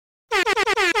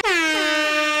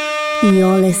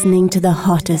You're listening to the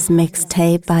hottest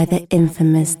mixtape by the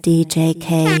infamous DJ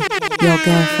K, your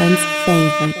girlfriend's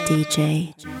favorite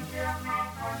DJ.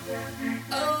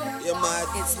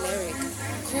 It's Lyric.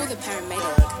 Call the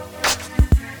paramedic.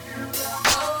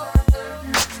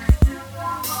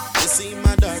 You see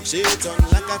my dark shade on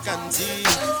like I can see,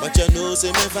 but you know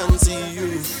say me fancy you.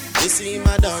 You see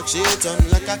my dark shade on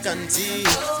like I can see,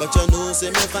 but you know say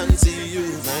me fancy you.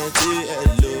 Might say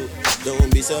hello,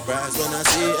 don't be surprised when I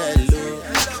say hello.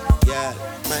 Yeah,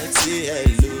 might say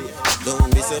hello,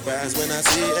 don't be surprised when I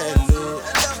say hello.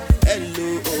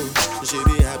 Hello, oh,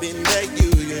 baby, I've been like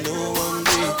you know one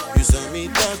day. You saw me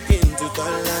talking to call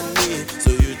on me, so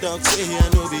you talk say I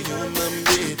know be human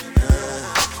being.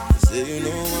 Say you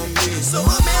know I'm me. So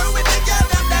I'm here with the girl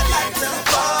that like to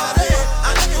party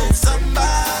and move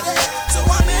somebody. So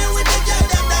I'm here with the girl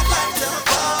that like to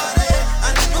party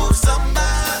and move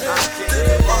somebody. To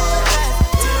the right,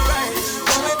 to the right,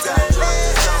 move it to the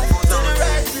left, to the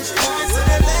right, move it to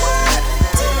the left,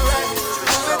 to the right,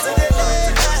 move it to the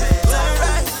left, to the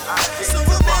right. So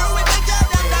I'm here with the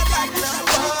girl that like to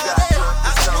party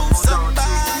and move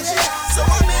somebody. So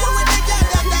I'm here with the girl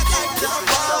that like to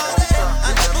party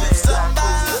and move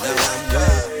somebody.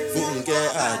 Funke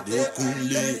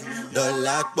Adekunle,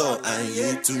 Dolapo and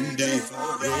Yetunde.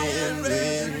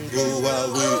 Rain, go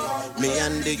away. Me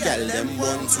and the girl them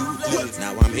want to play.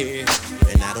 Now I'm here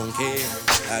and I don't care.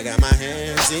 I got my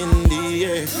hands in the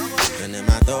air, and then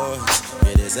my thoughts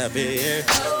they disappear.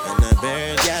 And the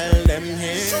bear girl them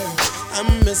here. I'm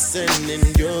missing in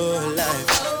your life,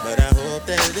 but I hope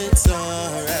that it's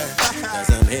alright. Cause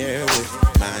I'm here with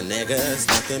my niggas,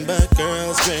 nothing but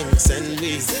girls, drinks and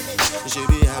weed. Should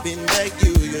be happy like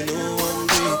you know one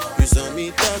day. You saw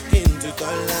me talking to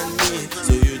call on me,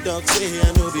 so you talk say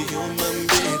I know be human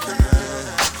being.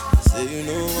 Say you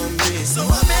know one day. So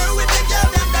I'm here with the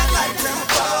girl that like to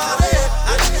party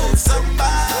and move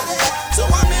somebody. So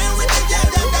I'm here with the girl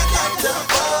that like to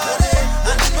party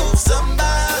and move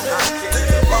somebody.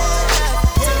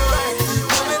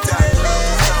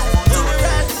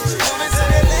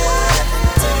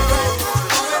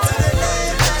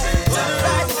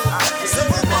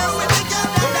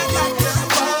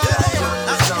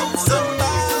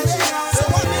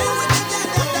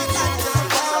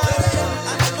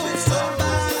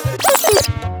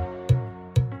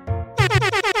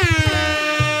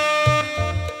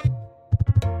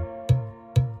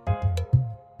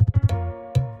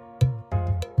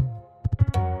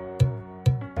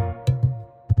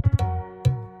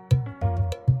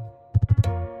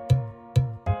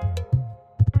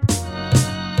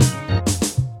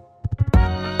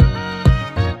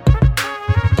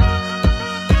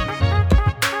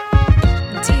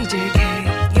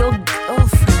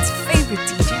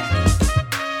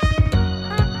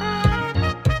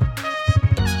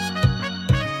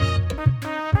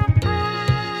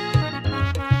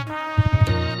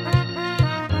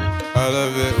 I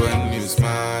love it when you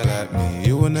smile at me.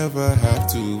 You will never have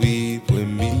to weep with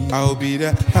me. I'll be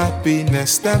the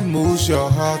happiness that moves your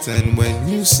heart. And when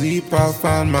you sleep, I'll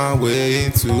find my way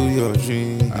into your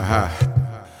dreams.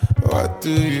 What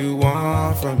do you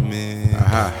want from me?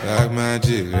 Like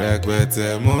magic, like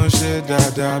better. Moshe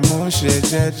dada, moshe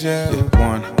jeje.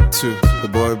 1, 2, the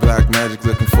boy Black Magic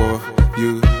looking for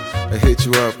you. I hit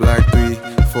you up like 3,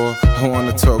 4. I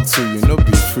wanna talk to you, no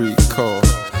be free, call.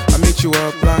 I meet you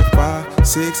up like 5,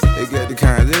 6. They get the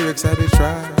kind of lyrics that they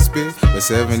try to spit. But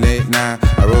 7, 8, 9,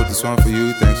 I wrote this one for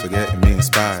you. Thanks for getting me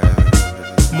inspired.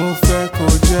 Mo fẹ́ kó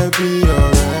jẹ́ bí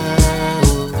ọ̀rẹ́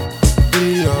o, bí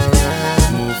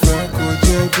ọ̀rẹ́. Mo fẹ́ kó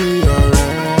jẹ́ bí ọ̀rẹ́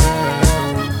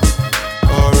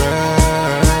o, ọ̀rẹ́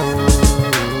o.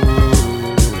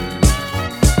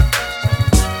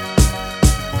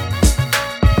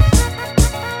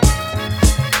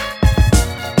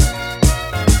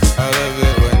 I love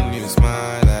it when you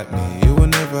smile at me. You will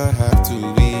never have to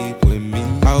weep with me.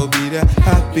 I'll be the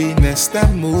happiness that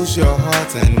moves your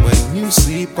heart. And when you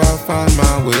sleep, I'll find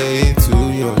my way into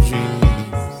your dreams.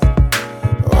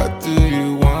 What do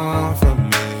you want from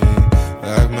me?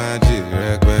 Like magic,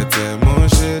 like better.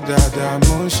 Moshe dada,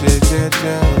 moshe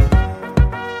jeje.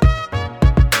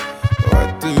 What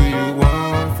do you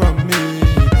want from me?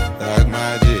 Like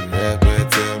magic, like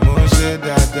better. Moshe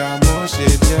dada, moshe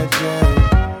jeje.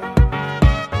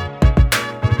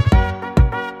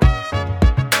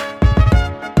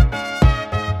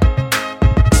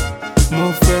 Mo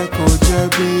fẹ́ kó jẹ́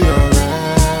bí ọ̀rẹ́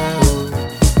o,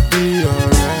 bí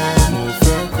ọ̀rẹ́. Mo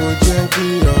fẹ́ kó jẹ́ bí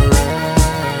ọ̀rẹ́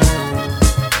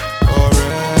o,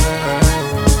 ọ̀rẹ́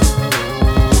o.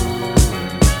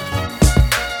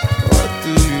 What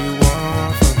do you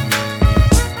want from me?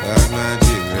 Like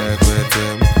magic, like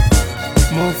better.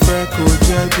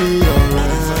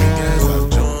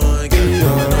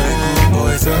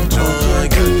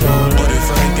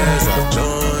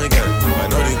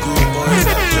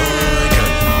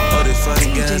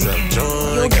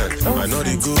 know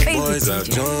the good boys have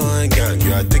joined gang.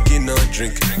 You are taking no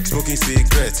drink, smoking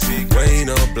cigarettes, wearing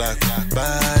all black,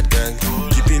 bad gang.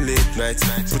 Keeping late nights,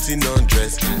 putting on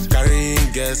dress,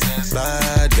 carrying gas,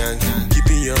 bad gang.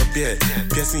 Keeping your beard,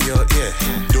 piercing your ear,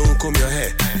 don't comb your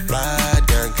hair, bad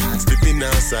gang. Sleeping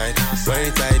outside,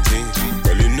 wearing tight jeans,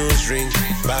 rolling nose ring,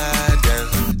 bad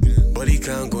gang. Body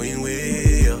count going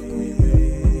way up.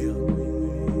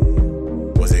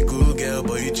 Was a good girl,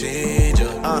 but you change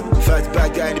up. Fat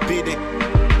bad guy in the building.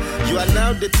 You are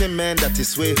now dating men that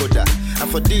is way holder. And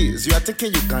for this, you are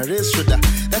thinking you can raise shoulder.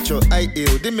 That's your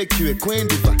IAO, they make you a queen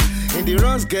diva. In the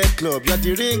Runs Girl Club, you are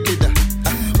the ring leader.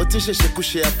 Otisha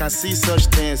Shekushe, I can see such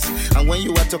things. And when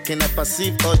you are talking, I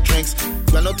perceive all drinks.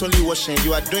 You are not only washing,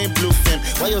 you are doing blue film.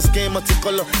 Why your skin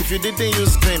multicolor? If you didn't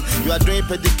use cream, you are doing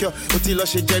pedicure. Oti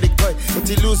Loshe Jerry Coy,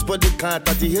 Oti lose body count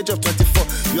at the age of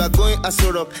 24. You are going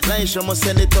Aso Rock, Line Shomo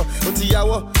Senator. Oti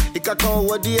Yawo, Ika can't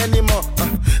wadi anymore.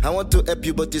 I want to help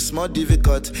you, but it's more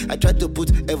difficult. I tried to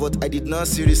put effort, I did not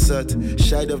see result.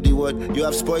 Side of the world, you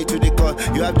have spoiled to the core.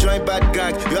 You have joined bad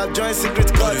gang, you have joined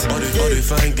secret court. All the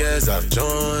fine girls have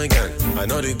joined gang. I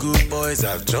know the good boys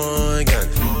have joined gang.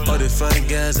 All the fine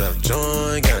girls have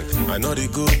joined gang. I know the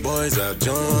good boys have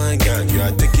joined gang. You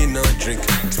are taking no drink,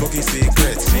 smoking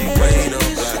cigarettes, wearing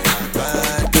all black,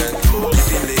 bad gang.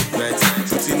 Keeping late nights,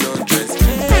 putting on dress.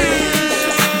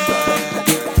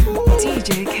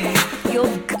 DJ K, your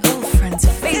girlfriend's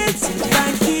favorite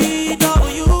DJ.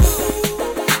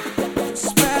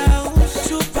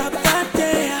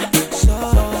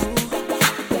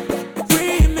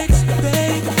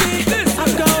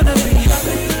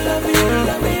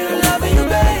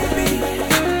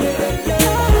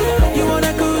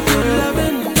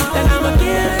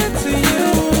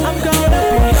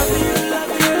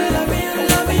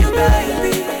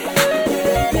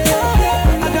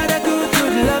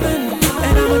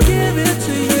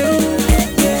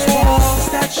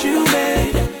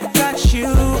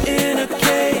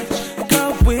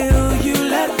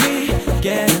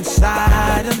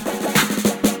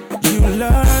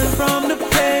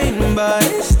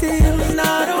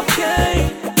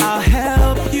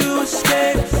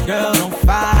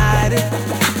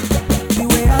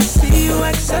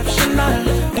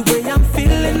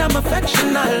 I'm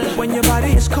affectional. When your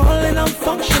body is calling, I'm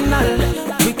functional.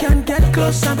 We can get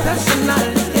close and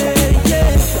personal. Yeah,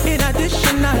 yeah. In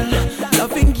additional,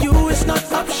 loving you is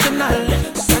not optional.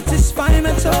 Satisfying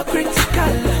and so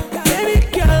critical. Baby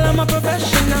girl, I'm a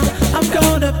professional. I'm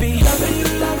gonna be loving you,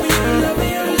 loving you, loving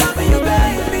you, loving you,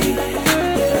 baby.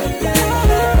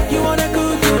 You want a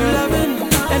good, good loving,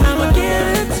 and I'ma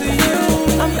give it to you.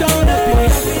 I'm gonna be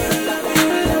loving you, loving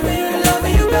you, loving you,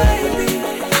 loving you, baby.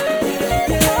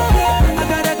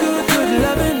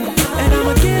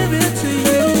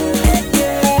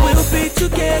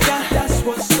 Together, that's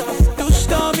what's up. Through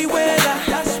stormy weather,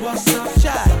 that's what's up.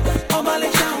 Child, oh my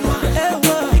lechama,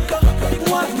 ever.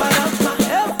 What man of my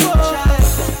ever.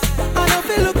 I don't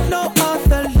feel look no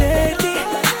other lady,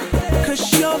 'cause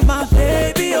you're my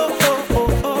baby, oh oh oh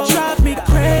oh. Drive me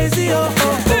crazy, oh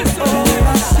oh oh oh. The way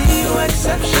I see you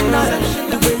exceptional,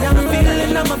 the way I'm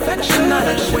feeling, I'm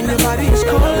affectional. When your body is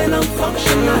calling, I'm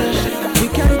functional. We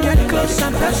can get close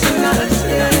and personal,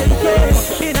 yeah,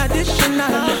 yeah. In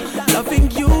additional, loving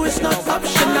you is not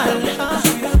optional. We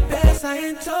the best, I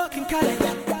ain't talking college.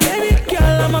 Baby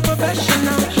girl, I'm a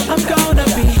professional. I'm gonna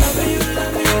be loving you,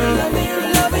 loving you, loving you,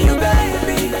 loving you,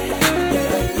 baby.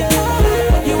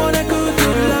 You want a good,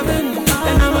 good loving,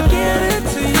 and I'ma give it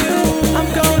to you. I'm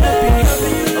gonna be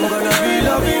loving you, I'm gonna be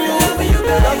loving you, loving you,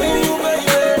 baby. Loving you, baby.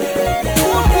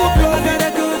 I got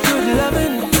a good, good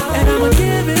loving, and I'ma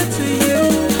give it to you.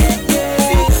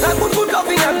 See, that good, good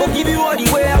loving, I go give you all the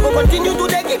way. I go continue to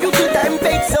give you till time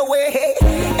fades away. Hey,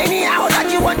 anyhow that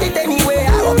you want it anyway, I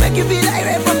will make you feel like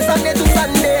rain from Sunday to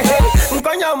Sunday. Hey,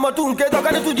 Nkanya Matunke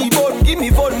talking to the bone. Give me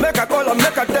phone, make a call and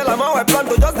make a tell. I'm how I plan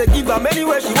to just they give her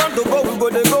anywhere she want to go. We go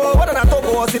they go. What I talk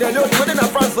about Sierra Leone, whether in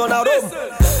France or now Rome.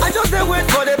 I just they wait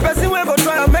for the person who go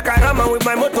try and make a ram with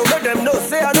my motor. Make them know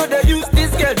say I know they use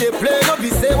this girl they play. No be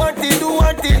say one thing do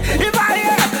one thing. If I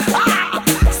hear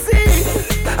see,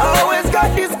 I always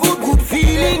got this good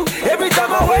feeling. Every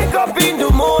time I wake up in the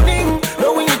morning,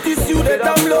 knowing it is you that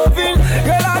I'm loving.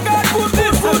 Girl, I got good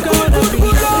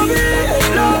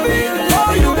loving,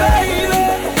 for you, baby.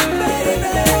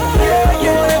 Yeah,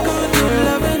 yeah, good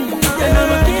loving, and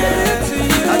I'ma give it to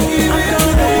you. I'm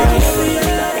gonna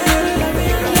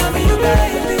love you,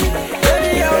 baby.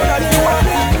 Anyhow that you want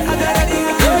it, I gotta give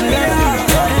it good loving,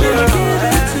 and I'ma give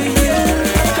it to you.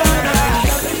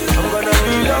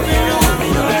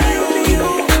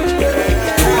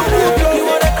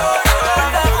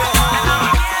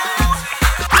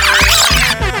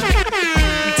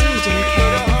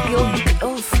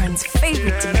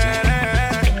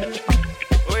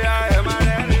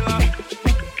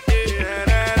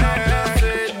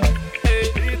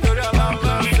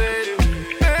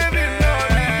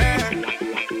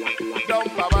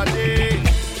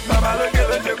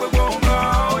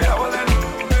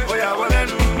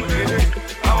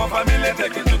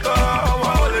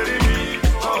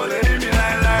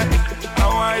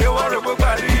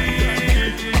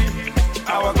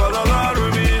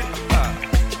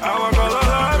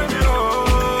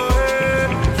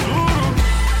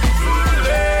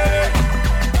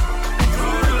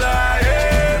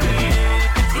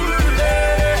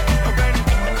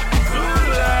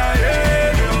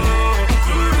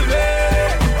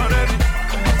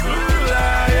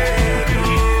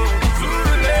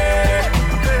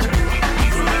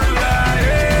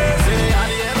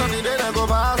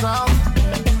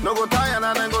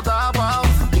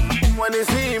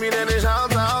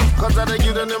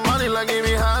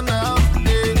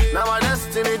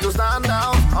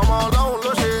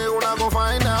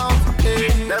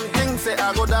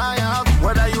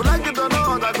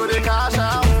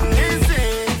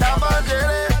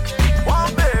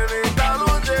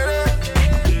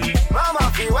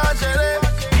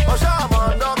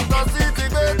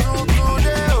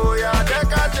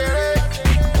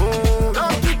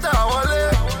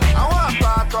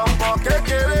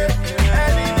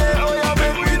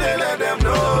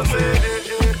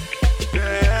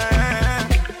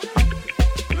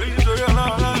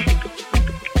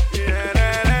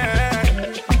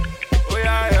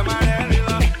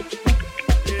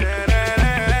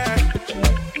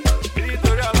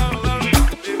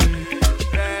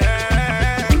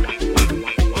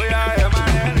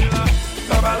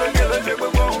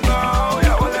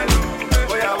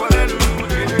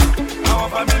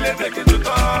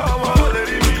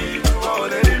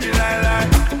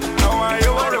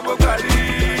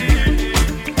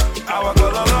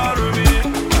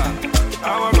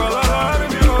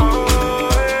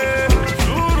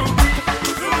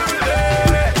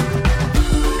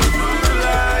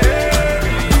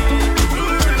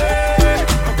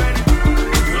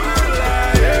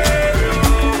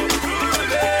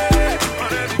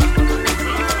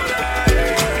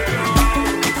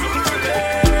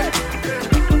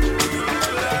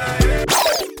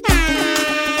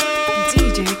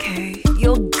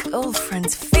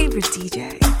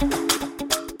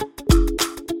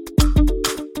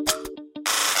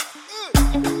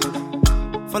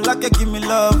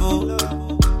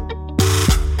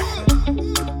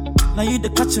 Now you the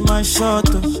catching my shot.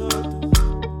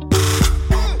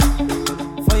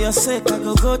 For your sake, I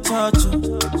go church.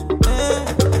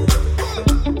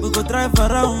 We go drive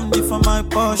around for my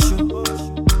Porsche.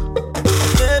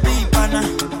 Baby pana,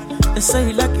 they say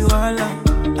you like you all.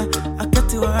 I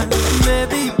get you all.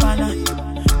 Baby pana,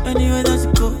 anywhere that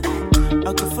you go,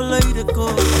 I can follow you to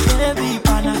go. Baby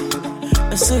pana,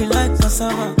 they say you like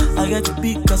cassava, I get to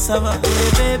big cassava.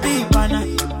 Hey, baby pana,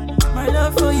 my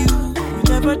love for you will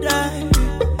never die,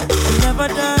 will never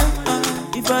die.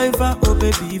 If I oh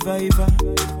baby, if I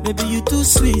baby you too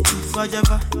sweet, if I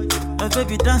ever,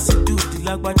 baby dance it to the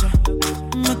lagwaja,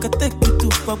 make a take you to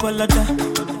Babalada.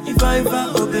 If I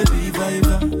oh baby, if I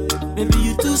baby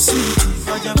you too sweet, if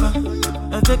I ever,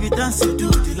 baby dance it to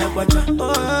the lagwaja,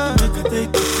 make a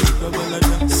take you to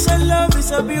Babalada. So love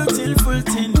is a beautiful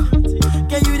thing,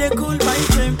 can you they cool my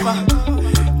temper?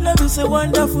 Love is a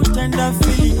wonderful tender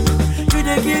feeling. You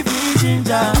they give me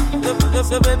ginger.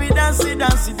 So baby dance it,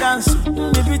 dance it, dance.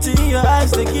 The beauty in your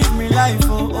eyes they give me life.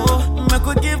 Oh, I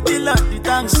could give the Lord the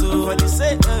thanks. So for the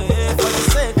sake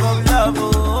of love.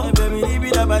 Oh, baby, leave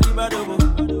it about the bad.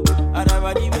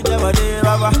 Adabadi with the body,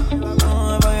 baba.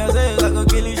 Oh, for your sake I could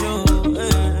kill you.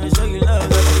 Show you love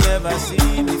that you never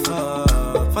seen before.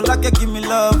 For like you give me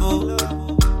love. Oh,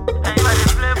 now you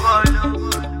the play ball.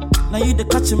 Now you the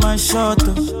catching my shot.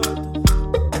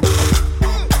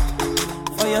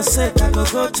 For your sake, I go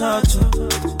church.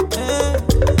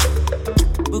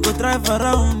 We go drive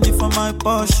around for my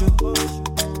Porsche.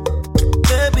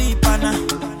 Baby pana,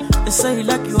 they say you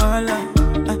like you all.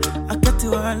 I get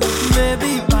you all.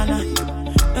 Baby pana,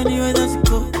 anywhere that you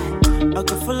go, I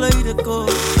can follow you to go.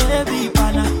 Baby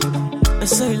pana, they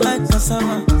say you like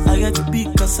cassava, I get to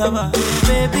big cassava.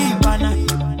 Baby pana,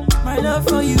 my love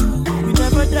for you will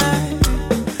never die,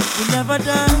 will never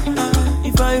die.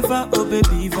 If I oh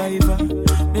baby, if I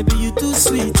baby you too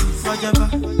sweet, if I ever,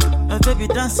 baby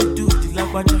dance it to the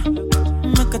lagwaja,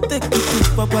 make a take you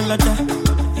to Babalada.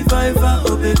 If I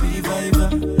oh baby, if I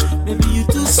baby you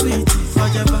too sweet, if I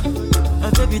ever,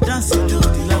 baby dance it to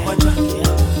the lagwaja,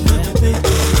 make a take you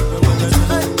to Babalada.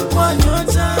 One your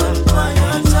time,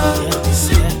 you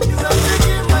see, you are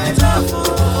taking my love.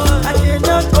 I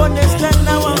cannot understand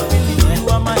now I'm feeling you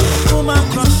are my woman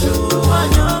crush.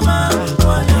 One your man,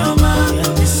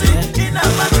 you see, in a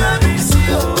baby see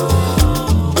you.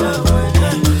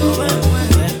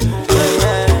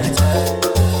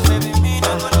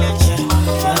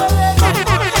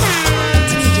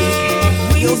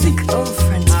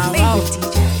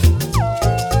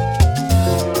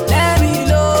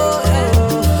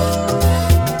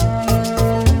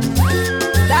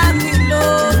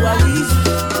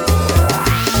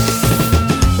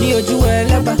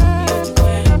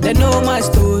 They know my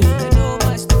story.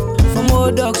 From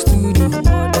old dog studio,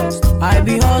 I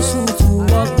be hustle to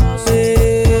work.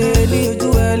 Say, you do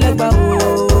a legba,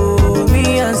 oh,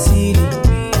 me and Siri.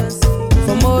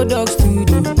 From old dog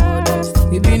studio,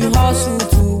 we been hustle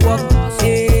to work.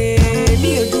 Say,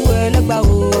 you do a legba,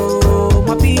 oh,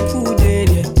 my people dead,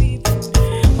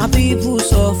 my people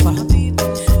suffer.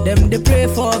 Them they pray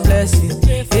for blessing.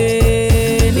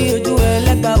 Hey, you do a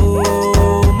legba,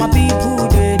 oh, my people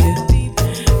dead.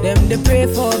 Them they pray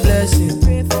for blessing,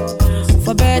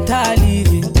 for better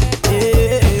living.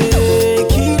 Hey,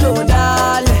 kilo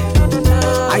dale,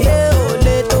 aye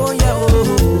ole to ye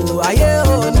o, aye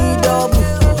oni double.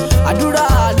 Adura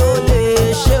lo le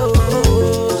she o,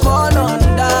 call on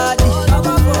daddy.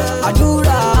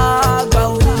 Adura agba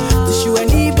o, tishu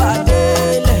eni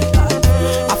badele.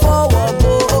 Afowo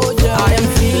boja. I am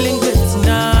feeling good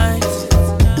tonight.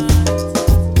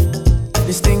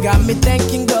 This thing got me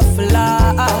thanking God for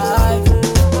life.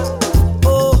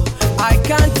 Oh, I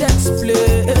can't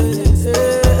explain.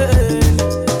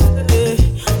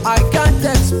 I can't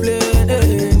explain.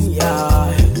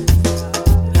 Yeah.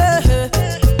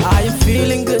 I am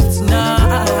feeling good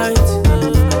tonight.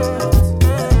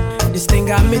 This thing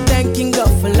got me thanking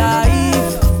God for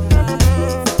life.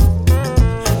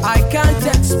 I can't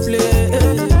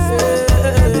explain.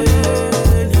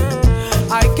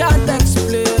 I can't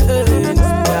explain.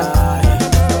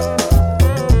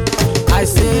 I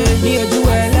say, here do I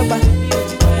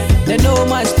they know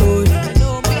my story.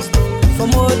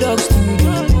 From old dog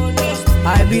studio,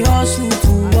 I be hustle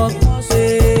to work.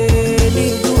 Say,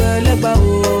 here do I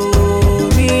oh,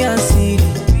 me and Siri.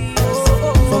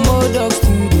 From old dog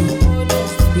studio,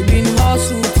 we been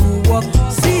hustle to work.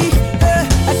 See,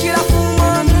 I kill a fool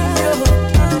man,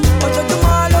 but you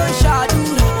tomorrow on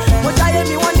Shadura. What I am,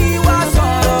 you want to was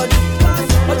already.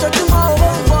 But you tomorrow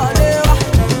on Valera.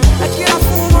 I kill a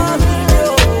fool man.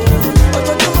 But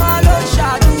you tomorrow on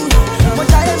Shadura.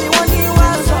 What I am, you want to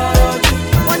was already.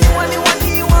 One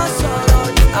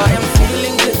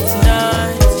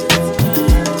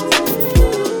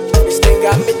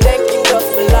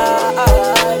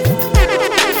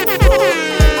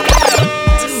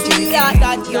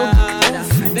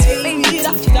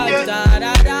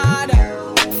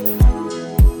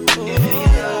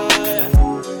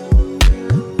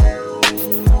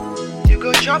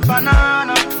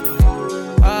banana.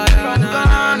 From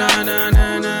Ghana.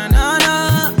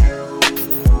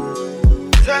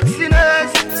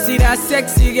 Sexiness. See that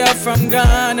sexy girl from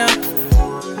Ghana.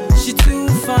 She too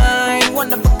fine,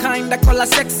 one of a kind. I call her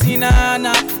sexy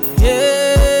nana.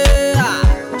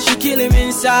 Yeah, she kill him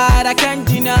inside. I can't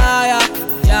deny her.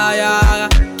 Yeah.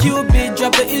 Cupid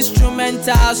drop the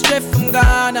instrumental straight from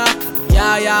Ghana.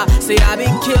 Yeah. Say I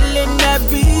been killing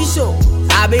every show.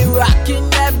 I been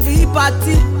rocking every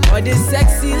party. All the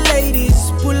sexy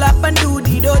ladies pull up and do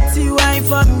the dirty wine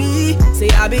for me. Say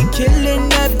I been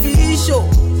killing every show.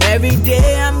 Every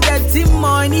day I'm getting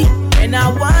money, and I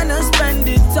wanna spend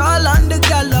it all on the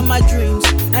girl of my dreams,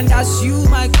 and that's you,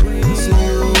 my queen.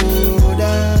 Slow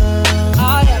down.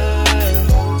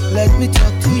 Let me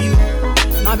talk to you.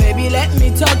 My baby, let me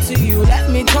talk to you. Let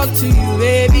me talk to you,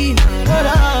 baby. Slow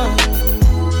down.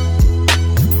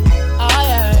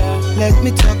 Let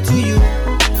me talk to you.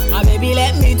 My baby,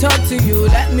 let me talk to you.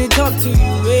 Let me talk to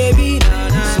you, baby.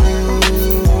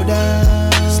 Slow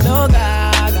down. Slow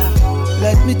gaga.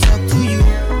 Let me talk to you.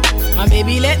 My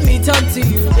baby, let me talk to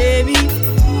you, baby.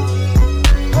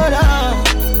 Hold on.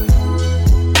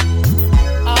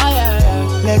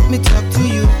 Let me talk to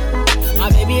you. My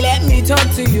baby, let me talk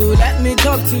to you. Let me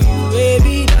talk to you,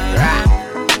 baby.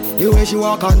 The way she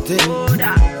walk and think,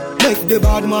 make the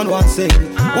bad man want sing.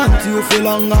 Want you feel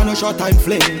long and a short time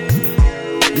fling.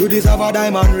 You deserve a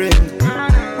diamond ring.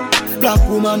 Black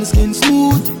woman skin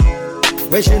smooth.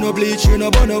 Where she no bleach, she no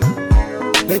burn up.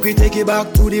 Make we take it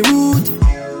back to the root.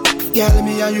 Tell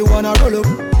me and you wanna roll up.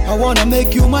 I wanna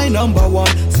make you my number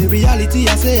one. See reality,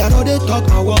 I say I know they talk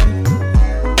I want.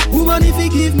 Woman, if you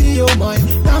give me your mind,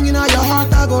 down in your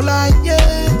heart I go like,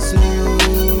 yeah.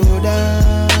 Slow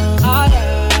down.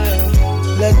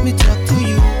 Let me talk to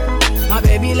you. My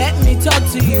baby, let me talk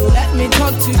to you. Let me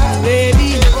talk to you,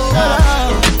 baby.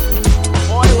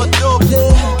 Boy, what dope? Let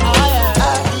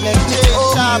me talk to you.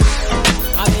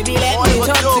 My baby, let me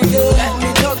talk to you. Let me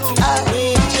talk to you,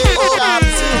 baby.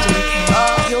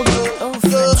 Your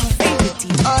girlfriend's favorite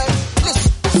DJ.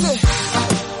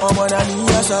 I'm on a new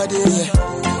yesterday.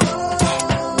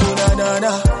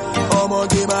 Na. I'm on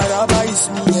game araba is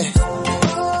me.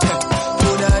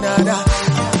 Na.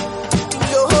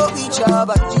 Love each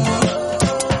other.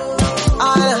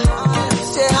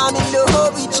 Say I'm in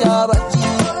love each other.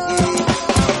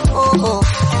 Oh,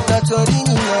 that's all in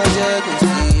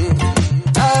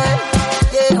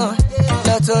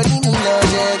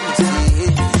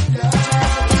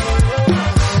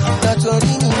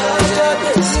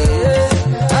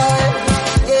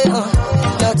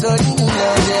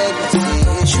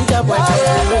Sugar boy,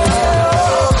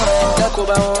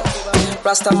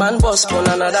 Rasta man boss on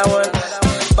another one.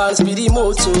 Bounce be the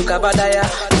moto, Kabadaya.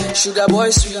 Sugar boy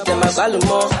sweet, them a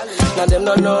balumo. Now them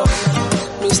no know.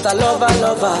 Mr. Lover,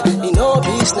 you know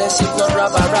business if not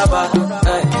rabba.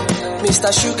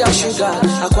 Mr. Sugar,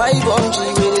 Aqua Ibomji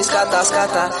with his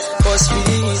scatter. Boss feel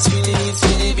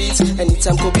the beat.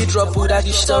 Anytime Kobe drop, put a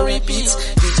dish to repeat.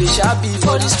 DJ Sharpie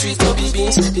for the street, no be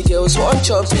beans. The girls want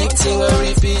your big thing and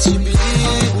repeat. You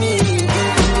believe me,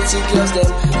 pretty girls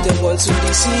them want to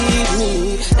deceive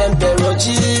me. Emperor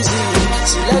Jeezy,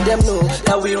 so let them know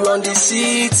that we run the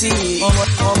city. I'm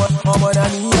on a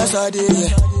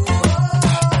yesterday.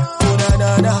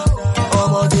 Na.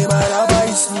 I'm on game araba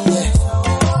is me.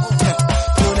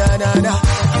 Na.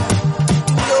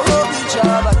 Love each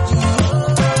other.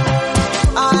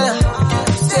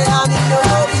 Say I'm in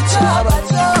love each other.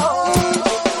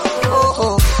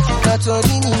 Oh, that's all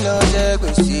in love, let me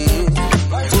see.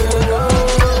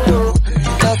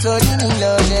 That's all in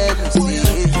love, let me see.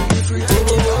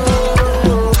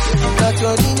 That's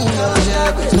all in love,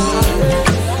 let me see.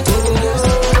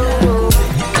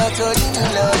 That's all in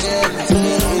love, let me see.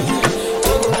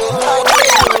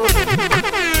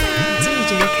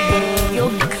 DJ K,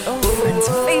 your girlfriend's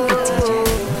favorite DJ.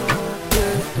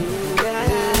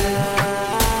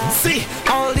 See,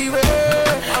 all the way.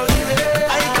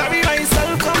 I carry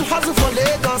myself, come hustle for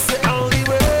Lagos. Say all the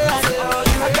way.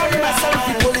 I carry myself,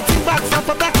 we pull it back from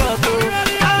Port Harcourt.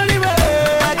 All the way.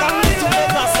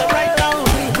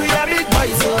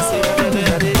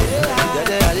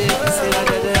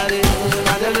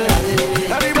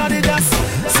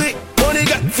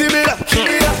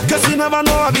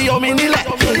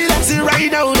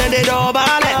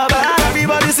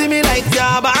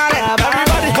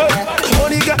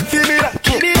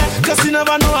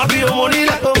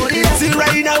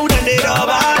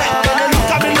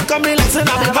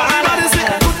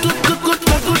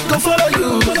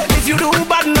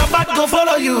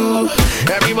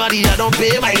 nobody, I don't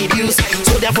pay my dues.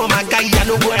 So therefore my guy, I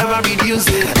don't go ever reduce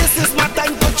it. This is my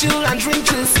time to chill and drink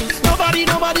juice. Nobody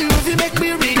will you make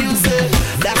me reduce it.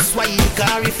 That's why you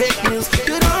carry fake news.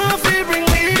 You don't have to bring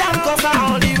me down, cause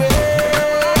I'm all the way.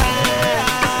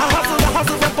 I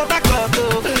hustle from Port Harcourt,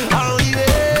 all the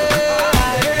way.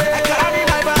 I carry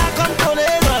my back on to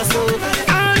Lagos, all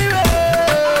the way.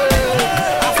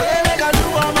 I feel like I do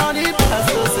all money pass,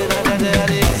 so say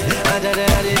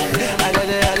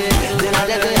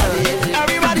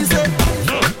everybody say,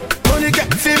 money get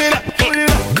feel it up.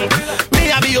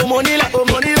 Me I be your money like, oh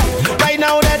money like. Right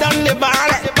now they done the bar.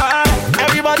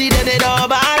 Everybody they know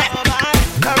about it.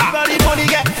 Everybody money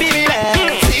get feel it up.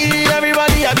 See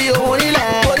everybody I be your money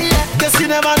like. Cause you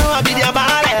never know I be their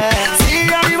body. See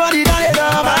everybody they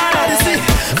know about it. See,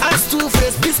 X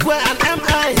Two-Face, P Square and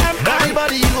MI.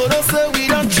 Everybody you go know say we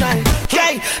don't try.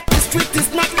 Okay, the street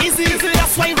is not easy.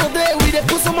 That's why today we they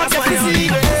put so much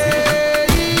emphasis.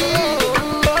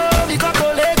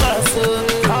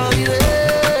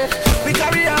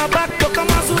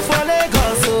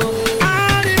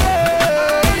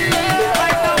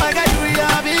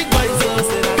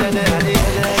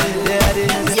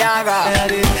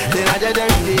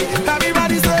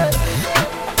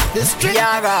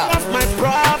 Of my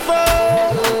brother.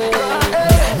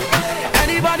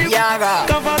 Anybody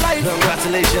come for life?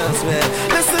 Congratulations, man.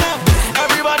 Listen up,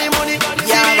 everybody, money.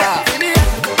 Yaga.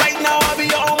 Right now, I be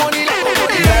your own money.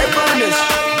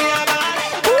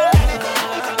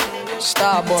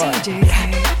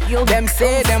 Starboy. Them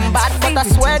say them bad, but I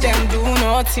swear them do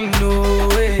nothing, no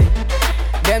way.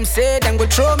 Them say them go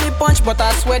throw me punch, but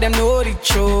I swear them no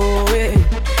reach, oh way.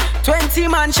 20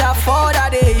 man shall fall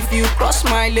that day if you cross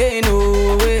my lane,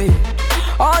 oh way.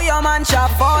 All your man shall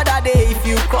fall that day if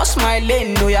you cross my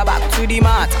lane. No, you're back to the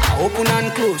mat, open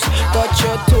and close, touch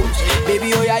your toes.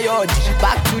 Baby, oh yeah, yodi,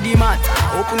 back to the mat,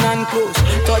 open and close,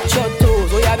 touch your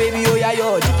toes. Oh yeah, baby, oh yeah,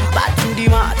 yodi, back to the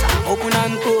mat, open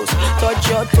and close, touch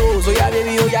your toes. Oh yeah,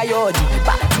 baby, oh yeah, yodi,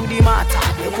 back to the mat,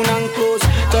 open and close,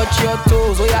 touch your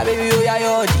toes. Oh yeah, baby, oh yeah,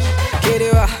 yodi.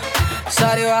 Kerewa.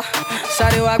 Sarewa,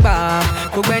 sarewa gba,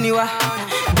 kogbeniwa,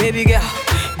 baby girl,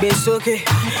 besoke,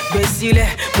 besile,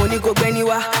 money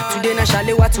kogbeniwa. Today na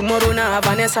Shalewa, tomorrow na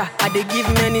Vanessa. I dey give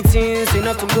many things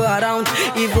enough to go around.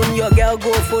 Even your girl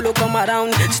go follow come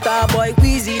around. Starboy,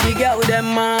 Queasy, the girl them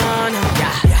man.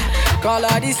 Yeah. Call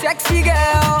all the sexy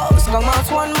girls, come out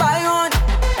one by one.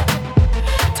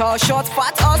 Tall, short,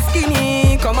 fat or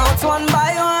skinny, come out one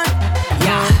by one.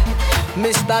 Yeah.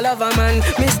 Mr. Loverman,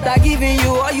 Mr. giving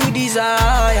you all you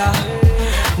desire.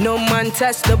 No man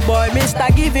test the boy, Mr.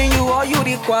 giving you all you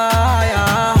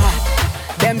require.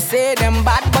 Them say them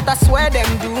bad, but I swear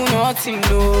them do nothing,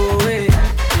 no way.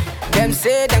 Them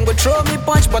say them go throw me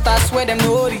punch, but I swear them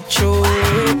no reach, oh.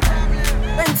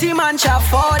 20 man shall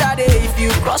fall that day if you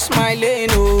cross my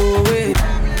lane, oh way.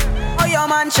 Oh your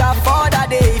man shall fall that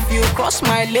day if you cross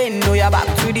my lane, no you're back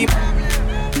to the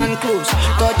and close,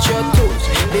 touch your toes.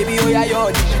 Baby, oh yeah,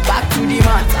 yodi, back to the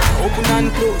mat, open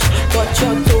and close, touch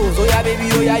your toes. Oh yeah,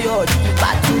 baby, oh yeah, yodi,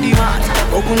 back to the mat,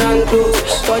 open and close,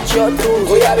 touch your toes.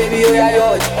 Oh yeah, baby, oh yeah,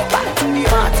 yodi, back to the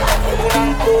mat, open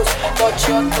and close, touch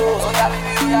your toes. Oh yeah,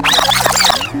 baby, oh yeah.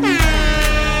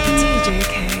 DJ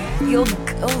K, your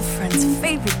girlfriend's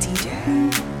favorite DJ.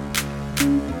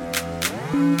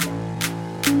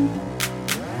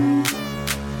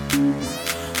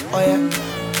 Oh yeah.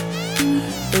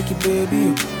 Take it,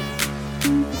 baby.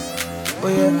 Oh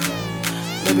yeah,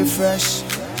 baby fresh.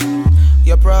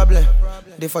 Your problem,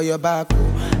 they for your back,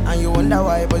 oh. And you wonder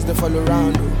why boys they follow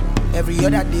around, oh. Every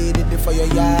other day they for your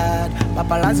yard.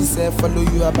 Paparazzi say follow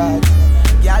you about.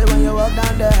 Girl, when you walk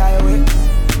down the highway,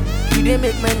 you they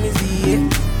make men easy,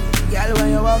 yeah. Girl,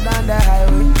 when you walk down the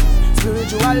highway,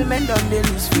 spiritual men don't they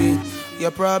lose faith.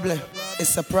 Your problem,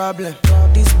 it's a problem.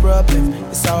 This problem,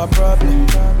 it's our problem.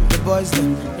 The boys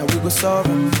them, now we go solve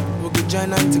them. We go join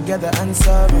them together and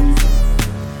solve them.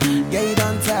 Yeah, you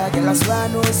don't tire, girl, I swear I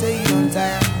know, say you don't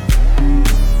tire.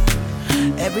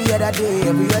 Every other day,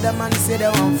 every other man say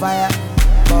they're on fire.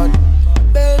 But,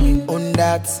 baby, on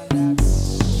that,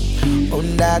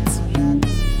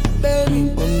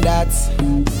 baby, on that.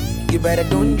 You better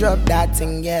don't drop that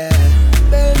thing, yeah.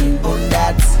 Baby, on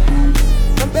that,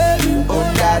 baby,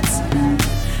 on that.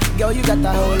 Girl, you got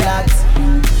a whole lot.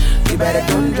 You better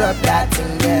don't drop that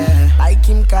thing, yeah. Like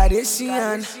Kim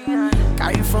Kardashian,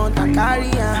 carry front and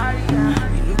carry on.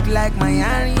 You look like my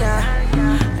area.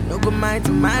 I no good mind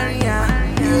to marry ya.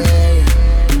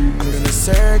 Yeah. I'm gonna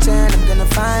search and I'm gonna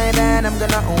find and I'm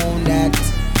gonna own that.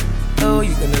 Oh,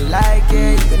 you're gonna like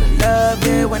it, you're gonna love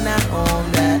it when I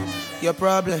own that. Your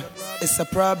problem, it's a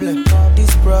problem.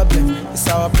 This problem, it's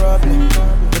our problem.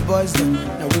 The the boys them,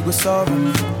 now we go solve them.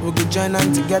 We go join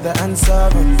them together and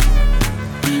serve them.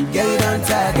 Girl, you don't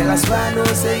tire, girl, I swear I know,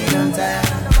 say you don't tire.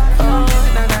 Oh,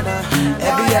 na na na.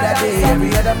 Every other day, every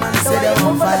other man say they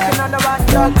on fire.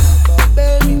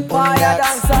 Baby, why you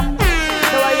dancer?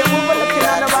 The way you move, looking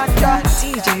on the banda.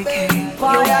 DJ K,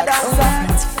 why you dancer?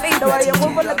 The way you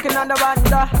move, DJ. looking on the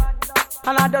banda.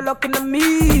 And I don't looking at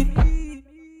me.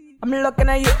 I'm looking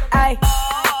at you, aye.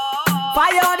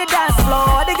 Fire on the dance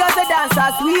floor, the girls the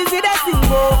dancers, Weezy the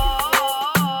single.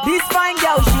 This fine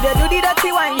girl, she dey do the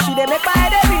dirty wine, she dey make my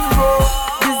head a bingo.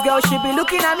 This girl, she be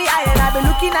looking at me, and I be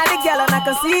looking at the girl, and I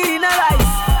can see it in her eyes.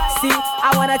 See,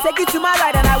 I wanna take you to my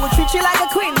ride, and I will treat you like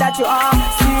a queen that you are.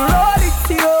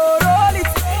 See, roll it,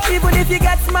 even if you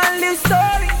get my live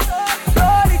story.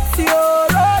 Roll it,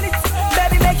 roll it,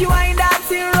 baby, make you wind up,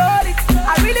 roll it.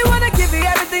 I really wanna give you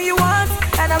everything you want,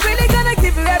 and I'm really gonna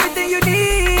give you everything you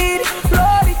need.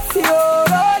 Roll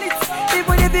it,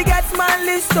 even if you get my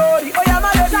live story. Oh yeah,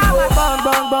 my shama bang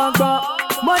bang bang bang,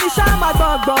 money shama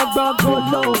bang bang bang go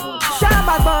low.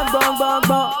 Shama bang bang bang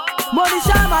bang, money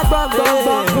shama bang bang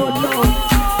bang go low.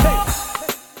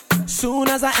 Soon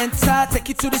as I enter, take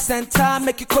you to the center,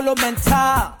 make you colo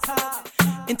mental.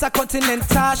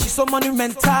 Intercontinental, she's so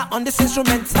monumental on this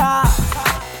instrumental.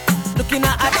 Looking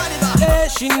at her,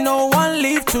 she no one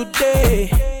leave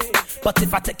today. But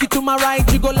if I take you to my right,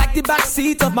 you go like the back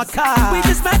seat of my car. We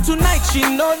just met tonight, she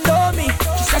no know me.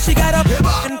 She said she got a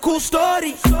and cool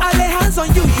story. I lay hands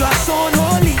on you, you are so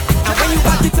unholy. And when you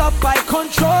back it up, I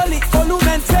control it. Volume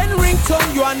and 10 ringtone,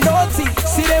 you are naughty.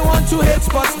 See they want to hate,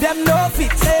 but them no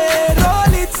fit. Hey,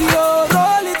 roll it, yo,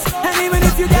 roll it. And even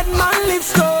if you get man live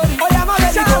story. Oh yeah, my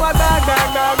baby, go a bag,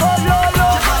 bag, bag, go low,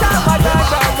 low. Shama, bag,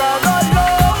 bag, bag, go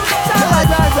low. Shama,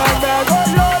 bag, bag, bag, go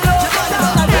low, low.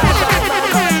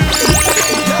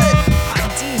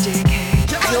 DJ K,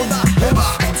 your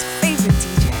girlfriend's favorite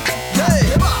DJ.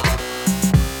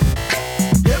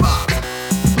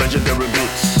 Legendary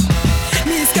beats.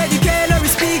 Me scared the K, no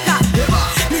speaker.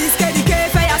 Me scared the K,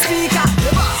 fire speaker.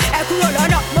 Echo roll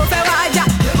on up, no fair waja.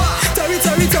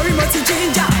 Tori, mo ti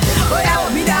ginger. Oh yeah, oh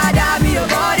me dada, me your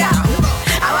brother.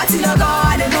 I want to know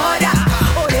God and mother.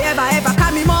 Oh they ever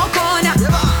come me more corner.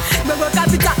 Go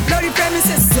capital, glory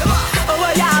premises.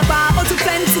 Oh yeah, oh too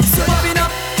plenty. So we know,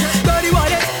 go the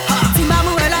water.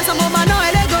 Timamu ela some mama no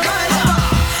elego.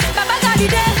 Baba got the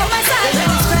day for my side. Let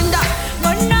me spend that.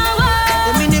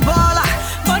 The mini baller.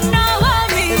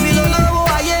 Me. The mini low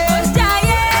aye.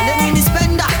 The mini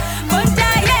spender.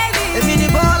 The mini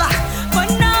baller.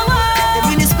 The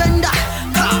mini spender.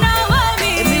 The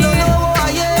mini low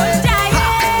aye.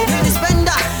 The mini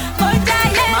spender.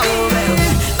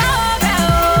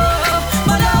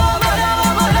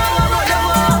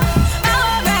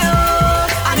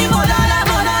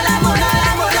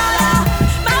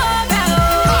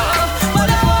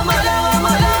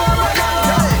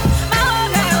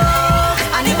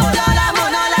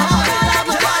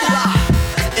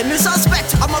 If me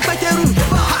suspect, I'm a better room.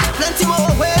 Plenty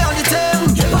more way on the table.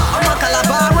 I'm a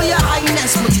calabar, oh your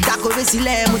highness. Mutidako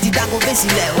vesile.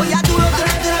 Oh ya duro.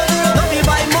 Don't be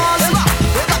by Mossy.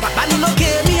 Bani no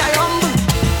care me, I humble.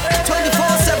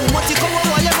 24/7, moti come on,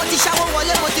 moti shower,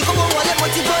 moti come on,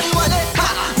 moti go the wale.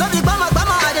 No be bama,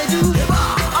 I dey do.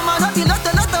 I'm a not be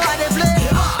lotto, I dey play.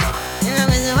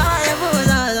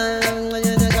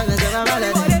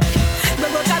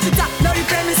 Go capital, no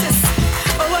premises.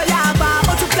 Oh yeah,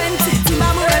 oh too plenty.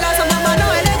 Timamu ela some mama no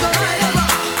elego.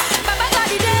 Baba got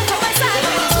the day for my side.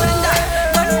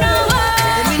 The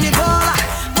mini baller.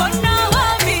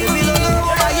 Me. The mini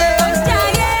low aye.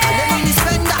 The mini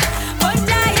spender.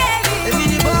 The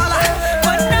mini baller.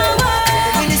 The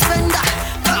mini spender.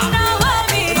 The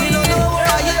mini low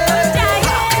aye.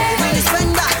 The mini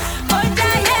spender.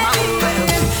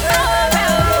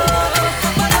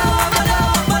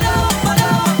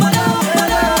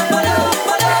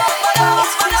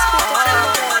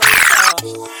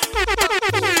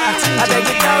 I beg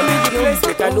you tell me the place,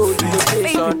 make I know the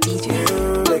location.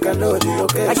 Make I know the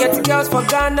location. I get the girls for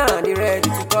Ghana, they ready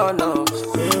to turn up.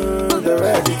 They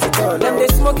ready to turn Them they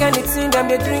smoke anything, them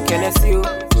they drink Hennessy.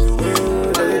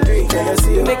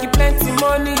 Make you plenty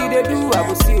money, they do, I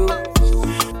will see you.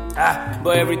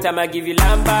 But every time I give you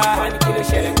lamba, when you kill a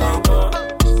shell gong gong.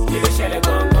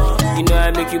 You know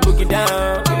I make you book it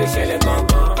down, kill a shell gong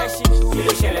gong.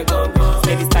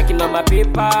 Steady stacking on my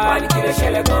paper, when you kill a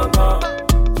shell gong gong.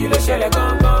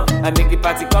 I make the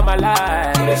party come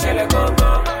alive, kill a shell gong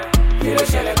gong.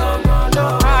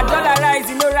 No. Dollar rise,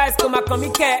 you know rise advice, come a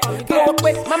come care. Go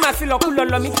away, mama feel like cool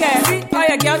on me care. See, all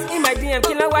your girls in my DM,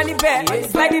 kill one in bed.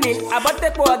 Sliding in, about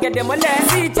the poor, get them all there.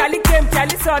 See, Charlie came,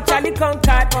 Charlie saw, Charlie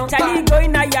conquered. Charlie go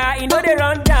in a yard, you know they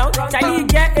run down. Charlie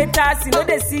get a task, you know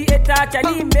they see a task.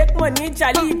 Charlie make money,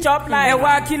 Charlie chop like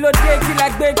a kilo day,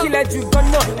 kilo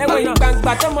jugono. And when you bang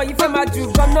bottom, you feel my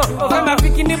jugono. Over my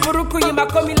bikini buruku, you ma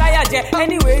call me liar.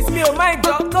 Anyways, me oh my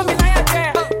job, call me liar.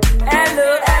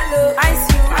 Hello, hello,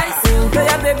 ice you. Go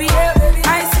ya baby,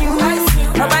 ice you.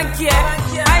 No bank here,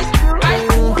 ice you.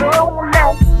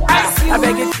 I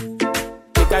beg it.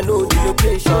 Make I know the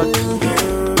location.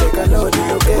 Make I know the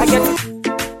location. I get it.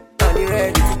 And they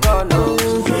ready to turn on.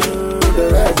 They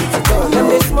ready to turn on. Them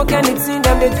they smoke anything,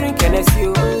 them they drink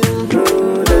NSU.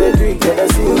 They drink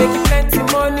NSU. Make you plenty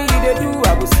money, you they do, I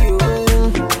will see you.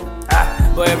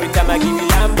 But every time I give you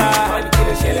lamba, all the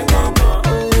kilo shell gongo.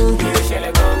 Kilo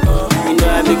shell gongo. You know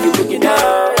I make you book it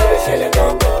down. Kilo shell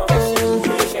gongo.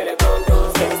 Kilo shell gongo.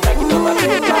 Stack it on my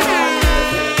paper.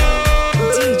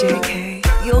 DJ K,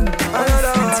 your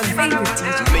girlfriend's favorite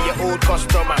DJ. Me your old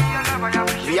customer.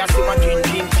 We are so much in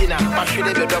dinner. But should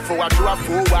they be done for what you are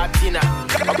for what dinner? I'm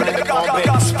gonna be coming.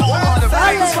 Let's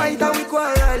fight and we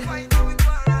quarrel.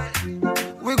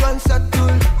 We gon'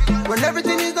 settle when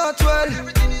everything is not well.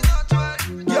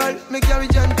 Girl, me carry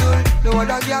gentle. No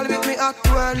other girl with me act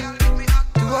well.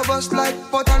 Two of us like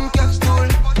pot and capsule.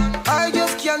 I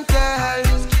just can't tell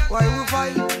why we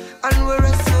fight and we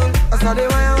wrestle. I saw the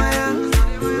wire.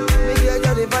 Me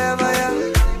get the fire. I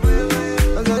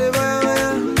saw the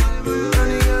wire.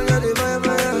 And you get the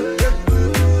fire.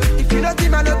 If you not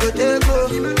him, I no go take go.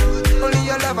 Only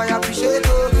your love I appreciate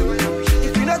go.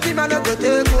 If you not him, I no go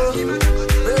take go.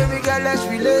 Baby girl, let's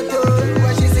relate to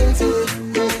what she sings to.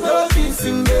 No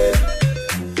kissing me,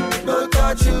 no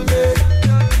touching me,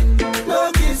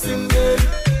 no kissing me,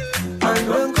 and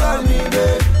don't call me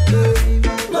babe.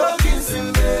 No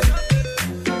kissing me,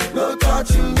 no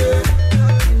touching me,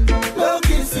 no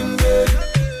kissing me,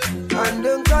 and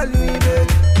don't call me babe.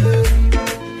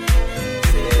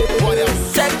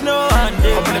 Techno and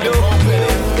the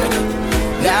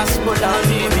last but on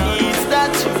the beats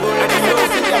that you already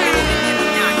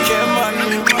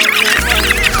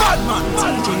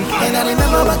And I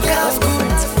remember back in high school,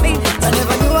 I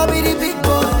never knew I'd be the big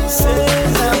boy.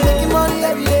 I'm making money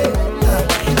every day.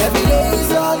 Every day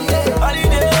is holiday. I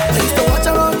used to watch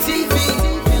her on TV.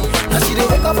 Now she dey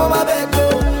wake up on my bed,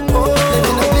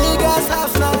 living a big ass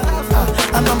house now.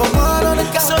 I'm number one on the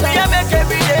couch. So me I make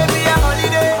every day be a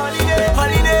holiday.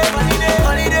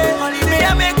 Me I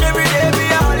make every day be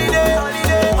a holiday.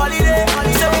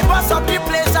 So we pass up the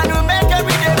place and we make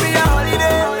every day be a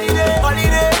holiday.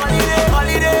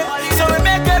 So we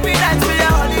make every night be a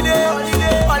holiday.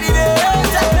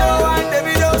 No one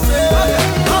baby don't say.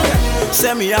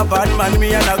 Say me a bad man,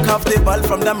 me and I cuff the ball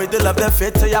from the middle of the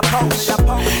fit to your pouch.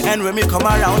 And when me come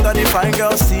around and the fine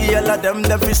girls see all of them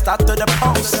we start to the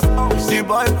post. The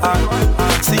boy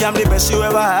see I'm the best you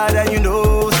ever had and you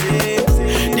know see.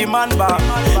 The man bar,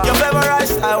 your favorite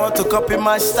style, I want to copy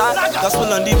my style.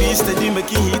 Gospel on the beat, steady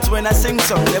making hits when I sing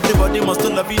song. Everybody must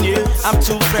love me. I'm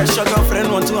too fresh, your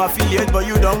girlfriend want to affiliate, but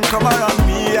you don't come around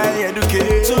me. I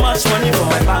educate. Too much money for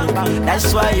my bank,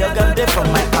 that's why you're gonna day for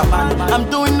my papa. I'm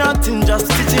doing nothing, just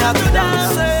teaching how to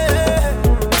dance.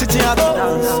 Teaching how to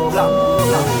dance.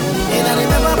 And I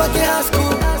remember back in high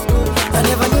school, I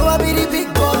never knew I'd be the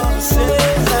big boy.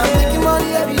 I'm making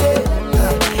money every day.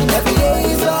 Every day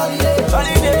is holiday. I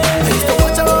used to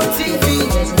watch her on TV.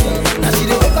 Now she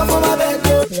dey wake up on my bed.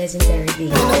 Legendary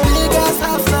beat. In a big ass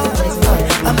house now.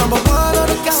 I'm number one on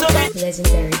the couch.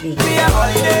 Legendary beat. Be a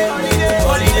holiday.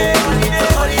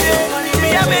 Me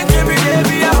I make every day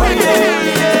be a holiday.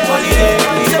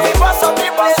 So we pass up the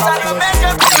place and we make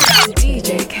every DJ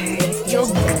K, your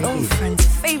girlfriend's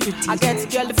favorite DJ. I get a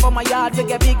girl for my yard, we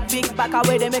get big back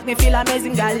away, they make me feel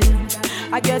amazing, girl.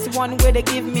 I guess one way they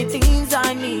give me things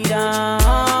I need.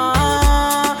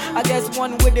 I guess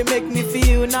one way they make me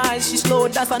feel nice. She slow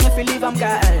dance and if you leave, I'm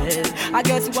girl. I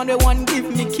guess one way one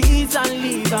give me keys and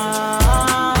leave. But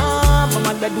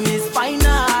my bedroom is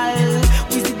final.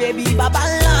 We see baby baba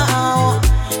now.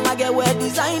 My girl wear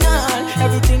designer.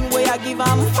 Everything way I give,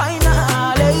 I'm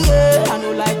final. Yeah, I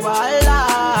know like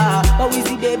voila. But we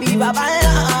see baby baba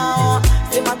now.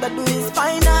 Say my bedroom is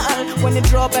final. When they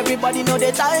drop, everybody know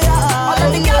they tired. All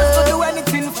of the girls go do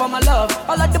anything for my love.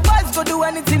 All of the boys go do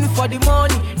anything for the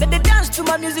money. Then they dance to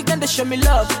my music, then they show me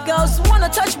love. Girls wanna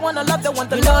touch, wanna love, they want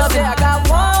the love. Say I got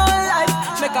one life,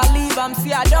 Make I leave,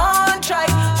 see I don't try.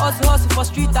 Hustle for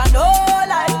street and no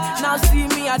life. Now see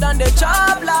me, I done the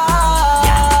job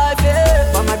life.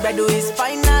 Yeah. But my bredo is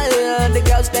final. The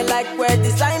girls they like wear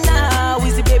designer.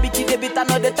 Wheezy baby kid a bit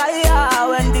another tire.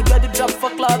 When the girl the drop for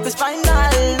club is final.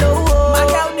 Oh. My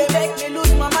girl they make me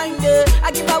lose my mind. I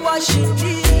give her what she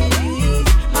needs.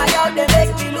 My girl they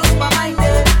make me lose my mind.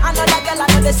 Another girl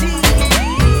another see.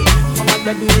 But my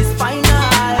bredo is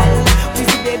final.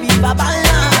 Wheezy baby baba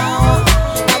now.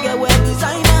 I get wear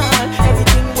designer.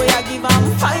 Everything way I give I'm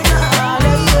final.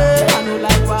 Yeah. I know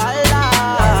like Walla.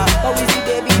 But Wheezy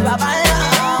baby baba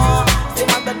now. Say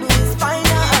my bredo is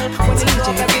final. When they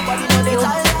love everybody know they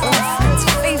like. Girlfriend's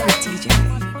favorite DJ.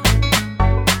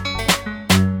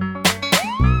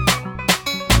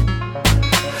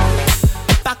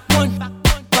 Back one,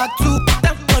 back two,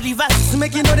 back for the verse.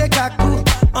 Make you know they kaku.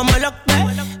 I'm a lock back.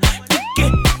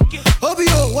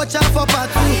 Obio, watch out for part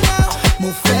two. Mo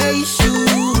face you,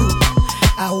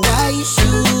 I wish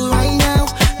you right now.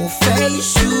 Mo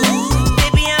face you,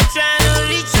 baby I'm trying to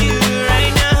reach you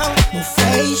right now. Mo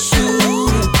face you,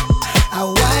 I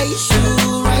wish you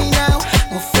right now.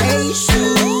 Mo face you,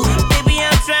 baby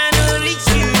I'm trying to reach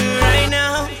you right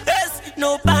now. Yes,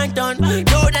 no pardon.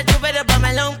 Know that you better buy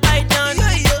my long python.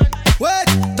 Wait,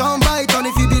 don't bite on.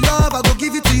 If you be love, I go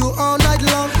give it to you all night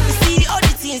long. You see all the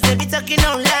things they be talking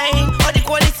online. All the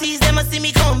qualities they must see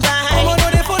me combine. Omo no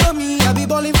they follow me, I be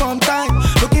balling from time.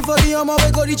 Looking for the omo we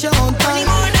go reach your on time.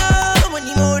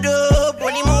 Money modo,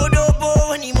 money modo,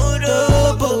 money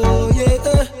modo,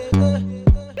 yeah.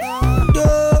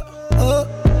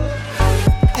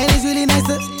 And it's really nice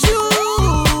to chew.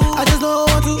 I just don't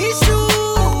want to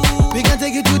issue. We can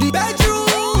take it to the bedroom.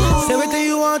 Say everything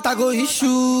you want, I go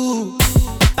issue.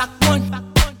 Back one,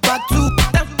 back two,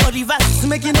 back for the verse.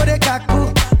 Make you know they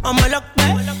kaku. I'm a lock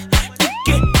back.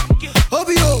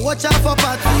 Obio, watch out for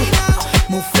part two.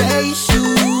 Mo face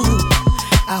you,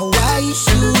 I wish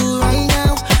you right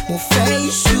now. Mo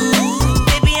face you,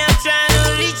 baby I'm trying to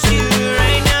reach you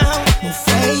right now. Mo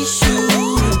face you,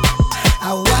 I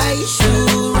wish you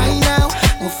right now.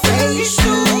 Mo face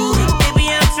you, baby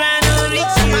I'm trying to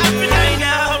reach you right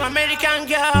now. American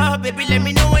girl, baby let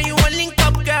me know when you want link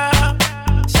up, girl.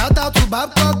 Shout out to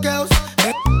Babcock girls,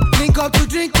 link up to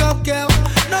drink up, girl.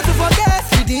 Not to forget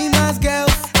Redeemers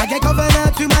girls. I get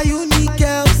covenant with my unique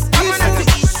girls. I'm gonna to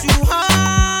issue,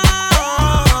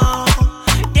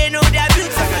 they know they're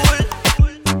beautiful.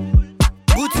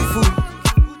 Beautiful.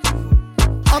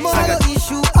 I'm gonna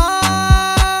issue,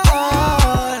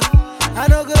 I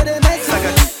don't go to mess with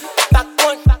you. Back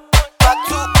one, back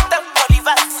two, back for the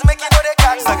verse. Make you know they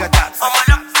can't. I'm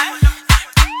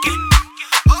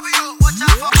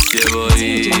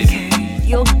DJ K,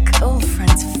 your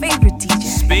girlfriend's favorite DJ.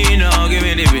 Spino, give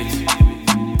me the beat.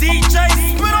 DJ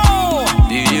Spino,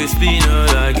 DJ Spino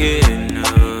again.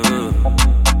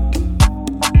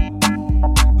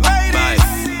 Bye.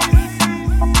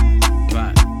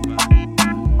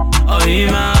 Oh,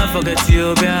 Ima, forget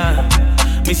Ethiopia.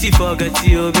 Missy, forget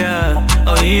Ethiopia.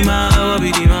 Oh, Ima, what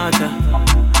be the matter?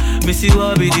 Missy,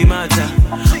 what be the matter?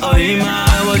 Oh, Ima,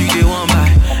 what do they want buy?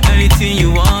 Anything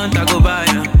you want, I go buy.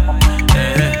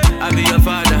 I be your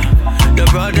father, your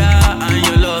brother, and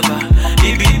your lover.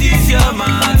 If it is your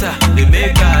matter, they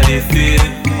make how they feel.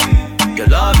 Your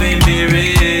love ain't be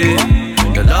real,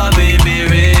 your love ain't be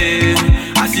real.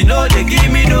 As you know, they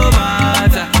give me no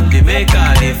matter, they make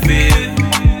how they feel.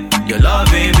 Your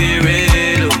love ain't be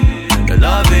real, your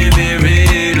love ain't be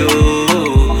real.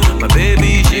 Oh, my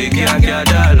baby, shake ya, ya,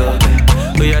 da, love.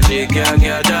 Oh, yeah, shake ya,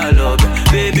 ya, da, love.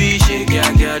 Baby, shake ya,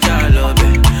 ya, da, love.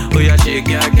 Oh, yeah, shake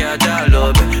ya, ya, da,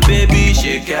 love. Baby,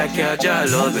 shake ya, ya,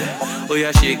 love. Oh,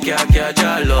 yeah, shake ya,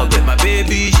 ya, love. My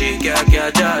baby, shake ya,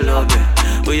 ya, love.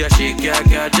 Oh, yeah, shake ya,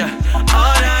 ya.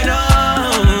 All I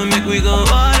know, make we go all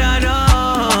I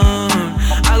know.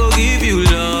 I go give you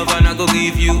love and I go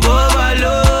give you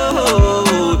overload.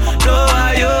 No,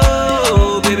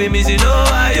 I baby, me say no,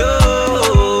 I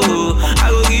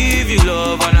go give you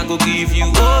love and I go give you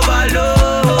overload.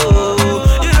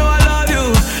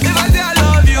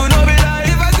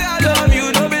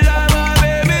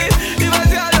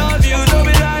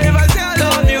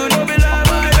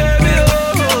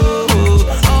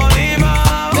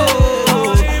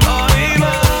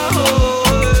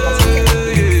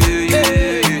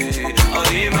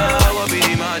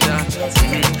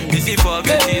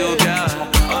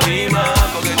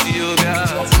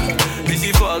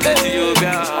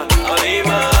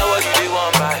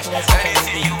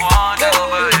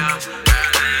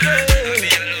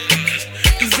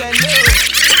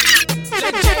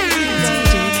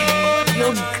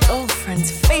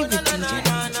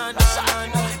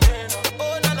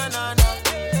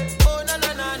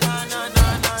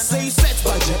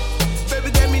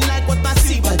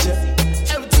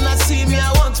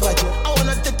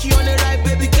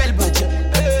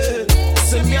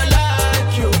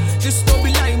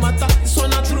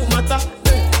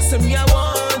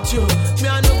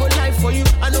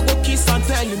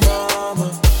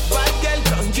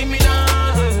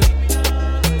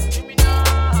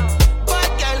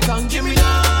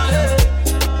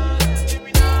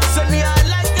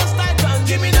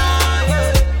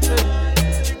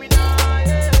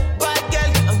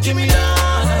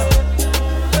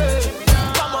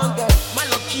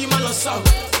 out.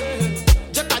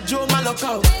 Jack a Joe, my look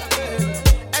out.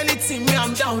 Anything me,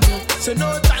 I'm down. So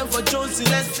no time for Jonesy,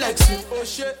 let's flex. Oh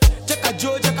shit. Jack a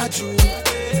Joe, Jack a Joe.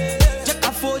 Jack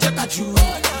a four, Jack a Joe.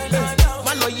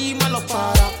 Malo ye, malo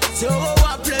para. Say oh,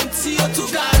 what plenty of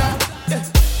together.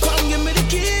 Come give me the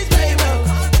keys, baby.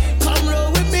 Come roll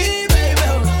with me, baby.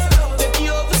 Take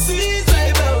you overseas,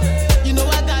 baby. You know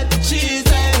I got the cheese,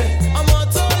 baby. I'm on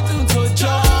to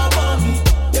job on me.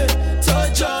 To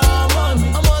job on me.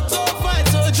 I'm on to fight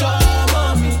to job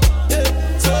on me.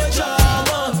 To job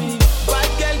on me. Bad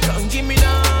girl, come give me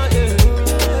now.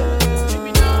 Give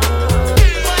me now.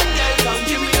 Bad girl, come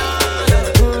give me now.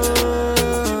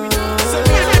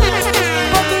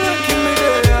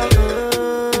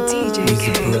 DJ K,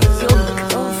 your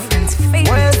girlfriend's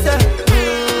favorite.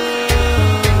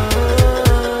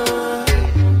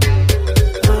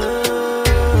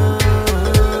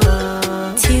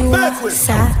 Tiwa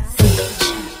Savage.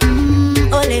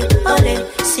 Ole, ole,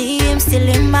 see him still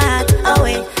in my heart.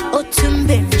 Away,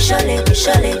 Otumbe, surely.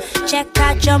 Check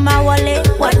out your my wallet,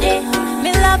 what day?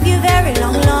 Me love you very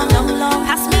long.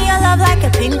 Pass me your love like a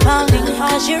ping pong.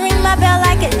 Cause you ring my bell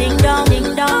like a ding dong.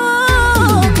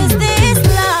 Oh, cause this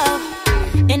love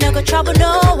ain't no good trouble,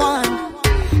 no one.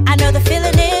 I know the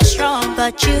feeling is strong,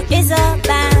 but you is a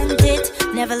bandit.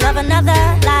 Never love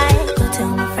another like. Go tell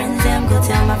my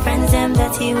friends them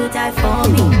that he would die for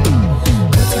me.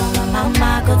 Go tell my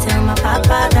mama, go tell my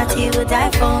papa that he would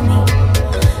die for me.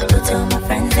 Go tell my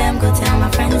friends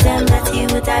them that he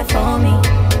would die for me.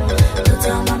 Go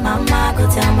tell my mama, go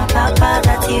tell my papa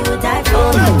that he would die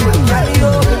for me.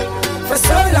 For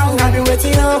so long I've been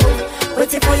waiting,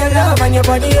 waiting for your love and your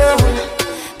body,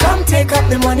 come take up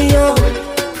the money,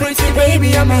 pretty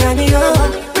baby, I'm a honey,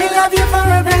 we love you for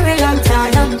a very long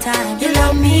time. You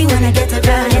love me when I get a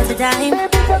dime.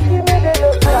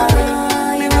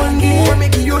 You won't give. When me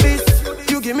give you this,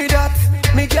 you give me that.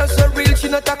 Me girl so real, she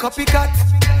not a copycat.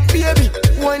 Baby,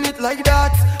 whine it like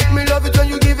that. Me love it when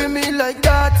you giving me like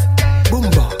that.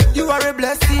 Boomba, you are a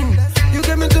blessing. You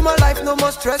came into my life, no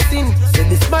more stressing. Say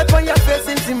the smile on your face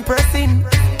seems impressing.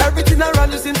 Everything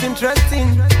around you seems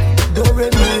interesting. Do re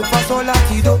mi fa sol la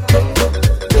ti do.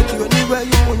 Take you anywhere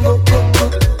you want go.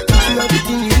 Teach you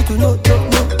everything you need to know.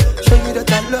 Show you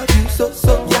that I love you so.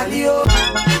 Yalio.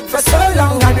 For so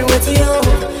long I've been waiting,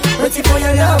 waiting for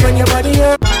your love and your body,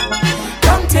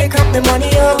 come take up the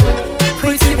money,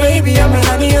 pretty baby, I'm a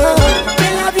honey, we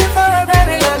love you for a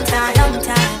very long time.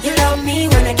 You love me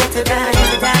when I get a dime.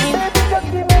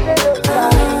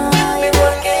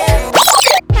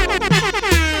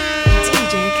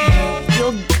 DJ K,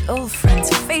 your girlfriend's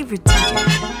favorite DJ.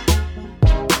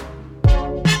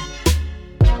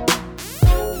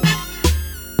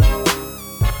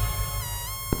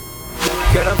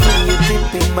 Girl, I'm feeling you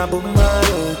deep in my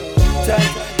bumaro.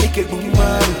 Tight, make it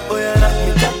bumaro. Oh yeah,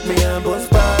 knock me and boss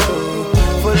paro.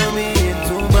 Follow me in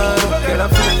tomorrow. Girl, I'm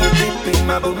feeling you deep in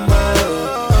my bumaro.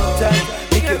 Tight,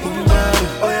 make it bumaro.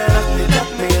 Oh yeah, knock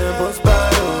me and boss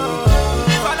paro.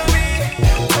 Follow me,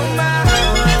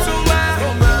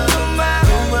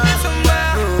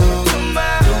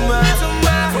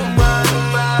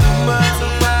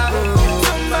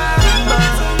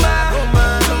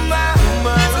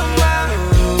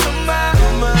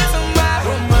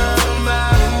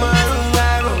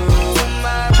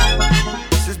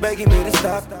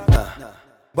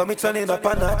 but me turn it up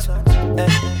a notch.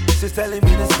 She's telling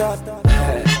me to stop.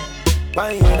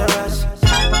 Why you in a rush?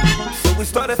 So we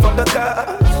started from the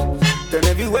couch, then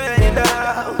everywhere in the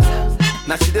house.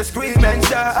 Now she just scream and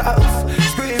shout.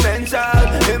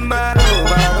 In my room,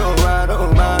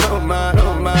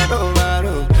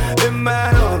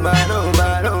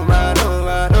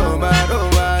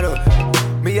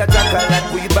 me a jackal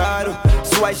like we battle.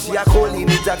 So why she a calling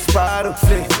me Jack Sparrow?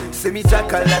 Say me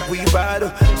jackal like we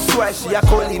battle. So why she a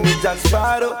calling me Jack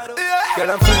Sparrow? Girl,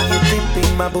 I'm feeling you deep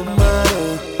in my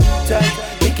bumaro. Tight,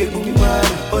 make it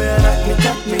bumaro. Oh yeah,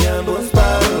 knock me and boss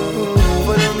sparrow.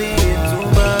 Follow me in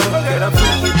tomorrow. Girl, I'm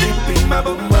feeling you deep in my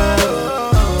bumaro.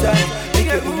 Tight, make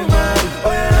it bumaro.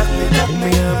 Oh yeah, knock me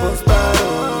and boss sparrow.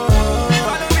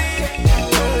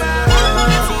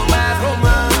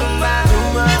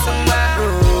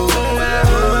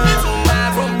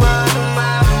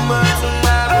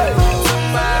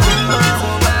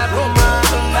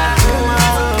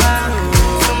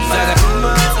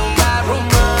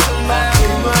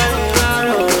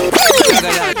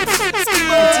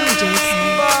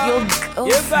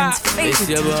 It's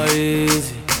your boy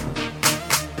Easy.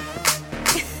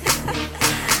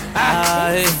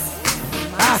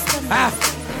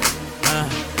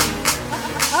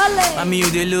 Mommy, you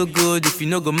they look good. If you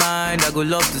no go mind, I go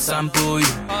love to sample you.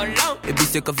 If you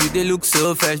take off you, they look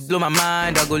so fresh. Blow my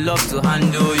mind, I go love to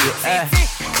handle you.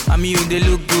 Mommy, you they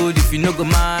look good. If you no go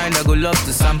mind, I go love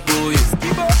to sample you.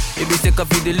 If you take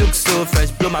off you, they look so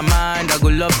fresh. Blow my mind, I go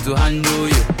love to handle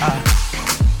you. Yeah,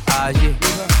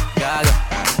 gaga,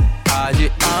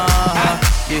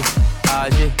 yeah,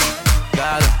 yeah,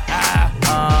 gaga,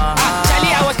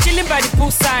 Charlie, I was chilling by the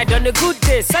poolside on a good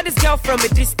day. Saw this girl from a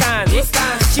distance.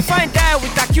 She find out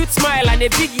with a cute smile and a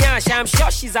big yash. I'm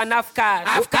sure she's an Afghan.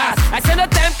 I said no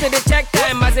time to the check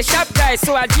time as a sharp guy,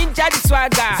 so I ginger the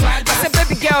swagger. I said,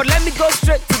 baby girl, let me go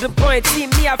straight to the point. See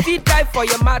me, I feel die for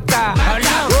your matter.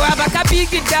 Oh, I'm a big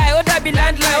die. Oh, that be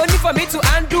landline. Only for me to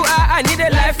undo. I need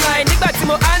a lifeline. Nigga, to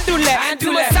mo undo le.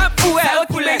 To mo sample.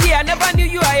 Yeah, I never knew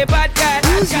you are a bad guy.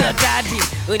 Who's your daddy?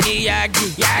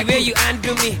 Oniyagi. Yeah, where you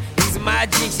undo me? It's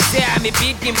magic. She say I'm a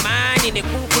big man in a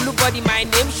kunkulu body. My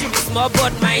name should be small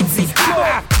but mighty.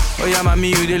 Oh yeah, mommy,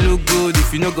 you they look good.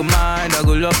 If you no go mind, I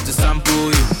go love to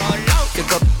sample you.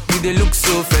 Take up, you they look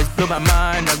so fresh. Blow my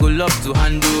mind, I go love to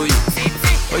handle you.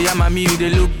 Oh yeah, mommy, you they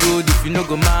look good. If you no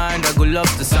go mind, I go love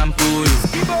to sample you.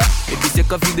 If you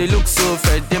take off, you they look so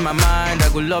fresh. In my mind, I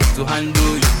go love to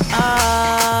handle you.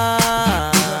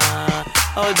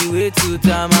 All the way to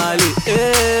Tamale.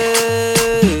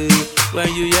 Hey,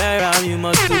 when you hear I'm, you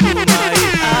must do my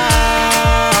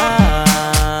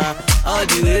all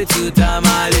the way to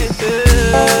Tamale.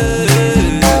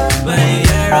 Hey, when you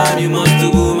hear I'm, you must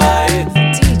do my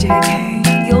DJ K,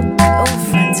 your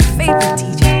girlfriend's favorite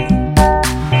DJ.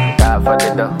 Die for the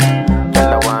dough.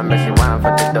 Tell her one, but she want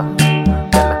for the dough.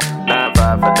 Tell her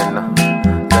 9-5 for the no.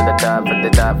 Tell her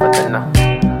die for the no.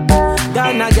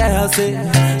 Ghana girl say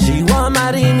she want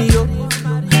marry me yo.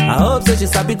 I hope so she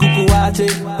sabi kuku wache.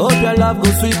 Hope your love go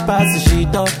sweet past the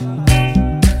sheet up.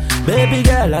 Baby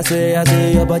girl, I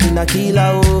say your body na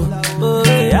killer oh. Oh,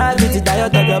 I beat it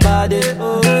diet of your body.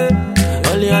 Oh,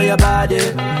 only on your body.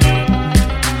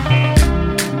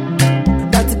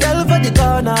 That girl for the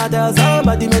corner, there's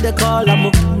somebody made a call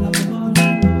I'm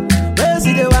where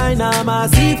see the wine, I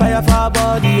see fire for her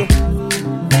body.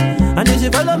 And if she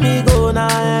follow me go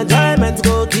now, enjoyment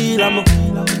go kill 'em.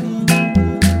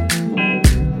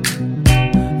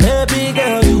 Baby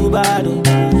girl, you bad,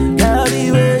 girl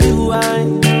the way you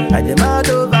whine. I demand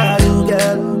over you,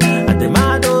 girl. I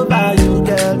demand over you,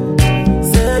 girl.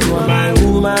 Say you are my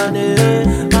woman,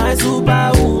 my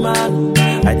superwoman.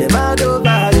 I demand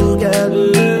over you, girl.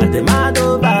 I demand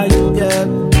over you, girl.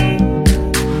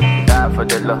 Die for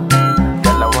the love,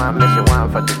 girl I want me, she want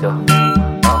for the dough.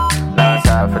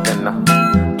 For the no,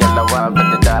 girl I want for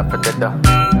the die for the dough.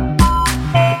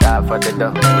 Die for the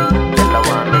dough, girl I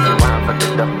want me, she want for the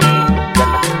dough.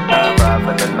 Girl I die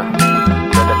for the no,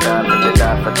 girl I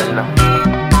die for the no.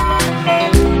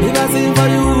 If I sing for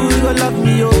you, you gon' love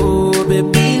me, oh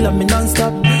baby, love me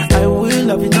non-stop. I will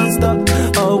love you non-stop.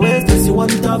 Always place you on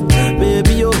top,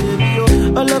 baby, oh baby,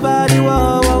 oh. All over the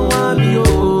world, want me,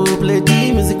 oh. Play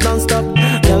the music non-stop.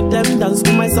 Tell them dance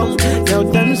to my song. Tell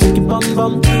them shake it bum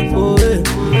bum. Oh, hey,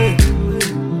 hey.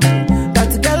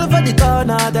 That girl for the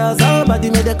corner, there's somebody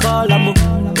made a call.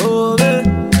 Oh, hey.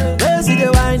 They see the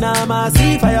wine, I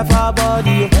see fire for her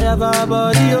body, fire for her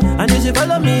body. And if she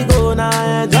follow me go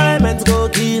now, enjoyment go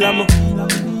kill 'em.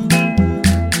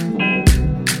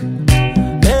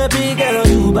 Baby girl,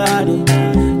 you body,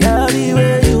 girl the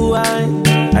way you whine.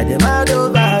 I demand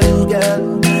over you,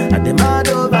 girl. I demand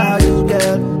over you,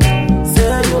 girl.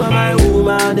 Say you are my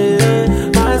woman,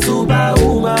 my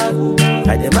superwoman.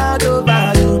 I demand over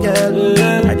you, girl.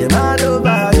 I demand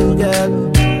over you, girl.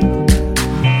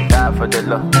 Die for the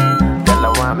love, girl I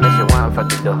want me, she want for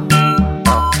the dough.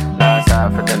 Die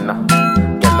for the no,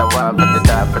 girl I want for the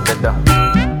die for the dough.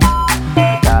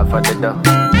 Die for the dough,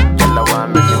 girl I want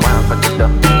me, she want for the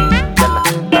dough. Girl I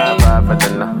die for the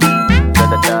no,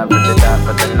 girl I die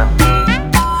for the no.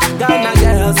 Ghana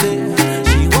girl say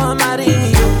she want marry me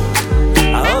yo.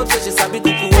 I hope so she sabi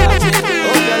kuku wache.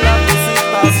 Hope your love is sweet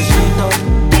past the sheet up.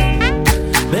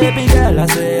 Baby girl, I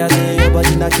say your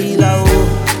body na killer oh.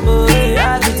 Oh,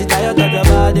 I beat it diet of your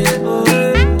body.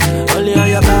 Oh, only on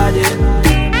your body.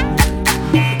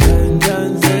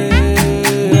 And say,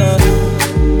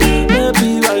 baby,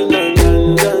 why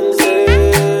not say,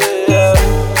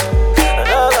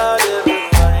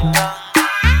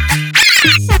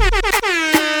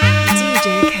 DJ K,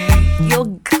 your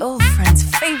girlfriend's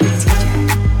favorite DJ.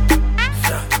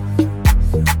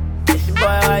 It's the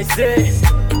boy I say.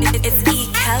 It's E.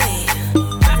 Kelly.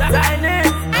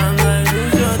 I'm like,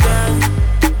 who's your dad?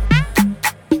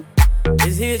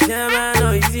 Is he a chairman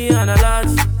or is he on a lot?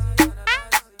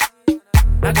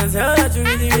 I can tell that you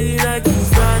really, really like him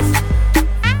fast.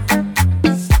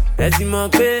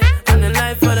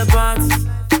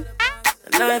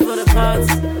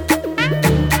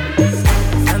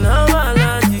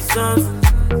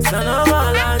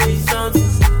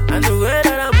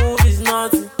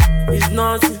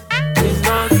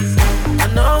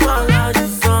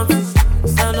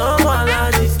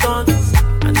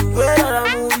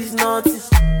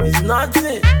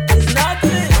 nothing. It's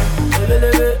nothing.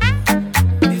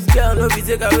 This girl no be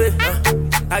take away.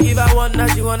 I give her one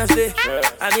that she wanna stay.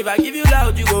 And if I give you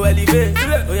loud, you go elevate.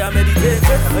 Oh yeah, meditate.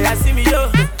 Oh yeah, see me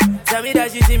yo. Tell me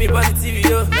that she see me on the TV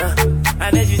yo.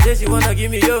 And then she say she wanna give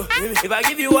me yo. If I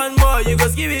give you one more, you go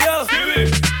give it yo.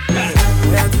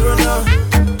 Yeah, true no.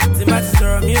 Timothy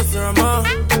sorrow me, sorrow more.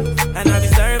 And I be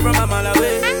staring from a mile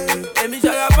away. Let me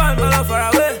check up on my love far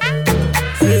away.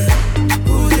 Say,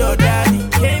 who's your daddy?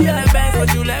 Came in the bank,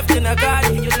 but you left in a car.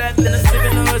 You left in a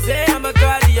sleeping on say I'm a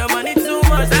god. Your money too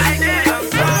much. I'm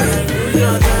sorry. Who's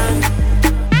your daddy?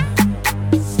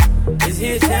 Is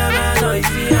he Sam or is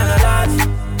he an lot?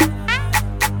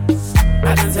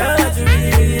 I can tell that you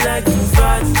really, really like to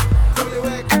fight.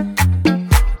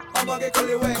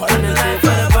 Calling the life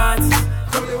for the party.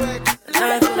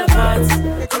 Life for the party.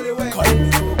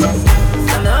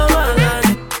 And now I'm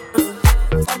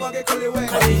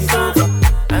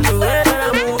and the way that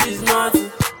I move is nothing.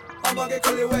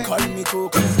 Call me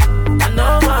Coco. I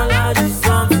know my life is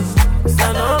something. I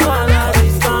know my life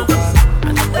is something.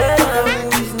 And the way that I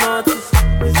move is nothing.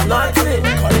 It's nothing.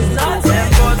 It's nothing.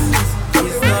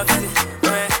 It's nothing.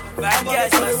 Bad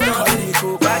guys must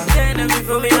nothing. Back then, and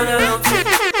before me, on the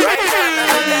right now,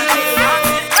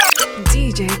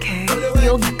 DJ K,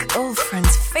 your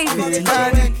girlfriend's favorite DJ.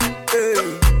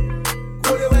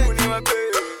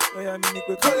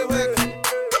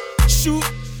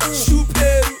 Shoot,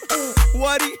 Peru.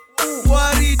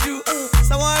 What he do?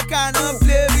 Someone cannot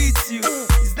play with you.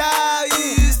 Is that how you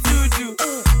used to do?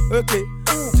 Okay,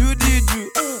 do.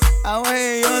 I want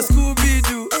your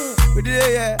Scooby-Doo. We did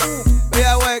it, yeah. We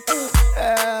are work.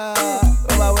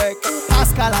 Overwork.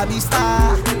 Pascal, I be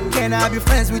star. Can I be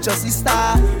friends with your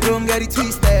sister? Don't get it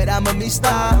twisted, I'm a mister.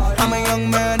 I'm a young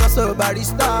man, also a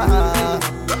barista.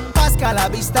 Pascal, I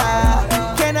be star.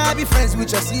 Can I be friends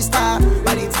with your sister?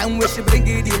 By the time we should bring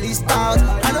it the list out,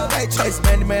 I know my choice,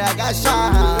 man, I got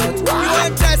shot. You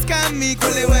want just can me,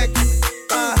 call it work.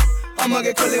 I'm gonna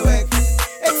get call it work.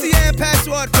 ATM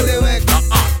password, call it work.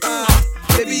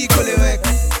 Baby, call it work.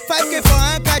 5K for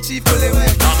handkerchief, call it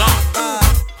work.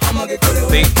 I'm gonna get call it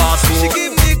work. She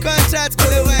give me contract,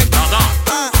 call it work.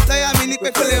 Lawyer me nick,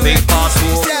 call it work. She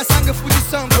say I sang a Fuji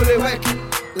song, call it work.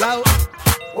 Loud.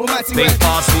 Oh my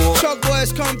work. Truck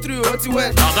boys come through, what's it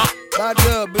work? Bad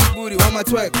girl, big booty, want my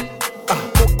twerk.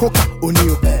 Coca, on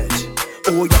your bed.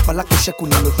 Oh, ya pa la que sheku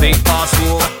no lo beg.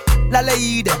 La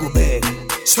lei de go beg.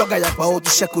 Swagger ya pa o to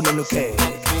sheku no lo keg.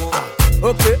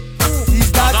 Okay,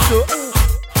 is that so?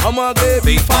 I'm a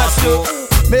baby fast so.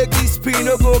 Make this spin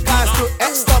no go cast to.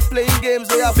 Stop playing games,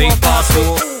 oh ya forecast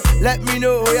to. Let me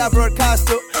know, oh ya broadcast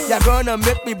to. You're gonna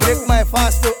make me break my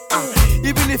fast to.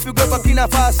 Even if you go back in a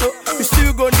fast, you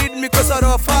still gon' need me cause I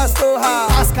don't fast,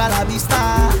 Pascal, I be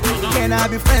star. Can I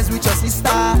be friends with your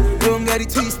sister? Don't get it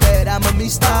twisted, I'm a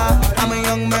mister. I'm a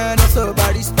young man, also a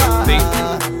barista.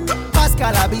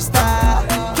 Pascal, I be star.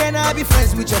 Can I be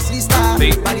friends with your sister?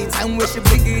 By the time we should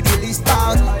bring it the list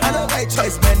out, I know my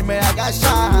choice, man, I got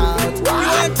shot. You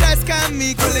want just can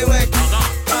me, call it work.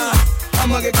 I'm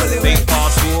gonna get call it work.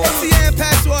 ATM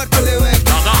password, call it work.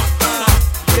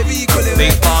 Baby, call it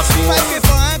work. 5K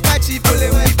for handkerchief, call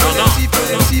it work. Cheap,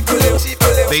 call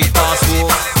it. Big boss,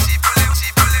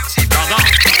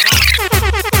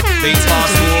 Big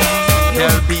boss,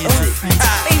 girl busy.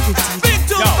 Big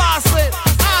too fast,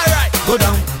 alright. Go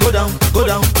down, go down, go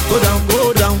down, go down,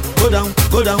 go down, go down,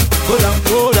 go down, go down,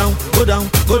 go down, go down,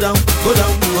 go down, go down,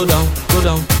 go down, go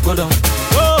down, go down.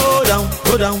 Go down,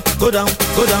 go down, go down,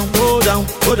 go down,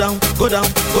 go down, go down,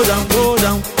 go down, go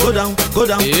down, go down, go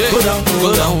down, go down,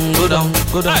 go down, go down,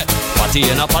 go down. Party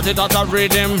in a party that a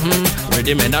rhythm,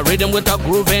 rhythm in a rhythm with a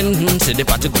grooving. See the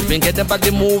party grooving, get the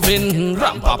body moving.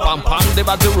 Ram pam pam pam, the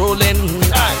body rolling.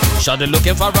 Shawty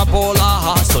looking for a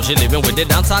polar, so she living with the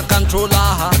dancer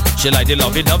controller. She like the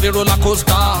lovey-dovey roller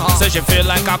coaster. Say she feel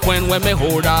like a queen when me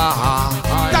hold her.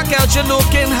 That girl she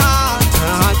looking hot,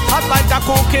 hot like a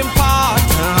cooking pot.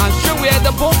 She wear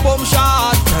the boom boom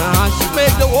shot, she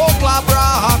make the whole club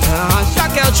rock.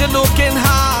 That girl she looking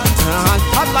hot,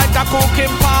 hot like a cooking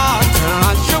pot.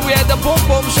 She wear the boom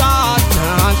boom shot,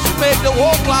 she make the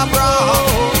whole club rock.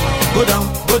 Go down,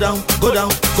 go down, go down,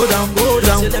 go down, go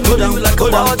down, go down, go down, go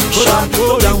down, go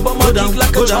down, go down,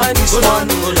 go down,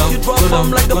 go down, you drop them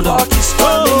like the party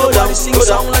started. Your body sing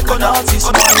song like an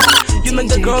artist. You make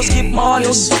the girls keep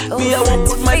honest. Me, I won't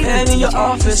put my pen in your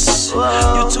office.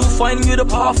 You too fine, you're the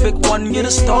perfect one. You're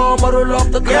the star, model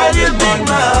of the girl. Girl, you make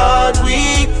my heart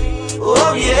weak.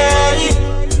 Oh yeah,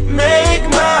 make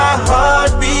my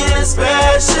heart beat in a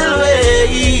special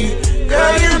way.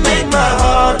 Girl, you make my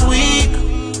heart weak.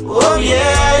 Oh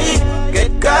yeah,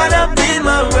 get caught up in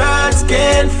my words,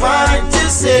 can't find to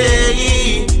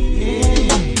say.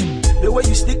 The way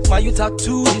you stick my you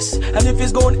tattoo this. And if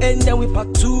it's gon' end then we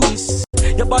part two this.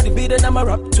 Your body beating, I'ma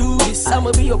rap to this.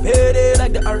 I'ma be your payday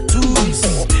like the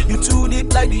R2s. You too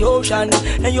deep like the ocean,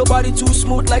 and your body too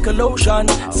smooth like a lotion.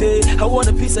 Say, I want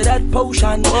a piece of that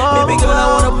potion. Baby girl, I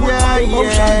wanna put my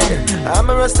emotion. I'm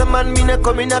a rasta man, me not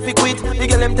coming off it quit. The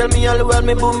girl them tell me all the world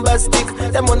me bombastic.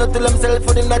 Them wanna tell themself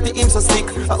for them that the him so slick.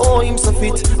 I owe him so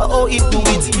fit, I owe him do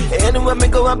it. Anywhere me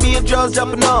go, I be a jaws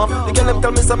dropping off. The girl them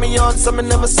tell me some me on, some me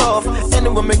never soft.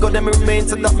 Anywhere me go, them remain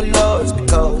so that me lost.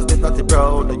 Because they not the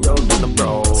bro, the young and the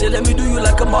bro. Say let me do you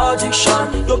like a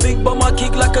magician. Your big bum I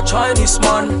kick like a Chinese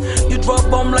man. You drop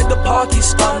bomb like the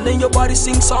Pakistan. Then your body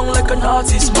sing song like an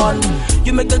artist man.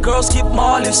 You make the girls keep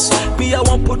malice. Me I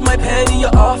won't put my pen in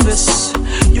your office.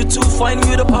 You too fine,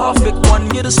 you the perfect one.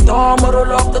 You're the star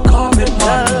model of the carpet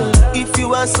man. If you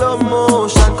want slow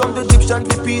motion, come to Egyptian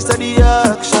for piece of the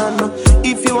action.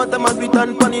 If you want a man with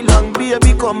an funny long,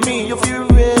 baby come me, you feel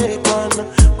reckon.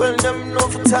 Well them know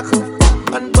for tackle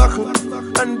and buckle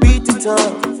and beat it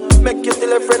up. Make you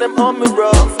tell a friend them on me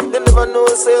rough. They never know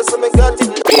say so me got it.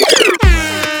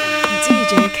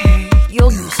 DJ K, your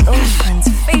most old friend's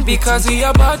favorite. Because of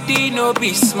your body no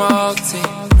be small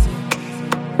thing,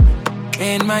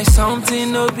 and my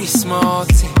something no be small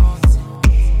thing.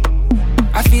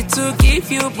 I feel to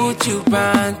give you but you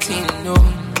banting no.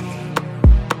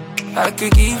 I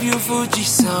could give you Fuji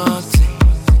something.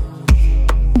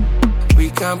 We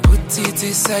can put it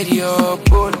inside your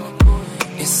bowl,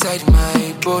 inside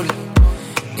my bowl,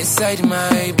 inside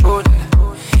my bowl,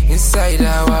 inside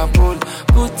our bowl.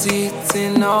 Put it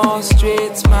in all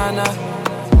straight manner.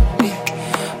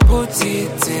 Put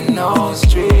it in all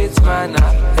straight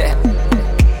manner.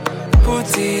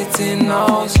 Put it in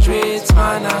all straight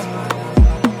manner.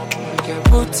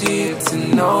 Put it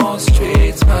in all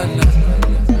straight manner.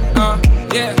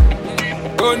 Yeah.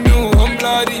 Go new home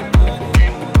bloody.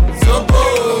 Sobo.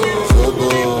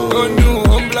 Go new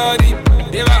home bloody.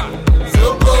 Deva.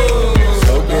 Sobo.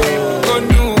 Go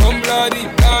new home bloody.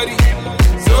 Bloody.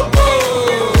 Sobo.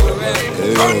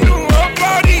 Go new home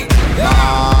bloody.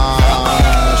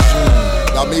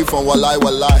 Got me from Walai.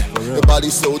 Your body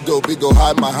so dope, it go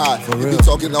hide my high. You be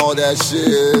talking all that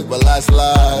shit, but last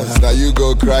lies. Now you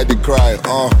go cry the cry.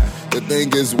 The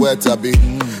thing is wet, I be.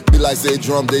 Be like say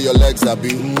drum, they your legs, I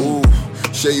be. Ooh,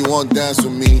 sure you want dance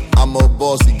with me. I'm a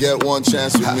boss, you get one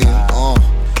chance with me.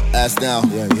 Ass down,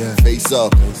 face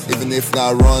up. Even if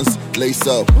not runs, lace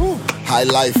up. High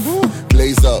life,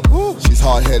 blaze up. She's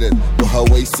hard headed, with her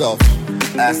waist up.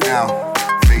 Ass down,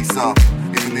 face up.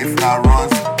 Even if not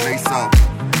runs, lace up.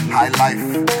 High life,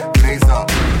 blaze up.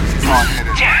 She's hard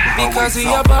headed. Because of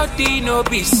your body, no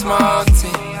be smart.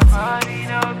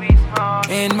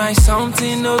 And my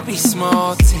something no be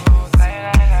small thing.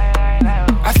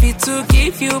 I feel to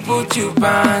give you but you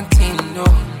banting no.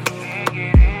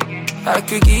 I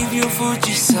could give you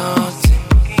Fuji something.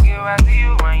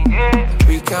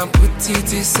 We can put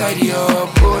it inside your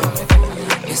bowl,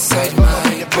 inside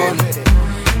my bowl,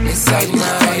 inside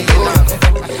my bowl,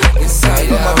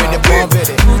 inside our bowl.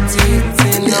 Put it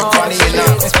in all straight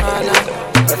manner.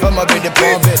 If I'ma be the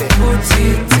bomb, baby. Put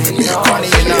it in all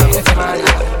straight manner.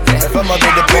 If I'ma be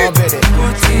the bomb, baby.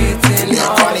 Put it in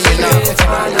all straight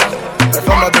manner. If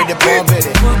I'ma be the bomb,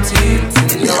 baby. Put it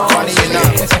in all straight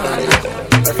manner.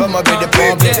 If I'ma be the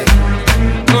bomb, baby.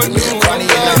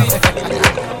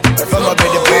 If I'ma be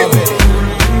the bomb, baby.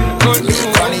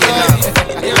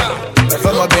 If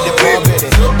I'ma be the bomb, baby.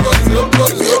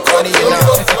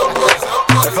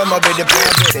 If I'ma be the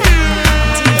bomb, baby.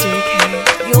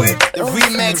 The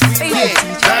remix,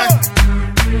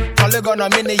 Polygon on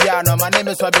mini yano, my name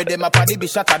is Wabede, my party be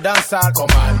shut a dancer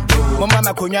commando.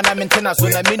 Mama Kunyana maintenance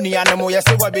on a mini animal, yes,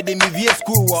 Wabede me via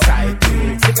school.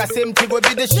 Take a same thing will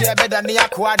be the share better than the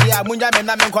Aquadia, Munya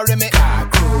and I'm calling me.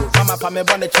 Mama Pame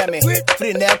Bonne Cheme,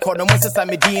 free neck corner, Moses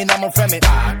Amidin, I'm a friend.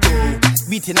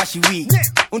 Beating as she weak.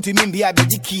 Unto me be a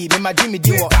bejiki, me my Jimmy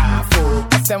Dio.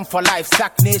 SM for life,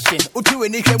 Sack Nation. Utu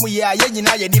and Nikem, we are yen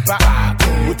na yenipa.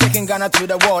 We're taking Ghana to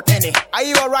the world, any. Are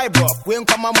you alright, bro? We ain't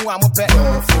come on, I'm a pet.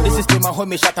 This is to my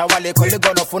homie Shatawale,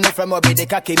 Collegon of Phone from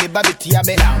Obedeka, me baby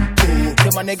Tiame.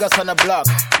 To my niggas on the block.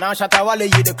 Now Shatawale,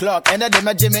 you the clock, and then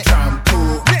my Jimmy.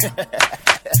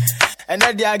 And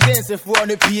then they're against if we on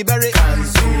the P. Berry.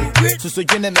 So,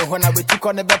 gentlemen, when I will take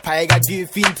on the Bapa, I got you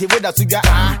finty with a sugar.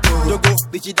 Dogo,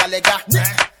 bitchy dalega.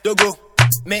 Dogo,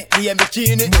 me, the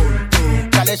machine.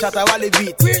 Kale Shatawale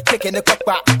beat, taking the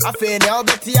copa. I feel now,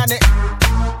 Betty and it.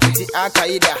 The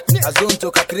Akaida, a zone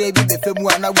to Kakrebi, the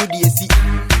Femuana would you see.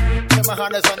 My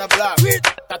hands on the block.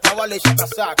 Tatawale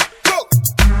Shatasak. Go!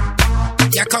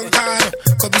 ya kankano.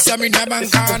 Kobisa mi na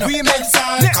bankano.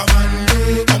 Dancehall,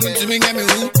 commando. Come to me, get me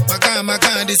who?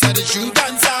 Maka, this are the truth.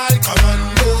 Dancehall,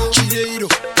 commando. Chideiro,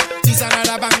 this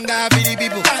another banger for the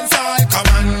people. Dancehall,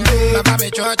 commando. Baba me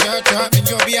cho, me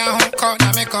jo be a home court,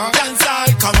 na me call.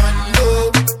 Dancehall,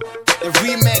 commando. The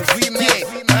remake,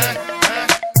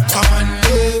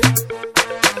 commando.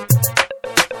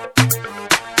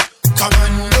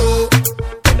 Commando.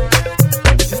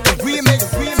 This is the remix.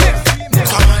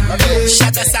 Commando.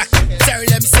 Shut the sack. Tell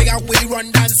them say how we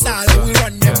run dancehall, we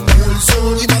run them rules.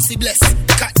 You must be blessed.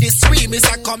 Cut this scream, it's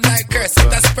a come like curse.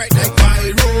 It a spread like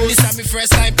viral. This is my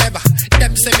first time ever.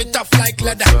 Them say me tough like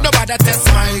leather. Nobody test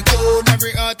my code.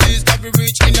 Every artist, every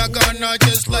reach in a Ghana,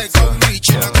 just like I'm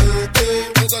reaching a code.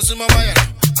 Focus on my mind.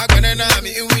 I got an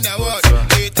army in win a world.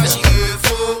 Later she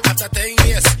A4. After 10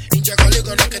 years, in your colleague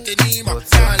gonna get the name of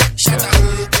Shut up.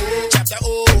 Chapter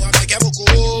O, I'm like a book.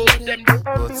 Them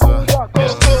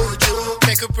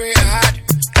make a pray hard.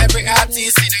 Every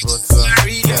artist in a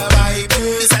read your Bible.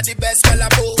 These are the best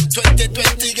collabo.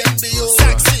 2020 get me yo.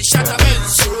 Saxy, shut up,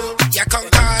 Enzo. Ya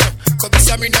Concano,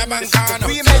 Kobisa mi na Mancano.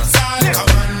 Dancehall,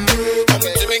 commando. Come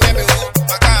to me, get me hook.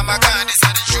 Maka, this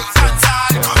are the truth.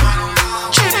 Dancehall, commando.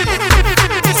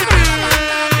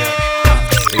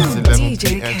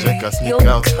 And check us sneak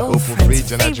out. Open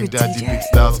fridge and I drink daddy big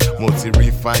styles. Multi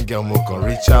refine girl, mo can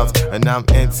reach out. And I'm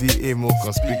NTA, mo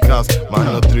can speak out. Man,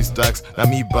 no 3 stacks, na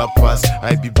me bad pass.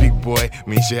 I be big boy,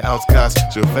 me share outcast.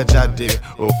 So fetch a day,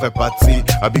 oh fe party.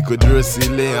 I be good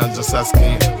silly and just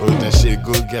asking. Oh, then she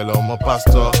good girl on my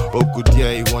pastor. Oh, good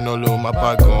yeah, you wanna low my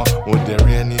bag on. Oh, there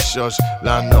any church,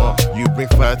 la no. You bring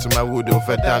fire to my wood, oh,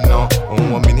 fe no.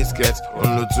 Oh, 1 minute skirt,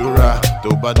 on Lutura.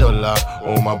 Toba dollar,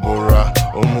 oh, my bora.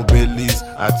 Oh, my bellies,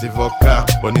 Ativoka.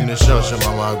 But in the church,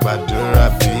 mama, gbadura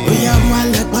be. Oh, yeah,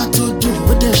 man, like what to do.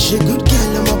 But that shit good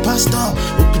girl, I'm a pastor.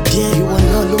 Oh, good yeah, you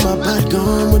wanna know my bad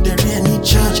gun. With the any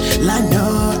church, la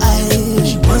no,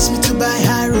 she wants me to buy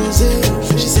her rose.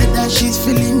 She said that she's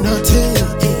feeling naughty.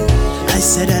 I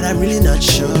said that I'm really not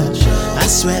sure. I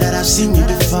swear that I've seen you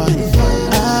before.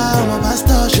 I'm a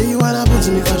pastor. Sure you wanna put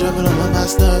me for trouble. I'm a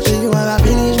pastor. Sure you wanna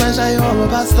finish my show. I'm a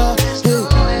pastor.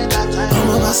 I'm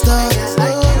a pastor.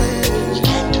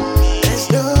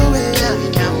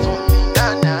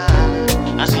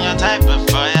 I seen your type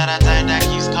before. Yeah, that type that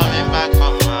keeps coming back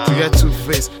from her. To get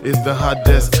two-faced is the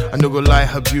hardest. I no go lie,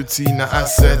 her beauty na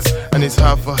assets. And it's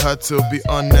hard for her to be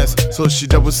honest. So she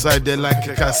double-sided like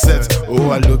a cassette.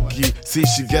 Oh, I look-y, see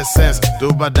she get sense.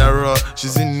 Do badara,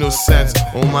 she's innocent.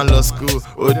 Oh, my law school,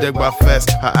 oh, degba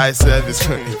fest. Her eye service,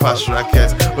 pass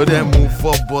rackets. Oh, they move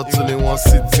 4 bottle in 1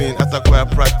 sitting. At a choir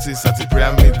practice, at a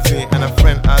prayer meeting. And a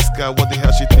friend ask her what the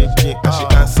hell she thinking. And she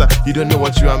answer, you don't know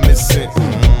what you are missing.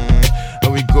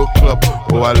 And we go club,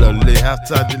 oh I love lay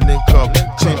after the link up.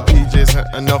 Chain PJs and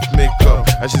enough makeup.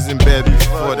 And she's in bed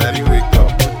before daddy wake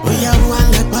up. Oh yeah, I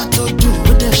like what to do.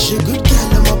 But that shit good girl,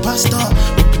 I'm a pastor. Oh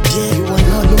yeah, you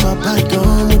wanna know my bad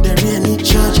gun. With the any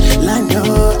church, like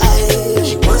no,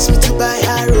 she wants me to buy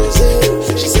her rose.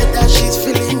 She said that she's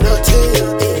feeling naughty.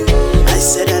 I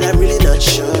said that I'm really not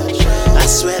sure. I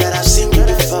swear that I've seen you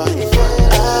before.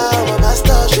 I'm a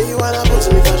pastor. Sure you wanna put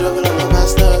me for trouble. I'm a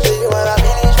pastor. Sure you wanna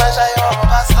finish my show.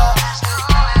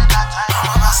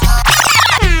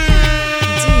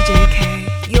 DJ K,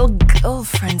 your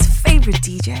girlfriend's favorite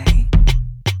DJ.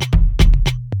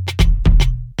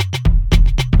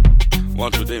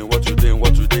 What you did, what you did,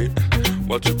 what you did,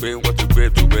 what you did, what you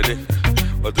did, to ready,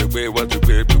 what you did, what you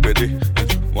did, to ready.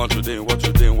 What you did, what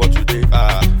you did, what you did,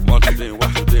 what you did,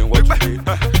 what you did, what you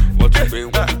did, what you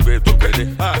did, what you did, to ready,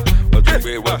 what you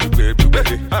did, what you did, to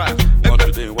ready, what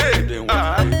you did, what you did,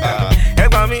 what you did.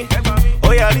 Egba mi,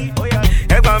 oyari,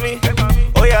 egba mi,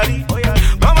 oyari.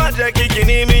 Mama jẹ́ kí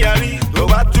kìíní mi yari, ló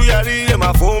bá tú yari, ẹ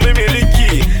máa fún mi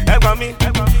mílíkì. Egba mi,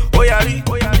 oyari,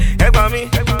 egba mi,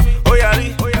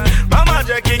 oyari. Mama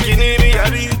jẹ́ kí kìíní mi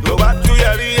yari, ló bá tú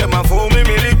yari, ẹ máa fún mi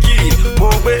mílíkì. Mo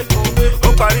gbé, ó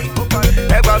parí,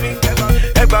 egba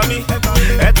mi,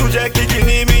 ẹ tún jẹ́ kí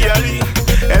kìíní mi yari,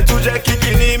 ẹ tún jẹ́ kí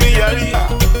kìíní mi yari.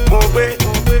 Mo gbé,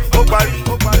 ó parí,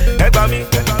 egba mi,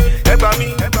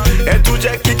 ẹ tún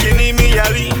jẹ́ kí kìíní mi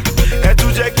yari, ẹ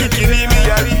tún jẹ́ kí kìíní mi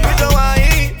yari. Ìjọ wa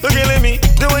yìí ló ṣe lé mi,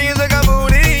 the way you take a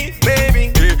booty,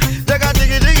 baby. Jẹ́ka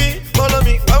jiggy, follow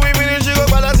me, when we finish you go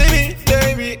padà sí mi,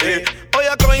 baby. Oh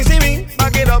yeah, come and see me,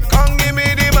 back it up, come give me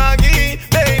the Maggie,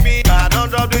 baby. I don't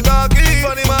drop the talkie,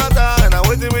 funny matter, and I'm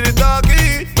waiting with the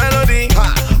talkie, melody.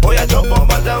 Oh yeah, jump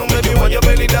up and down, maybe want your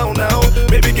belly down now.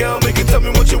 Baby girl, make it tell me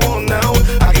what you want now.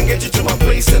 I can get you to my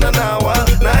place in an hour.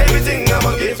 Now everything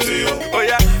I'ma give to you. Oh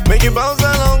yeah, make it bounce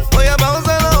along, oh yeah, bounce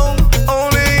along.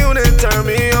 Only you that turn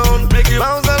me on. Make it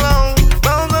bounce along,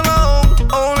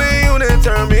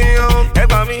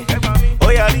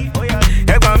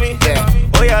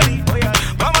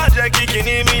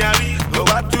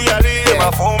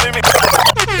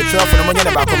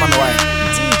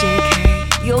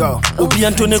 Obi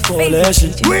Antone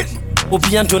collection.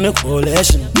 Obi Antone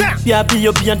collection.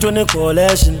 Obi Antone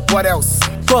collection. What else?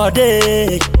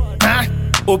 Corday.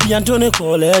 Obi Antone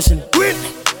collection.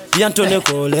 Obi Antone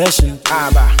collection.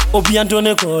 Obi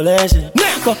Antone collection.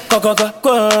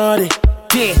 Corday.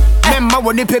 Memma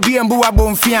woni pe bi embu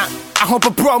abonfia.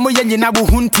 Ahopopro mo ye nyina bu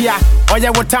huntia. Oye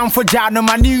wo tamfo ja no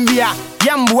manimvia.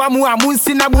 Yambu amu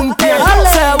amunsi na bumpia.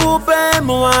 Se wo pe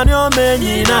mo anyo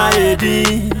menyina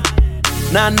edi.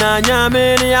 Nana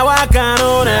nyame ni awaka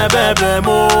no ne bebe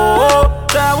mo.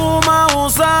 Se wo ma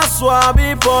usa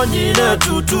swabi ponyina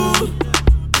tutu.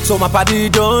 So my party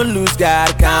don't lose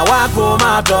God, can't walk home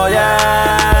my door,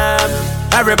 yeah.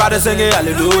 Everybody singing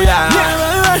hallelujah,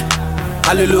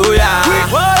 hallelujah.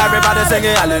 Everybody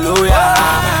singing hallelujah,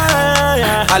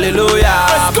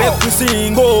 hallelujah. Make me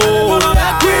sing, oh,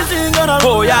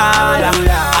 oh yeah,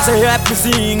 yeah. I say help me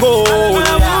sing, oh,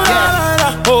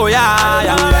 yeah, oh yeah,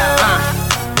 yeah.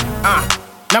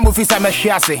 Namu fisa me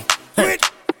shiase.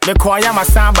 Me kwaya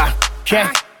masamba,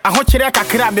 yeah. I want you to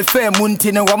kakra me fair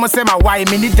munti no wo say my why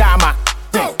me ni dama.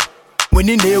 We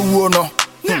ni na ewu no.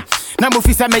 Na mo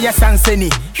fi say me ya sansani.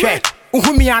 Hwe.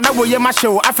 Uhumi ana wo ye ma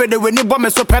hyew afede we ni bɔ me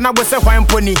so pɛ na wo say hwan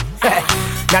poni.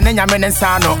 Na na nyame ne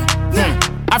nsa no.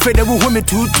 Afede wo humi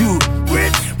tutu.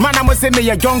 Mana mo say me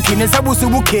ya junkie ne sabu su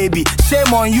bu kebi.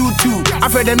 Shame on you too.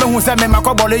 Afede me hu say me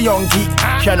makobole yonki.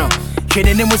 Hwe no.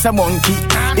 Shene ne musa monkey.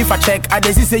 If I check, I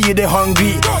just say you the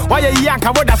hungry. Why you yank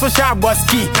about that social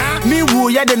boski? Me woo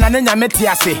ya de nanya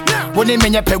metiase. When they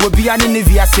menya pe will be an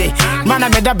inviase. Man, I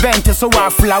made a bent so I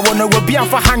flower. Wanna will be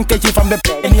for handkerchief from the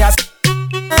pennies.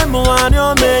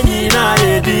 Emuanyo meni na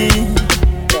edi.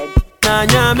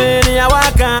 Nanya meni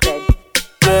awaka.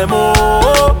 Demo.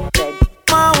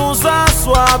 Mausa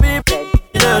swabi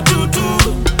na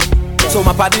tutu. So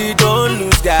my party don't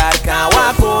lose God, can't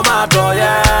walk home my door,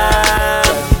 yeah.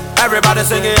 Everybody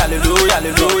singing hallelujah,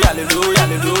 hallelujah, hallelujah,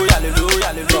 hallelujah, hallelujah,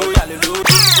 hallelujah, hallelujah.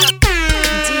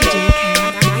 DJ K,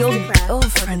 your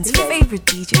girlfriend's favorite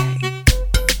DJ.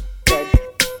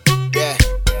 Yeah,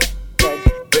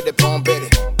 with the bomb baby,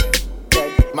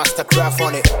 Mastercraft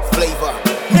on it, flavor.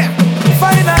 Yeah.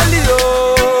 Finally,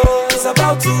 oh, it's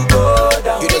about to go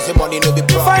down. You know the money no be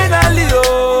problem. Finally,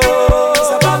 oh, it's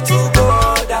about to go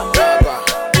down.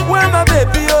 Where my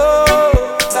baby,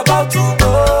 oh, it's about to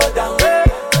go down.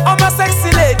 All my sexy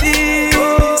ladies,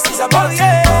 it's about to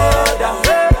go down.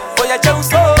 For your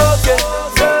Jones, okay.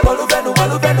 Walubenu,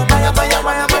 maya, maya,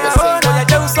 maya, maya. For your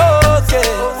Jones, okay.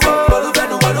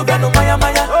 Walubenu, maya,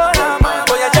 maya.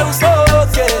 For your Jones,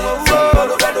 okay.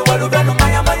 Walubenu,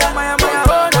 maya, maya, maya, maya.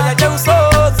 For your Jones,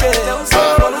 okay.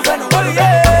 Walubenu,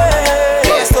 yeah.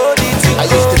 I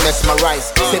used to mesmerize.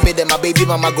 Say me that my baby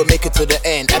mama go make it to the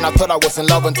end. And I thought I was in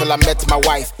love until I met my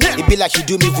wife. It be like she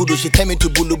do me voodoo, she tell me to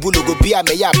bulu bulu. Go be a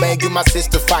me ya bang you my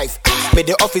sister 5. Made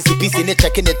the office busy in it,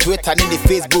 checking the Twitter and in the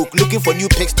Facebook, looking for new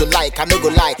pics to like. I no go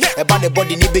lie. About the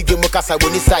body ni big mukasa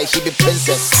when side she be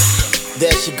princess.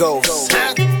 There she goes.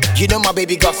 You know my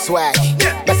baby got swag.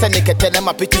 Best nigga tell them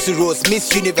my pictures to rose.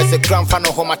 Miss Universe a grand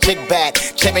final home my check bag.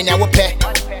 Chemenya wo pe.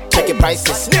 Check your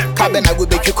prices. Cabin I will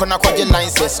make you corner quad your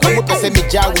licenses. I will say me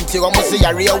jaw until almost say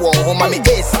a real one home my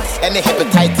ace and the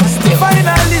hepatitis still.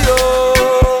 Finally,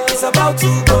 oh, it's about to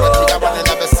go down.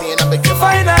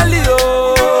 Finally,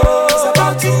 oh, it's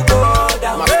about to go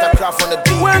down. Mastercraft on the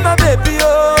beat. Where my baby,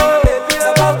 oh, it's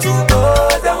about to go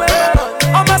down.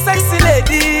 All my sexy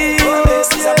ladies,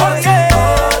 it's about to go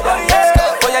down.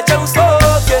 For your Jones,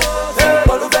 okay.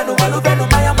 Walubenu,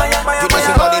 maya, maya, maya, maya. For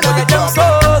your Jones,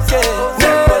 okay.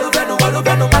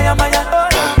 Walubenu, maya, maya.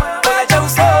 For your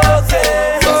Jones,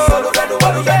 okay. Walubenu,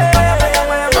 maya, maya,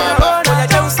 maya. For your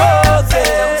Jones, okay.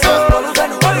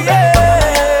 Walubenu,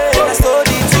 yeah. Let's go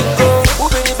the tingo. Who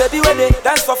be the baby when they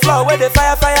dance for floor, where they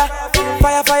fire, fire.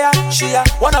 Fire, fire, she a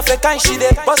one of a kind, she dey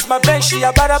bust my brain, she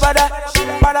a bada, bada,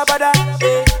 bada, bada,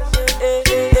 eh, eh,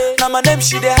 eh, eh. Now my name,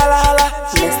 she dey holla, holla,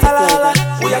 holla, holla.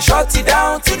 We are shut it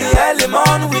down to the early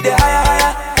morning with the higher,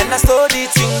 higher. And that's how the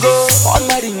thing go, on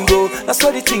my ringo, that's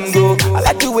how the thing go. I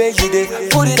like the way you dey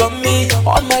put it on me,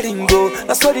 on my ringo,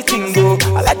 that's how the thing go.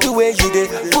 I like the way you dey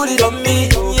put it on me,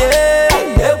 yeah.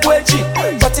 Ekweji,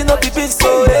 but you know be big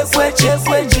so,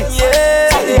 ekweji, yeah.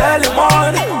 The early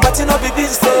morning, but you know be big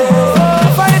so.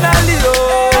 Finally,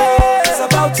 oh, it's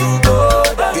about to go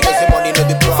down. You know the money no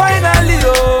be problem. Finally,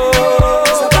 oh,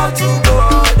 it's about to go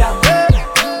down.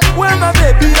 Where my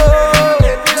baby, oh,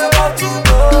 it's about to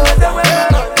go down.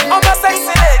 All my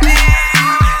sexy ladies,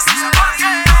 it's about to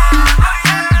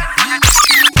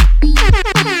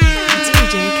DJ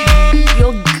K,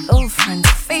 your girlfriend's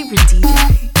favorite DJ.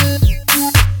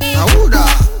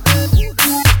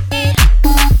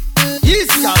 Yes,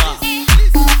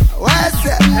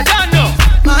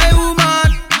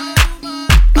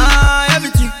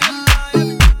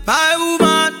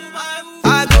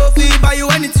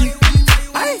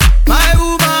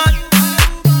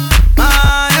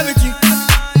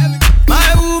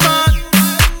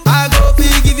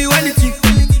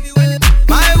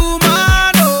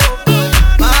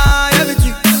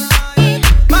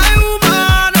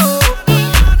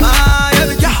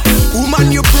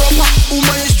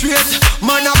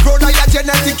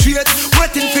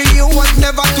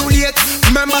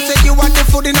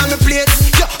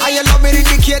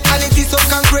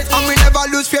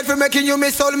 you straight for making you my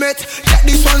soulmate. Get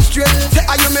this one straight, say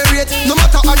are you married? No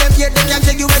matter how them yet, they can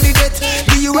take you any date.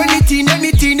 Do you anything,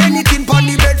 pon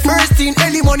the bed. First thing,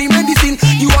 early money, medicine.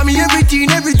 You want me everything.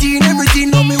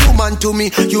 No me woman to me,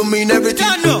 you mean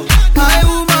everything. No, my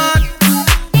woman.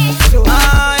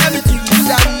 Everything,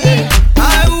 daddy.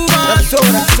 My woman. That's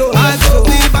so. I go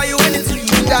be by you anything,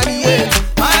 daddy.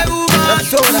 My woman. That's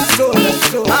so.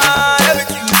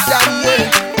 Everything, daddy.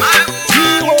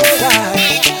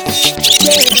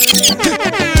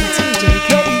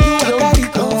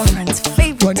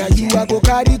 I go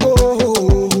carry go,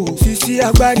 Sisi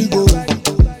agbari go,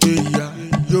 yeah,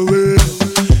 yo way.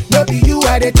 No be you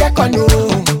I dey check on no,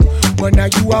 but now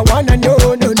you I wanna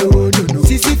know, no.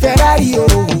 Sisi Ferrari yeah,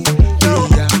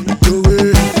 yo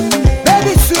way.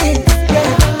 Baby sweet,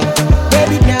 yeah,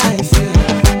 baby nice, yeah.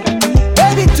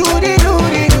 Baby do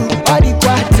body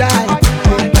quite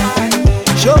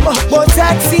show me more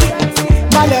taxi,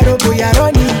 malero boya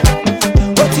running,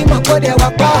 oti mo kode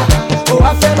wapa. Oh, I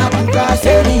feel my puka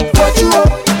say what you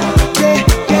want.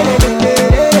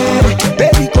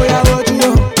 Baby, boy, I want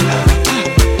you.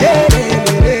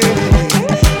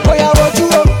 Boy, I want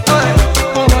you.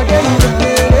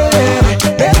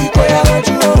 Baby, boy, I want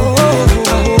you.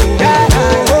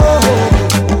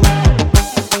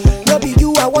 No be you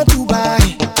I want to buy,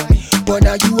 but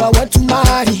now you I want to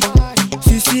marry.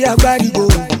 Sisi agbari go,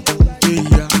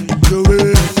 yeah, yo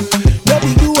way. No be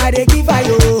you I dey give her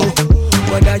yo.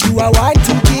 But now you are want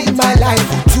to give my life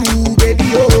to, baby,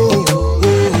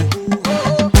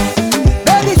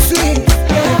 Baby sweet,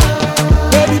 yeah.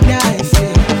 Baby nice,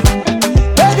 yeah.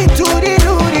 Baby do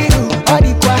all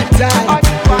the quantity.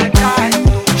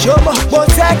 Show me more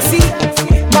taxi,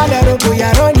 malero boya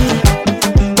running.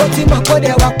 But in my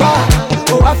code wapa,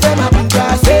 oh I feel my puka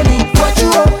say me what you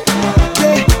want.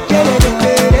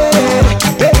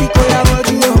 Baby, boy, I want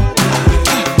you.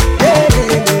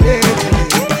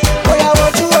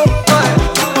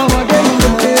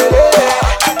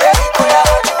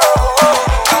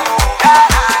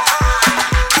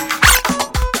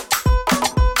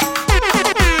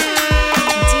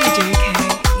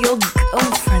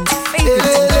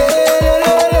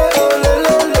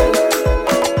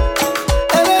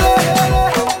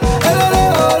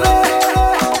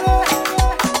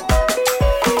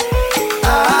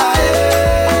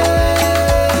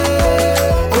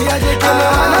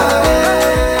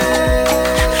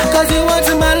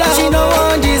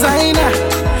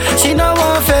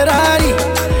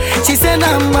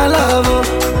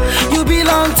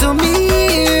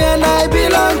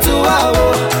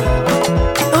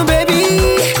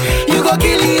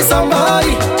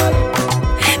 Somebody,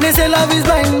 they say love is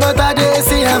blind, but I did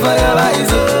see her for your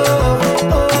eyes,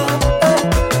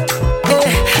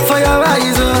 for your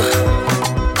eyes,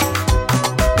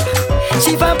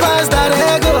 She found past that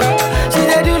ego, she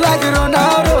did you like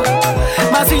Ronaldo,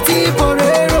 my sweetie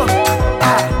Porero,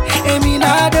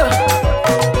 Eminado.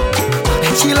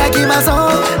 She like my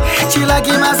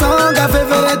song, her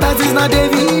favorite artist is not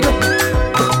Davido.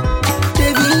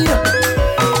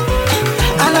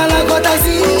 I like what I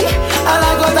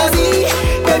see,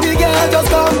 baby girl, just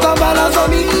come balance on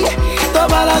me,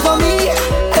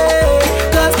 hey,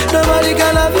 cause nobody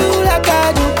can love you like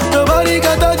I do, nobody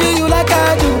can touch you like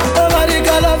I do, nobody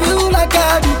can love you like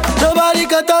I do, nobody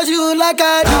can touch you like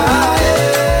I do.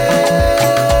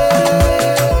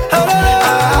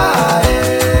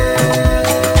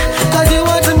 Cause you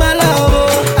want my love,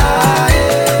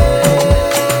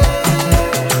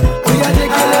 we are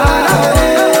taking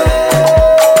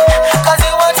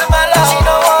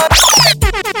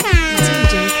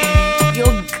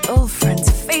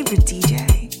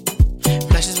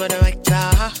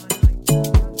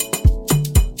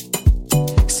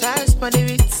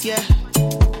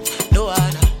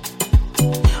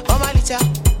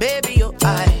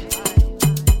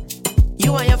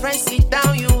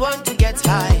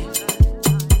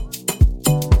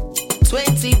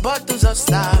bottles of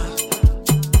star.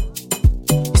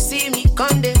 You see me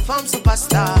come they from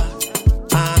superstar.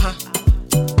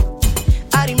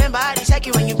 I remember I did check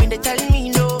you when you been they telling me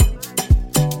no.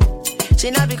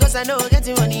 Say not because I know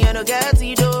getting money I no get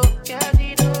it though.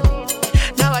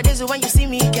 Nowadays when you see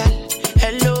me, girl,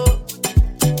 hello.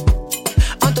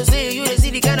 Want to say you they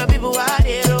see the kind of people I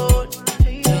they roll.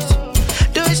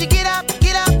 The way she get up,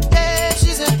 yeah,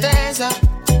 she's a dancer.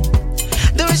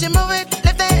 The way she move it,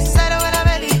 left hand side when I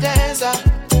belly dancer.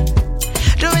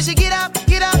 The way she get up,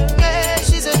 yeah,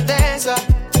 she's a dancer.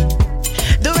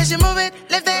 The way she move it,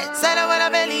 left hand side when I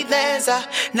belly dancer.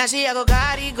 Now she a go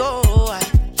carry go.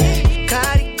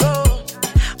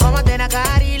 All my then I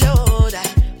carry load.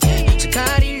 She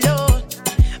carry load.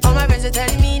 All my friends they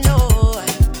tell me no.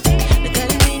 They tell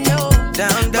me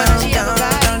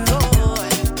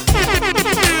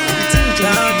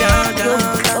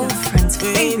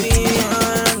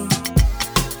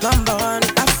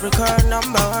Africa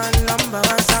number one,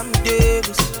 Sam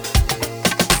Davis.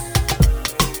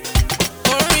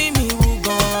 Only me who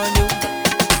gone you.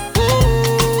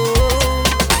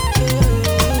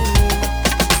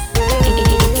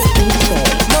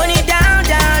 Money down,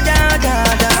 down, down,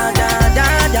 down, down, down,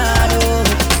 down, down, oh.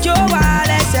 Joe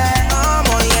Wallace,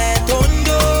 ọmọ yẹn tó ń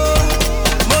jó.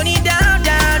 Money down,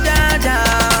 down, down,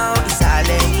 down.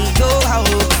 Ìsàlẹ̀ ni yóò há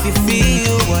o. If you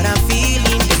feel what I'm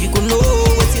feeling, then you go know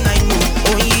wetin I know.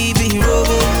 Only be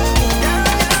robo.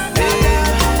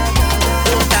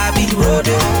 Don't die be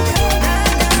rodo.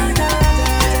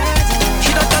 She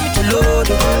don't tell me to load.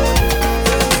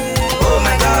 Oh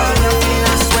my God, I'm feeling,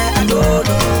 I swear I don't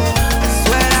know.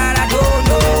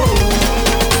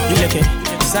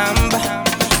 Samba,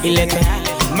 ileke,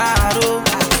 maro,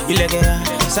 ileke,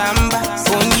 samba,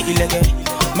 onyi ileke,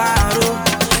 maro.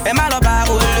 E ma lo ba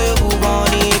olewu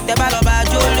boni, te ba lo ba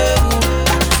jolewu.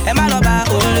 E ma lo ba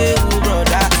olewu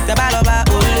broda, te ba lo ba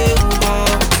olewu bon.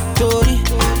 Tori,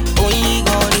 onyi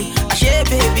goni, ashe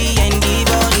baby and the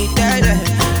body, tell her.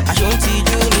 Ashunti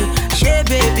Juni, ashe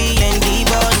baby and the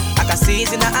body. I can see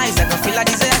it in her eyes, I can feel her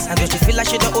desires. And she feel like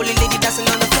she the only lady dancing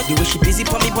on the floor. The way she busy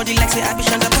for me body like say I be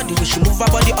Shonda. The way she move her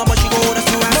body, but she gon' hold us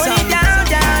to ransom. Money down,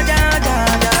 down, down,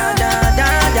 down, down, down,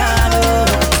 down, down, oh.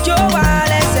 Joe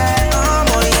Wallace,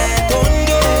 ọmọ yẹn tó ń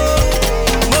jó.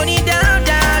 Money down,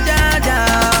 down, down,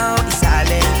 down.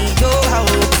 Ìsàlẹ̀ ni yóò há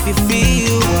o. If you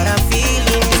feel what I'm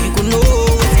feeling, you go know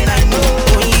wetin I know.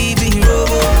 Only be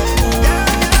robo.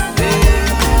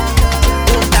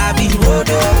 Don't die be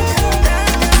rodo.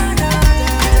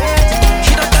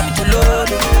 She don't tell me to load.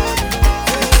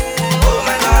 Oh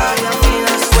my God, I'm feeling,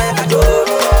 I swear I don't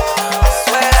know. I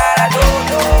swear that I don't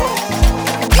know.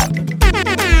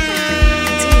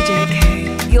 DJ K,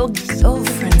 your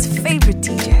girlfriend's favorite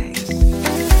DJ.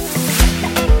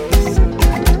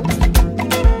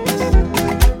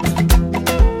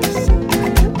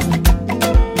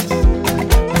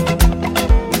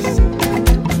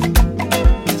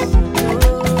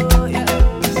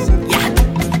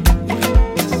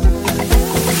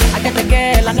 I got the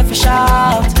girl, I never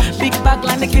shout. Big back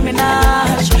like Nicki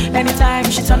Minaj. Anytime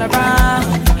she turn around,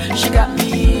 she got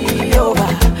me over.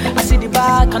 I see the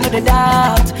back, I know the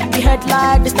doubt. The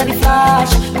headlight, the steady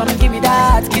flash. Come and give me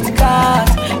that kitty cat.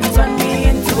 You turn me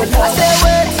into a love. I say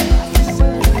wait,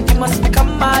 you must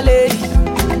become my lady.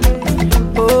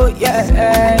 Oh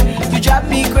yeah, you drive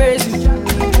me crazy.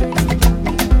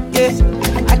 Yeah,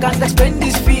 I can't explain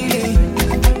this feeling.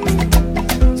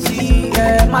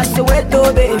 Master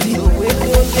Wedo, baby.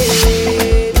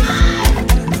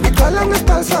 We call on the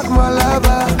stars like my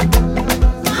lover.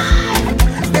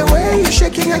 The way you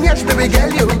shaking your yash, baby girl,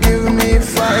 you give me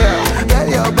fire. Girl,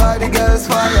 your body girl's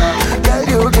fire. Girl,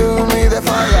 you give me the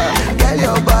fire. Girl,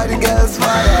 your body girl's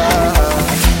fire.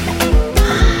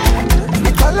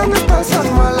 We call on the stars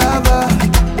like my lover.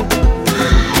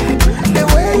 The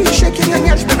way you shaking your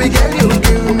yash, baby girl, you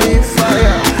give me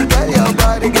fire. Girl, your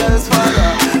body girl's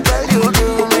fire. Girl, you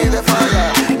give me the fire.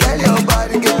 Girl, your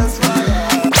body girl's fire.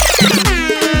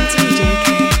 DJ K,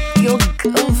 your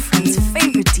girlfriend's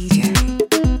favorite DJ.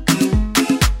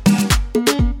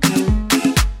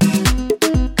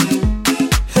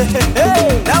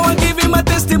 Hey, now I'm giving my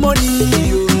testimony.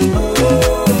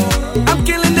 I'm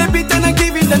killing the beat and I'm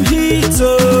giving them heat.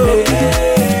 So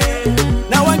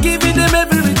now I'm giving them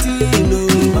everything.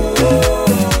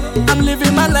 I'm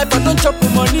living my life, I don't chop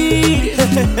money. I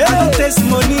don't taste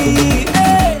money.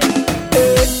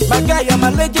 My guy, I'm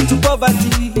allergic to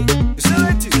poverty.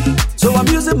 So I'm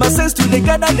using my sense to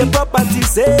gather the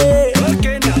properties.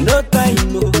 No time,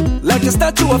 like a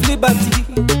Statue of Liberty.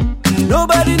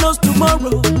 Nobody knows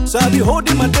tomorrow, so I'll be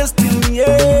holding my destiny,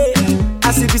 yeah.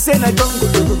 As if it's in a jungle,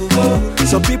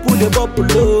 some people they bubble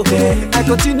low. I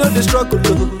continue the struggle,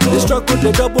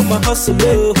 they double my hustle,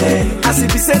 as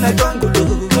if it's in a jungle,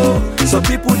 some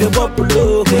people they bubble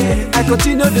low. I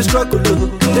continue the struggle,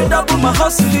 they double my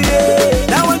hustle, yeah.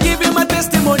 Now I'm giving my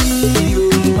testimony,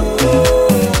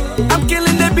 I'm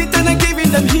killing the beat and I'm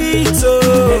giving them heat, so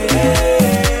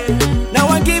now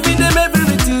I'm giving them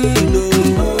everything,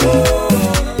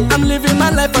 I'm living my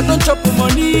life, I don't chop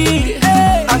money,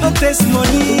 I don't taste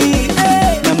money.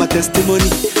 Now my testimony,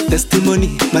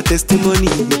 my testimony.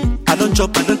 I don't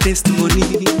chop, I don't taste money,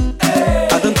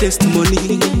 I don't taste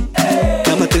money.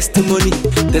 Now my testimony,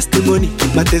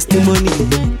 my testimony.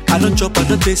 I don't chop, I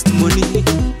don't taste money,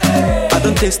 I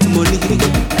don't taste money.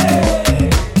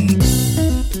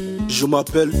 Je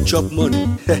m'appelle Chop Money.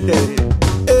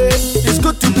 It's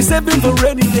good to be saving for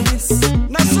rainy days.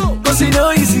 Cause you know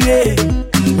it's easy, yeah.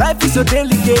 Life is so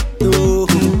delicate, oh.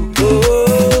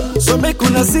 So make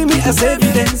una see me as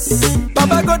evidence.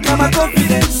 Baba God na my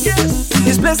confidence.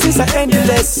 His blessings are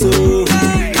endless. So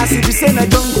as if he say na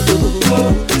jungle,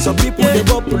 some people they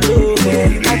bubble.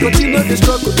 I continue the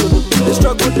struggle,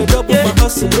 the double my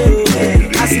hustle.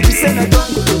 As if he say na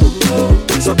jungle,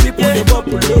 some people they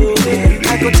bubble.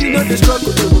 I continue the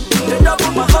struggle, the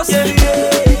double my hustle.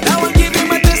 Now I'm giving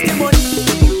my testimony.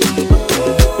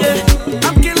 Yeah,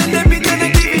 I'm killing the beat and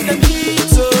I'm giving them heat.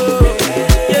 So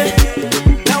yeah,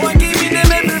 now I'm giving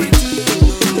them everything.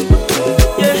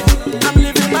 Yeah, I'm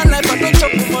living my life. I don't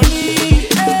chop money.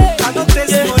 I don't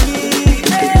taste money.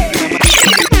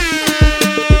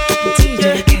 DJ,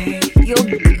 your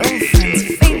girlfriend's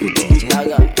favorite DJ.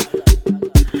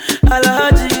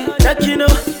 Alhaji, like you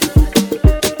know.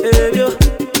 Hey, yo.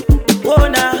 Whoa,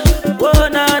 na,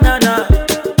 na.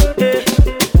 Hey.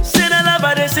 See the love I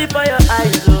see by your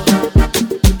eyes, oh.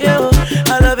 Yo,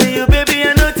 I love you, baby,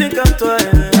 I don't think I'm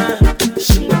twice.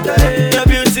 Your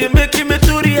beauty making me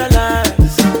to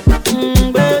realize.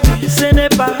 Baby, say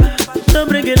never, don't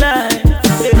bring it life.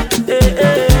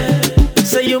 Hey.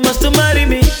 Say you must marry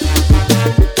me.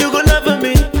 You go love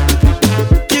me.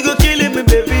 You go killing me,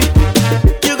 baby.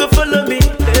 You go follow me.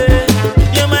 Hey.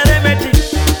 You're my remedy.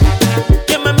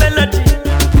 You're my melody.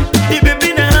 You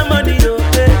baby na harmony, oh.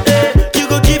 Hey. You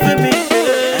go give me,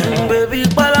 baby.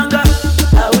 Balanga,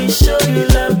 I will show you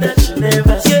love that you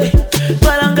never see.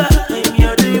 Balanga, I'm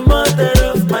your the mother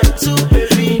of my two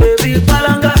baby. Baby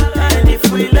Balanga, and if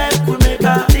we like we make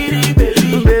a three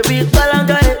baby. Baby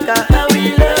Balanga, I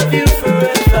will love you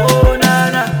forever. Oh na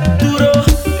na, duro,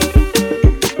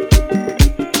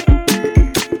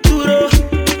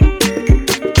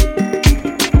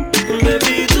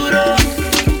 baby duro.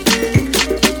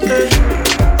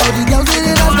 All the girls in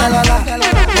the dance, la la la.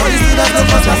 All the students don't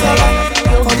pass casala.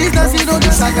 For this dance you don't do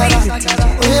sagara. Oh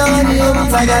yeah, man, you don't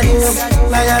sagara.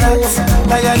 Like that.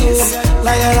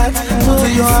 To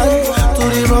your hand, to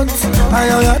the front, to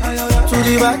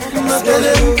the back.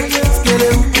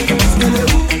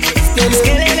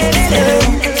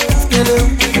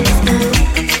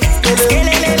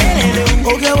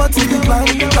 Okay, what is the plan? I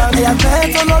have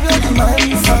met all of your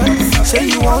demands. Say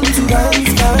you want to dance,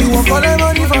 you want for the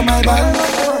money from my band.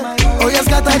 Oh yes,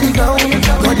 scatter the ground.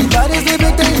 Got the baddest they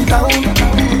been in town.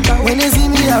 When they see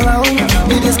me around,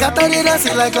 they just scatter the dance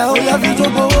like a whole of you go.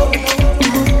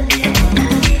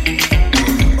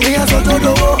 We are so do.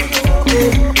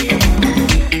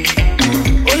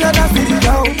 Oh yeah, that's the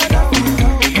ground.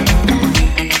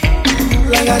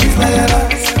 Like a this, like a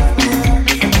that.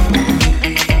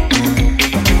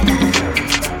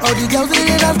 All the girls in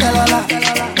the dance, galala.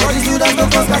 All the students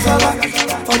don't cause casala.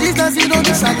 For this dance you don't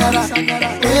do shakara.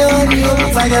 Hey, you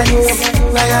like a this,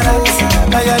 like a that.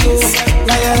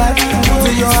 To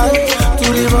your hand, to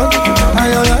the front,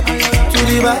 to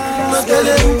the back.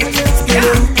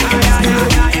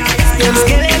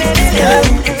 DJ,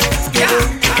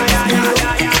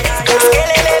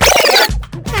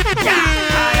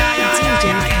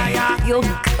 your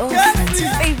girlfriend's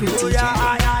favorite DJ.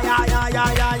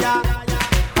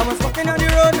 I was walking on the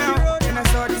road now, and I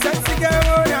saw the sexy girl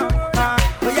go down.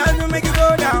 Oh yeah, you make it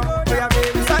go down. Oh yeah,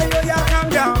 baby, side, oh yeah, calm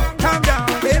down,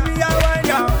 baby, I wind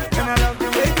down, and I love the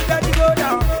way you got to go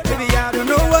down. Baby, I don't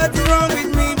know what's wrong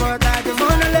with me, but I just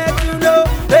wanna let you know,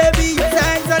 baby, it's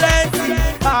excellency.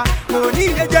 No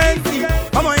need agency.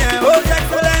 Come on, yeah, oh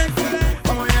excellency.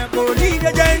 Come on, yeah, go need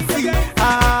agency. You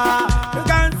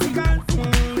can't see,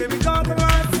 baby, come from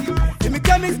us. Let me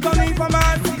chemist coming from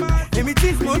us. Let me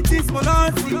teach more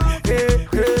nancy. Hey,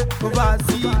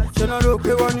 oversee. You know, look,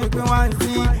 we want to one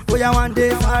see. We are one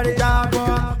day for the job.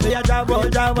 We are job.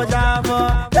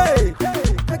 Hey,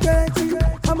 I can't see.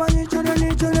 I'm on each other,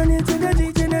 need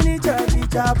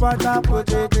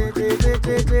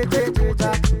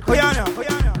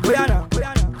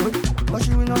but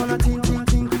she will know ting.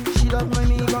 She love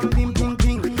me, come ping.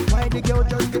 Why the girl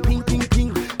just the ping.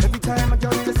 Every time I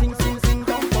just sing.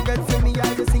 Don't forget, say me,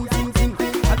 I just sing.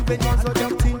 Adventures are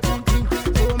just ting.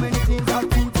 So many things are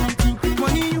ting.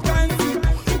 Money you can't see.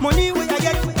 Money when I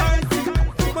get to dance.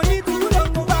 Money too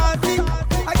long go party.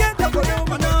 I get the for you,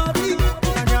 money.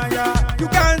 Yeah. You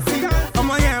can't see. I'm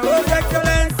on here, oh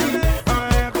excellency. I'm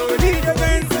on here, go lead the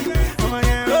fancy. I'm on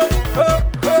here, oh.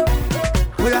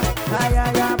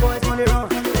 Yeah, boys on the run.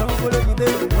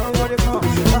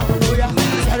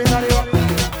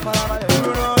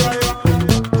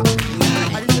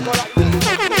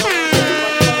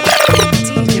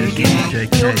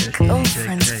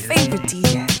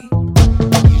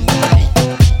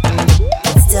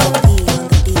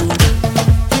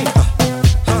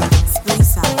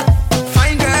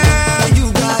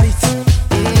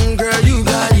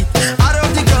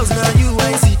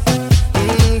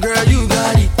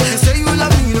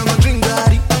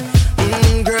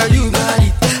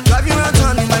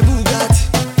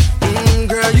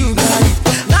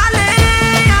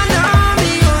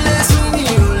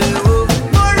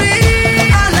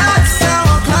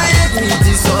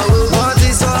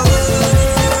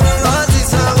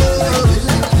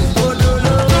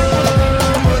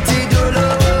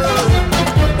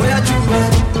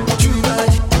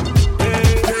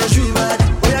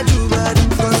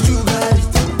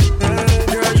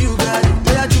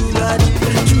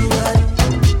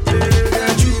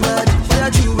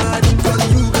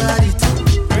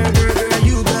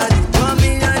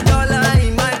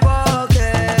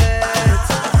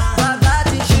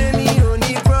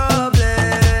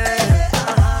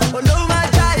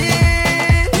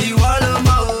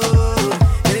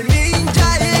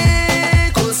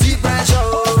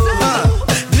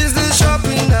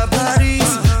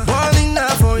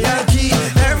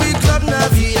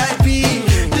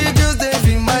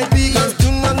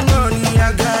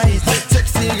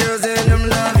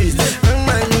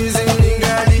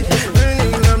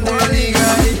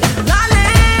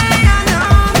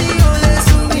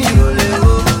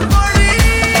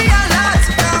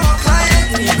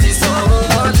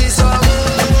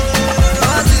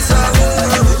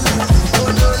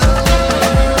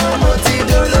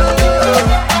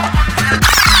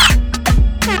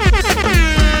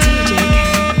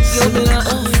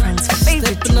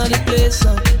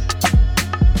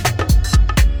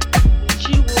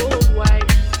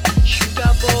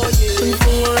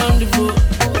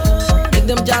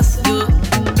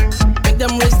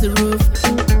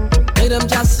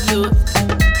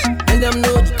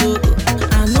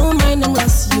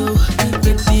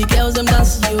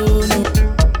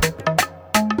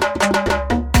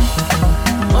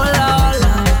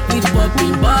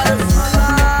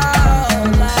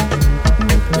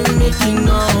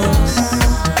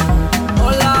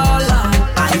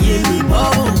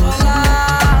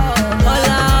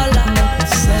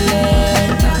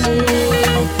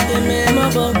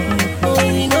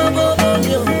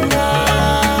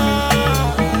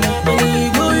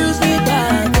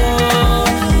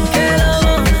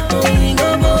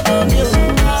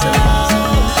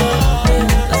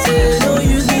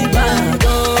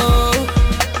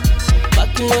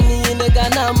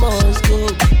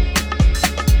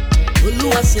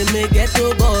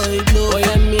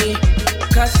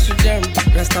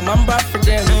 come on back for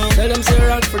them. Tell them say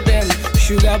rock for them.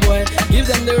 Sugar boy, give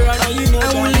them the run. And you know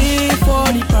and we live for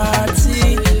the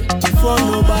party, for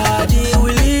nobody.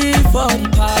 We live for the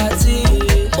party.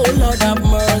 Oh Lord have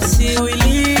mercy, we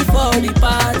live for the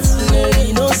party.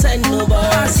 We no send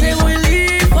nobody. I say we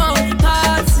live for the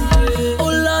party.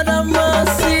 Oh Lord have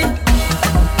mercy.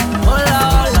 Hola,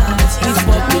 hola, it's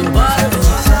popping bottles.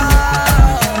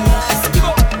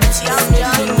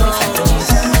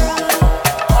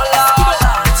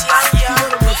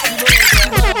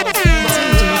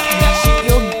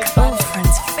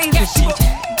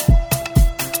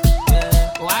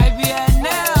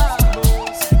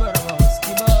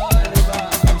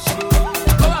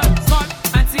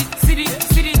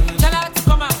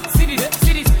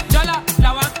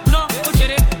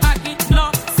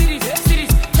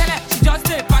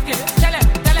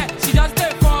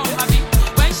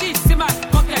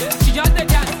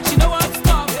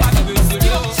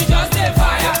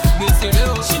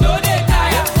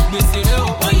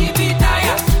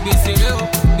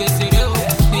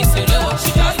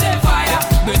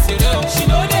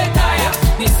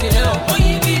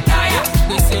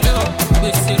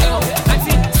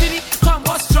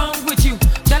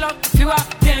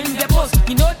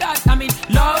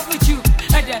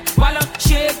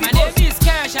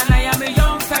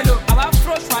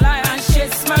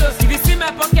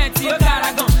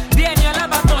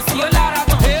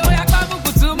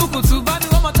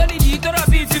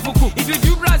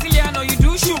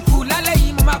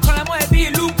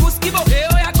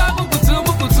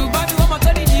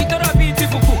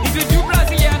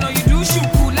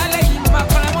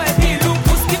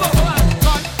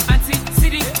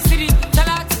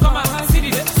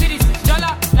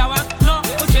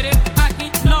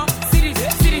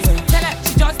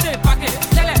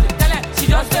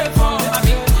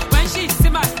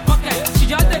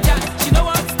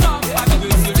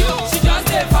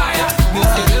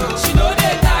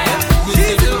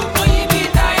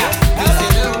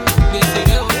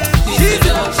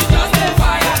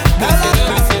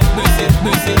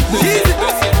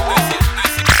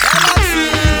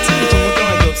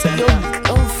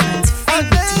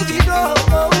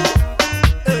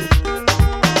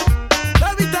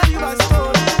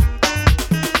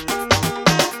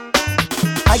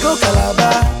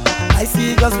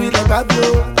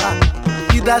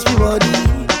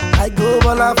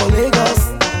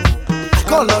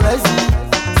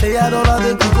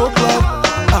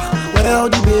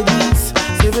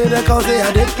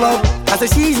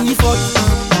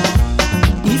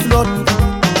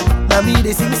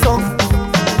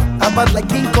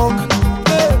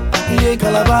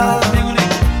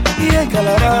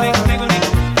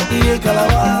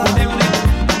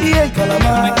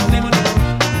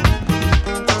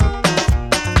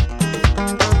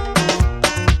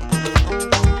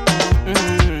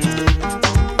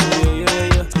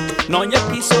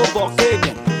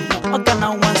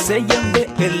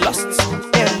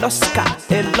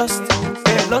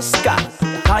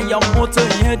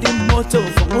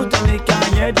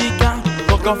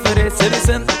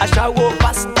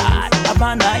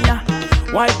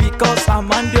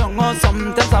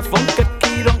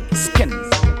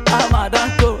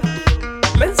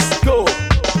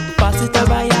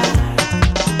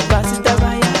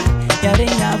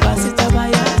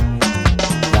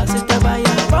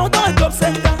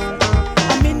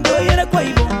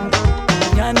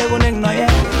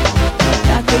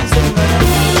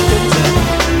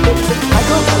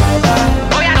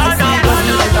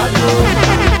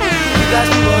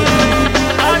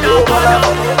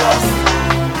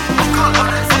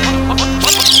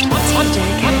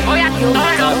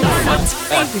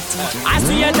 I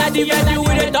see you not the venue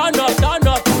with it turn up, turn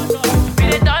up.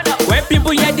 When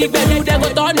people hear the venue, they go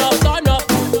turn up, turn up.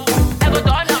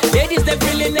 Ladies they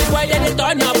feeling it, why they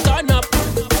turn up, turn up.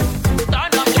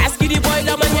 Last kid the boy,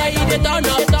 the man yeah, he they turn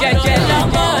up, turn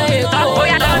up.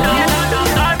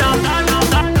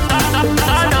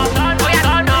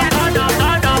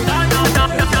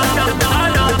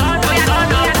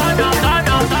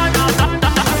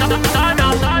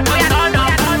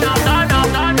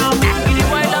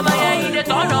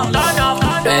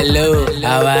 Hello,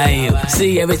 how are you?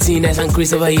 See everything that's on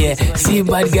Chris over here. See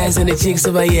bad guys and the chicks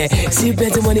over here. See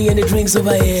plenty money and the drinks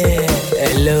over here.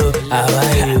 Hello, how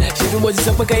are you? She from what's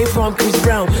up, okay, from Chris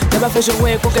Brown. Never fashion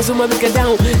way, focus on my make it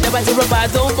down. Never say rubber,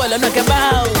 don't fall, I'm not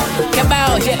about.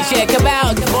 Cabal, yeah,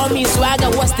 cabal. For me, swagger,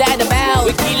 what's that about?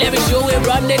 We kill every show, we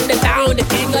run in the town. The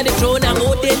king of the throne, I'm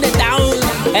holding the town.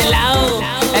 Hello,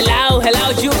 hello, hello,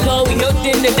 you go, we hooked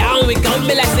in the town. We come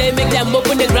be like say, make them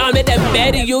open the ground, make them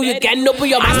bury you, you can open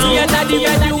your mouth. I see you not the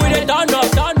venue with it turn up,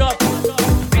 turn up.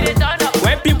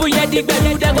 the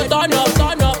girl, they go turn up,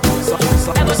 turn up.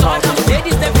 They go turn up.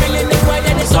 Ladies, they feeling the boy,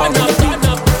 then they turn up, turn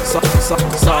up.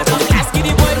 Ask the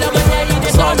boy, love me, yeah,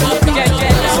 they turn up.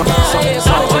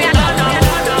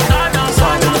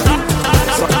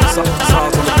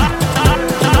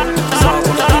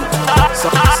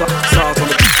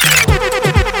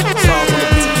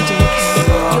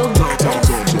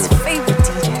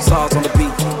 Salt on the beat.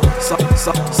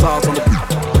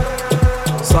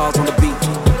 Salt on the beat.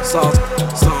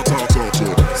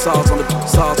 Salt on the beat.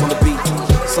 Salt on the beat.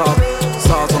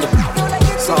 Salt on the beat. Salt on the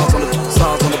beat. Salt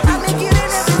on the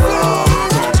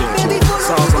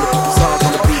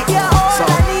beat.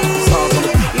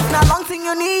 If not long thing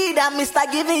you need, I'm Mr.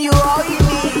 Giving you all you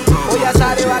need. Oh yeah,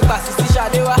 Sade Wagba, Sisi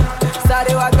Shadewa,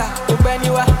 Sade Wagba,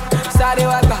 Ubeniwa, Sade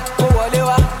Wagba,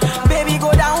 Owolewa. Baby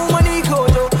go down money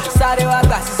kojo, Sade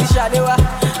Wagba, Sisi Shadewa,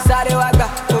 Sade Wagba,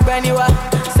 Ubeniwa,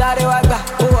 Sade Wagba,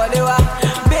 Owolewa.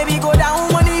 Baby go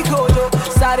down money kojo,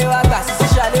 Sade Wagba, Sisi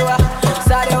Shadewa,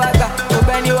 Sade Wagba,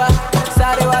 Ubeniwa,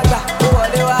 Sade Wagba,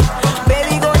 Owolewa.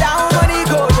 Baby go down money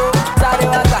kojo, Sade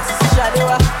Wagba, Sisi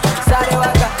Shadewa, Sade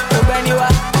Wagba, Ubeniwa,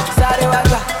 Sade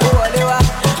Wagba, Owolewa.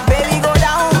 Baby go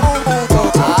down, boom boom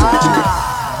boom.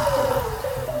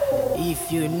 If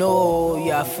you know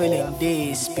you are feeling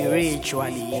this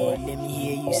spiritually, let me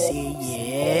hear you say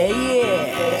yeah.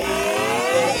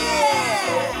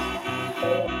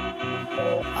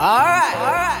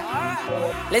 Alright,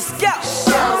 let's go.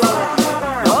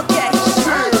 Okay,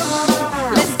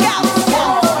 let's go.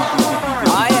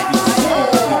 Oh yeah,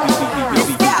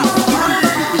 let's go.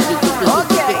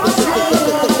 Okay,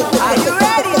 are you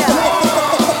ready now?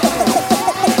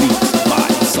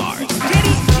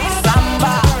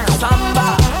 Samba, samba,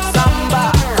 samba,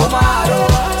 Omaro,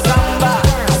 samba,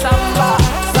 samba,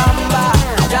 samba,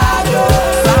 Jajo,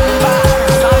 samba,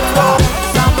 samba,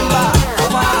 samba,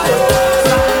 Omaro,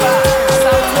 samba,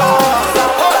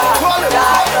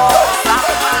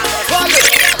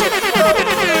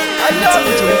 I love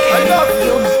you.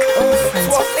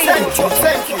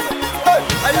 Thank you. Hey,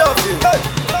 I love you. Hey.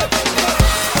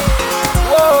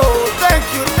 Whoa, thank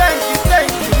you.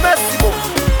 Massimo.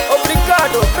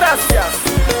 Obrigado, gracias.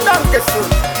 Dankeschön.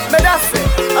 Medase,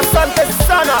 asante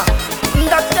sana.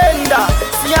 Ndatenda,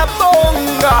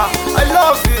 siabonga. I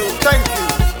love you. Thank you.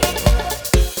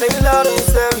 Play it loud in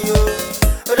stereo.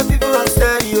 Let the people on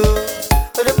stereo.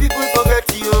 Let the people forget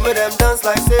you. Make them dance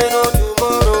like say no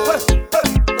tomorrow.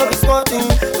 Not be smarting.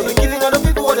 So be giving other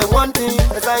people what they wanting.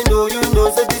 As I know you know,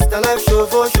 say this the life show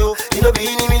for show. You know be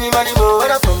any mini money more.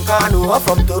 Whether from Kano or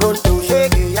from Toronto,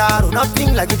 shake it, yaro,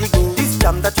 nothing like it go. This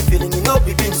jam that you feeling, you know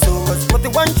be been so. Cause what the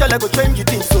one shall I go change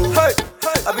it in so. Hey,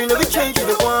 I mean every change you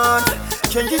the want.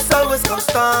 Change is always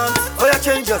constant. Oh yeah,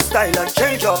 change your style and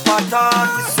change your pattern.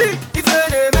 See, if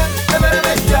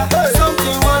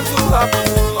something want to happen,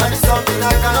 and it's something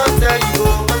I cannot tell you,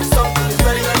 and something is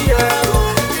very clear.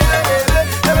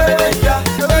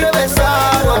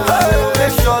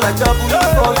 Make sure like double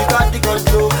before you got the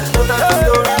control.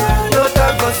 No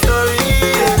time for story.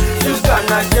 You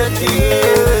cannot get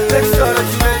it. Make sure that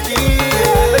you ready.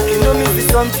 Make you know me be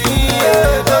something.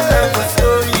 No time for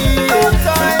story. You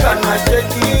cannot get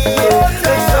it.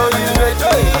 Make sure you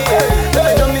ready. Make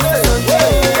you know me be something.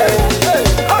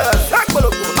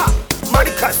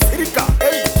 Marika, Sirika,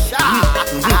 hey,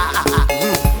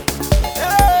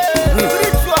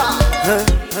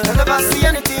 I never see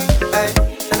anything, hey.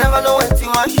 I never know when to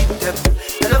want shoot them.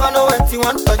 I never know when to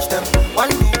want touch them. One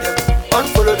do them, one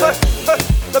follow them.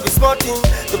 Don't be smarting,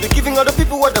 don't be giving other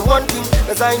people what they wanting.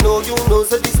 Cause I know you know,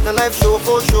 so this the life show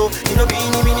for show. You know be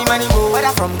any mini money more.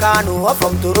 Whether from Kano or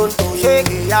from Toronto,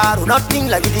 shake it, yaro, nothing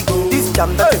like it go. This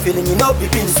jam that you feeling, you know be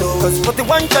been so. Cause for the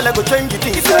one shall I go change it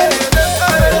in.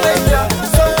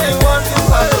 Something want to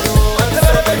happen, and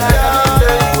something I cannot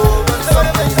tell you.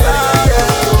 Something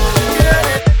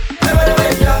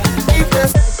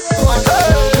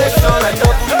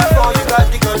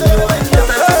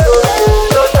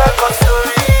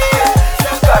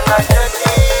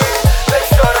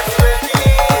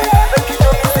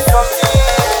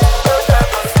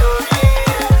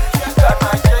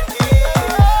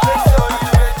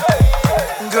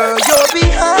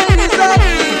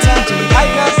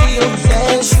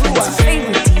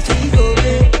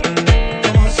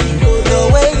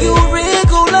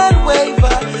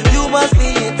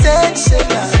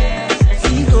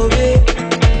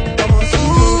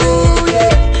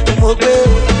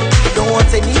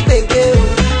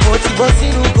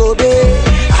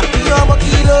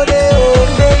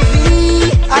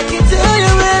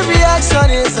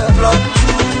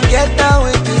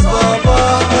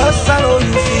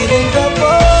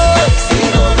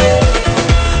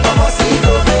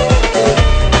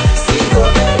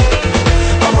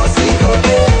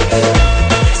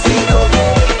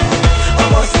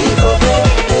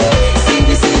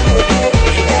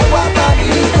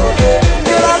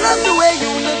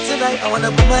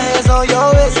your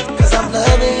waist, cause I'm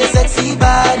loving your sexy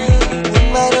body.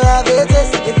 Wouldn't mind to have a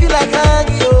taste. If you like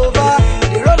hanging over,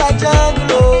 they roll like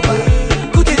jungle over.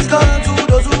 Good things come to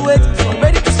those who wait. So I'm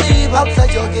ready to sleep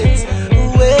outside your gates.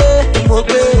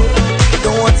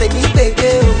 Don't want to take me,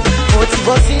 baby.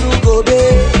 Motivation who go,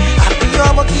 babe. I feel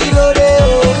I'm a kilo day,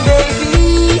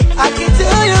 baby. I can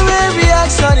tell your every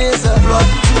action is a blood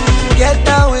to get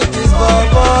down with this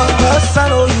bubble. Cause I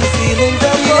know you feeling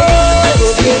very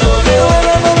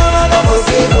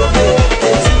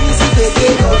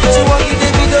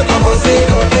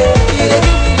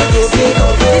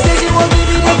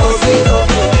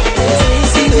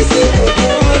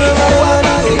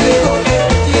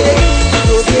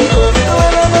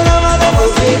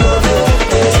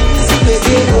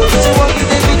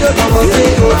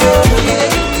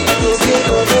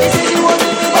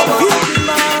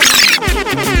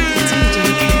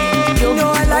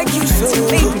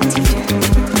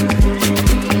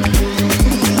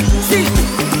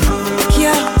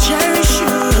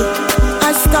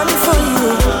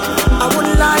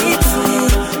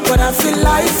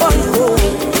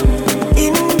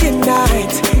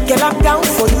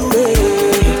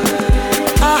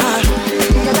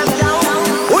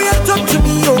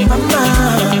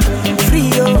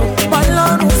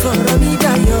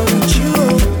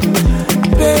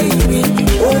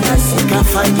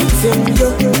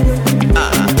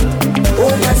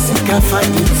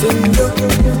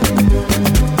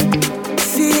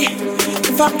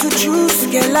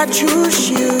I choose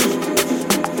you.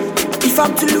 If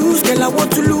I'm to lose, girl, I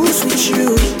want to lose with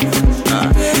you.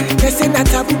 They say not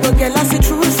taboo, but girl, I see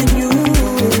truth in you.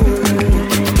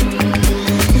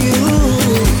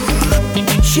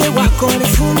 She walk on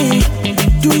it for me.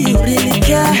 Do you really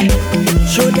care?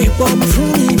 Show me bomb for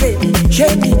me, baby. She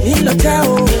me in the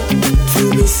town. To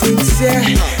be sincere,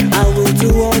 I will do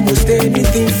almost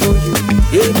anything for you.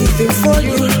 Anything for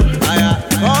you.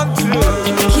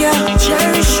 Yeah,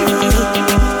 cherish you.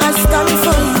 Stand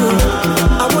for you,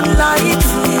 I wouldn't lie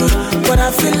to you, but I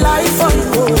feel like for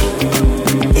you.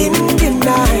 In the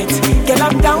night, girl,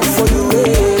 I'm down for you.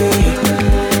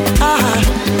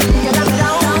 Girl, I'm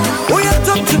down. Oh, you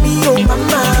talk to me, oh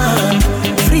mama,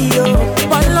 free oh.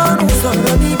 While I'm so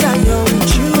ready that you're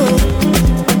with you,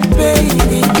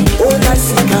 baby. Oh, that's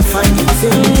it, I find it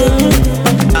in you.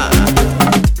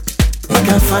 I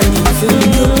can find it in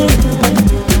you.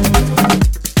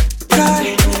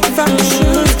 If I'm to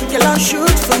shoot, girl, I'll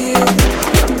shoot for you.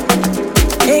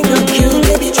 Ain't no cute,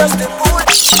 baby, just a boy.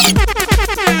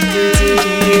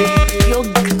 Your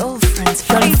girlfriend's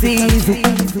favorite.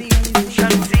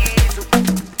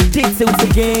 Dixie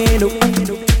again.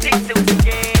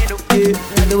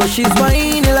 The way she's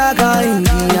whining like a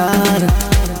Indiana.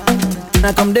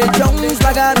 I come the drums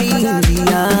like a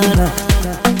Indiana.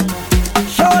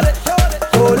 Show it,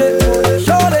 hold it,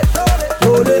 show it,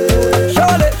 hold it,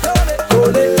 show it.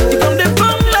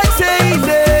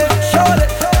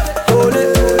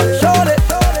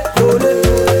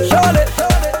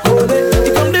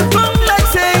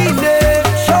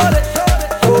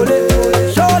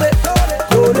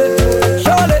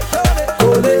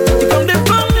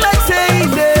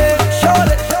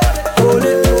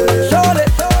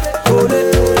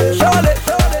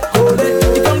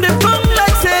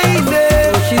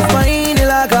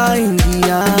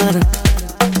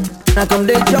 I come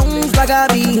the Jones like I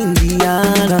be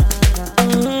Indiana.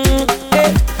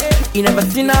 You never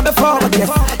seen her before, I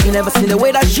guess. You never seen the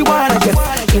way that she wanna get.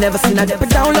 You never seen her dip it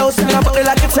down low, swing her body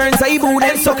like a turntable,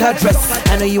 then suck her dress.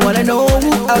 I know you wanna know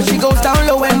how she goes down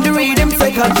low when the rhythm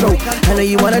take control. I know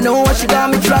you wanna know what she got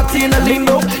me trapped in a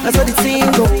limbo. That's what the team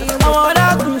go. I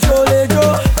wanna control it,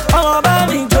 Joe. I'm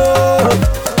about it, Joe.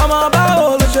 I'm about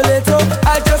all the shaleto.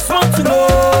 I just want to know.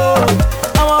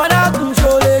 I wanna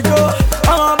control it, Joe.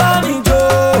 I'm about it,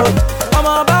 Joe. I'm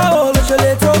about all the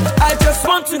shaleto. I just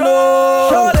want to know.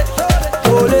 Show it.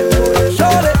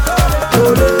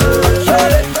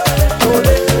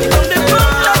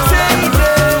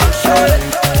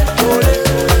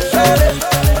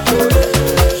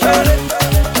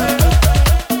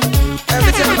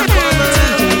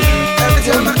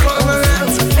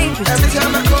 Every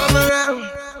time I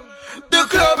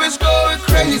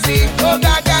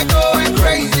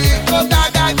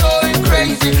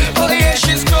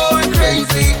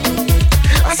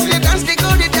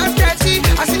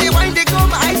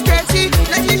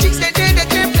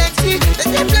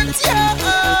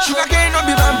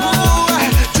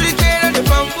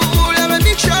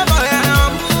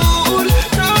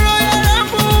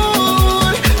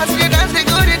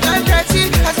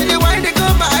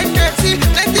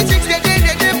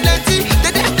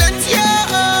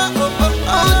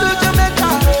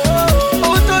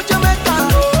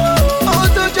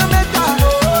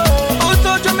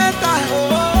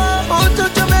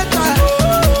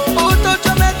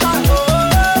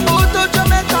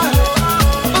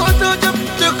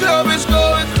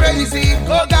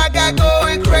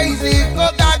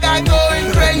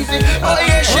crazy. Oh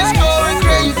yeah, she's going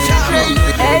crazy, crazy.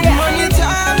 Money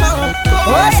time out,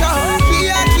 go some.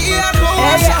 Kia, go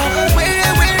some.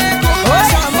 Where, go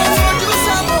some. Do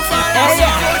some more fun.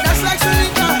 That's like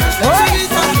Sunita,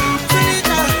 Sunita.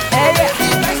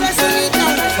 That's like Sunita.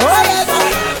 Whatever.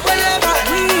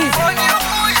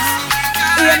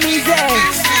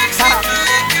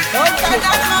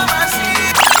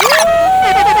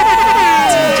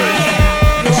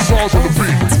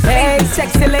 Hey,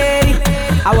 sexy lady,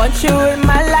 I want you in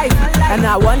my life, and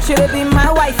I want you to be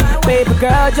my wife. Baby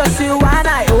girl, just you and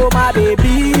I. Oh my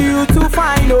baby, you too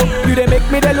fine, oh. You they make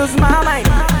me to lose my mind.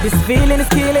 This feeling is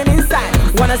killing inside.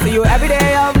 Wanna see you every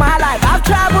day of my life. I've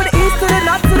traveled east to the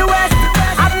north to the west.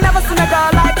 I've never seen a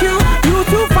girl like you. You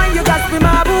too fine, you got to be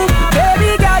my boo.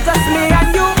 Baby girl, just me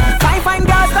and you. Fine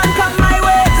girls don't come my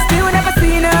way. Still never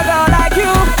seen a girl like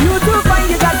you. You too fine,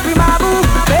 you got to be my boo.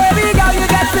 Baby girl, you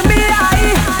got to be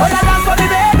high. Oh, yeah, dance for me,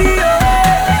 baby, oh.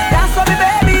 Dance for me,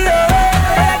 baby, oh.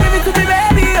 Yeah, give it to me,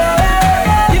 baby,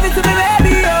 oh. Give it to me,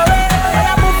 baby, oh.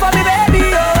 Yeah, move for me,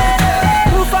 baby, oh.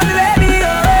 Move for me, baby,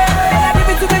 oh. Yeah, give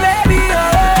it to me, baby,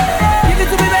 oh. Give it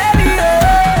to me, baby,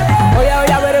 oh. Oh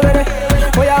yeah, wait it.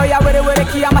 Oh yeah, wait it,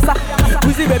 Kia Masa.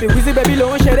 Wheezy baby,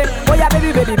 long shade. Oh yeah,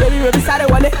 baby, sare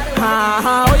wale.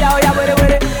 Oh yeah, wait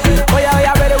it. Oh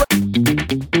yeah, wait it.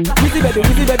 Wheezy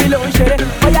baby, long shade.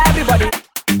 Oh yeah, everybody.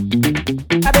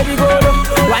 Baby go low,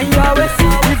 wind your waist.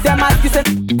 With them ask you say,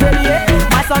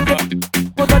 my son get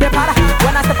put on the para.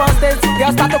 When I step on stage,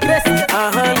 girls start to craze.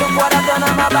 Look what I've done,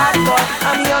 I'm a bad boy.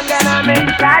 I'm young and I'm a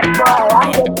bad boy.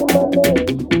 I'm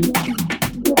getting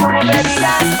money. Baby,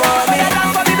 dance for me,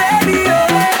 dance for me, baby, oh.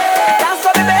 Dance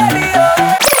for me, baby, oh.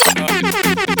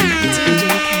 DJ K,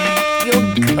 your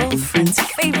girlfriend's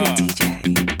favorite DJ.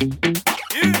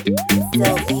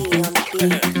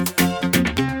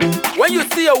 When you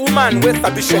see a woman with a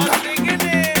bishaka,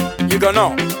 you gonna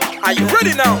know. Are you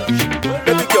ready now?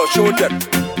 Baby girl, show them.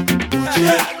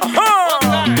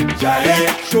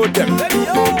 Show them.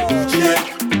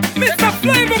 Mr.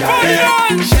 Flavor, party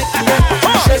on. Shake you.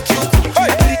 Shake you.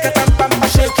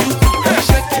 Shake you.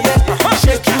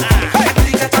 Shake you.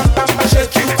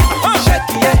 Shake you.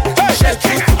 Shake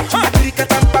you.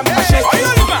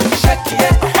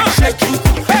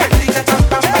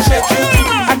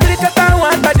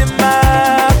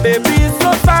 Baby so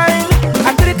fine,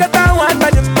 I click at that one by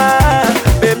the man.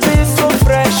 Baby so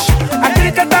fresh, I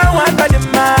click at that one by the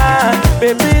man.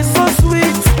 Baby so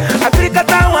sweet, I click at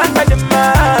that one by the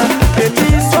man.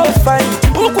 Baby so fine.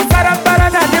 Uku sarambara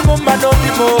na de mumba no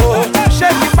bimo.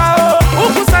 Shake it mao.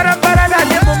 Uku sarambara na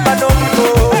de mumba no bimo.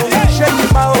 Shake it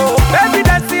mao. Baby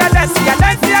dance ya, de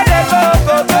go.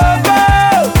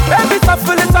 Baby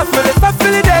shuffle it,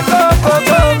 de go.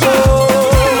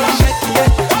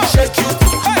 Shake you.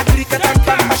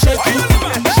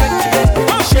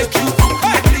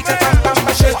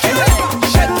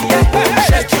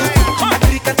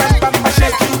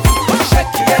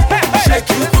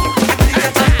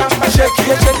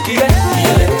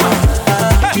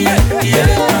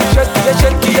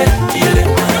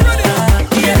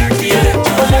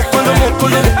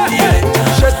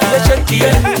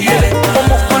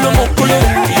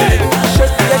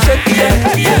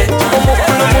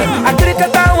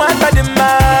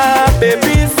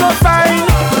 Baby so fine,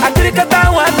 I click at that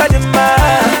one by the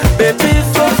man. Baby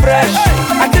so fresh,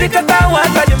 I click at that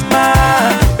one by the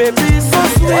man. Baby so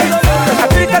sweet, I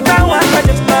click at that one by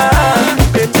the man.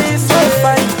 Baby so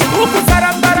fine. Uku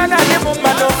sarambara na de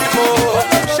mumba no bimo.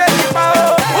 Shake it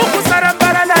mao. Uku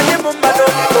sarambara na de mumba no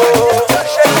bimo.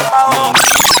 Shake it mao.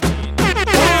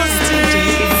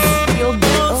 Your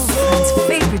girlfriend's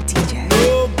favorite DJ.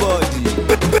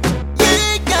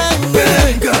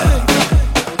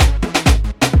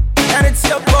 And it's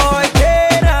your boy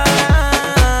K9.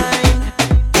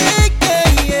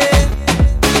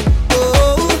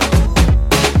 Oh,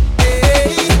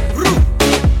 hey,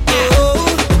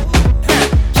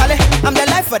 Charlie, I'm the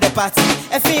life for the party.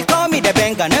 If you call me the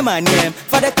banger, no my name.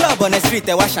 For the club on the street,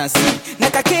 they wash and see.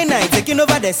 Neka K9 taking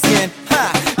over the scene.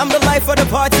 I'm the life for the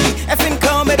party. If you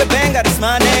call me the banger, that's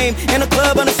my name. In the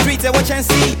club on the street, they watch and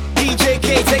see. DJ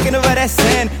K taking over the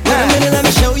scene. Wait a minute, let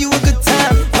me show you a good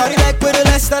time. Party like we're the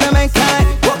last of the mankind.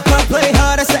 Walk my play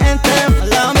hard, that's the anthem.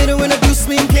 Allow me to introduce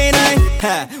me in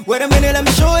K9. Wait a minute, let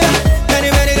me show ya.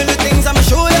 Many little things I'ma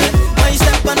show ya. When you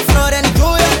step on the floor, then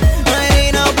enjoy ya. Right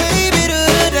ain't now, baby, do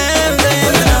the damn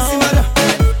thing.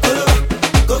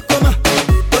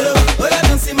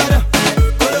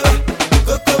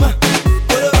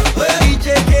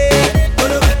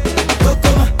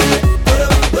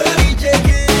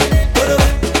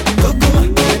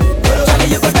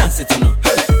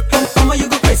 Come on, you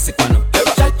go crazy,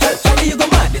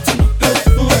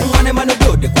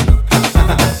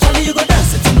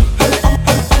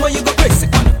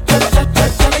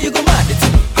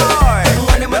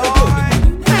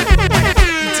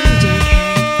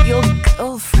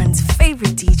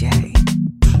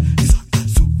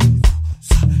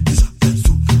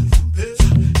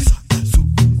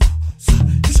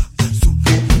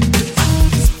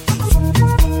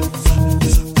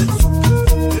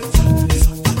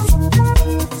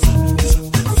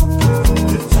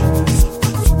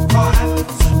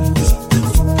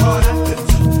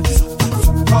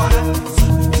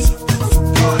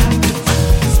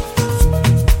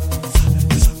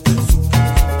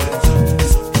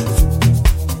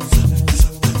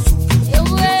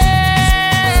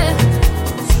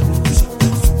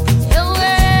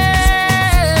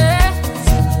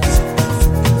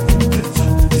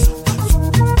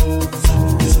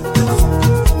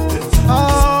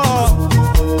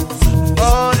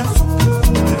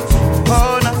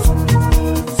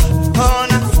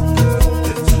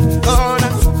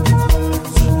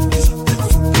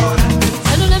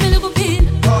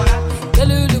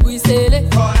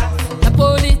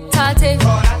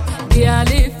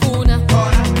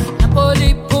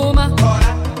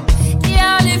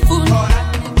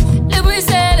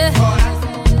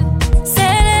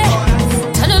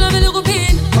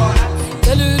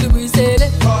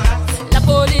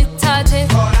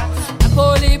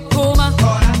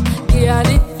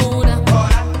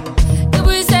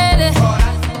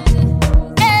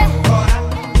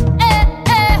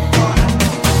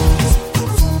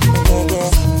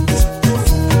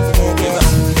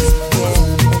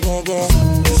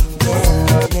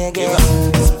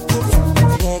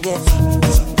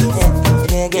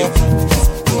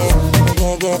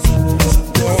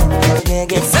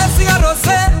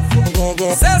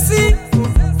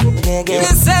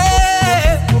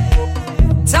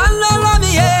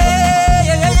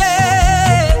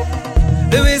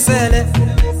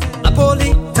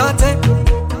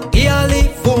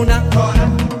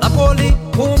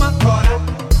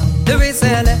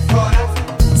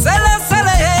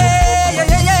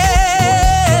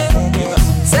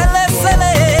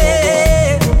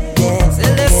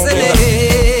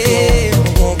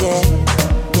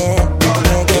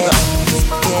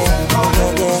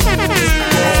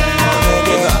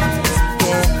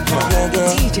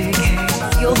 DJ K,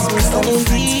 your girlfriend's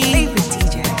favorite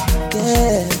DJ.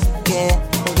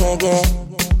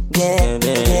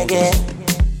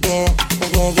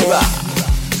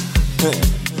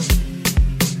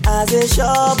 As a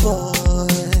shop boy,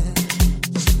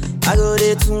 I go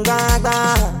there to gaga.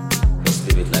 Just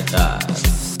leave it like that.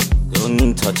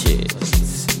 Don't touch it.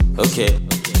 Okay,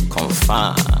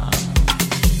 confirm.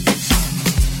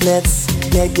 Let's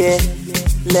get down.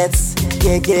 Let's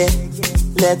get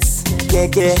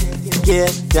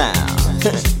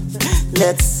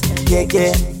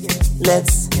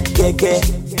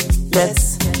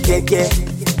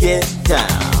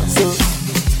down. So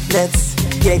let's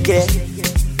get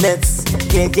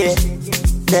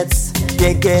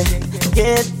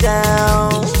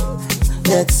down.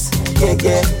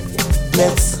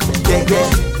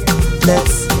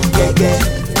 Let's get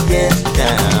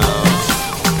down.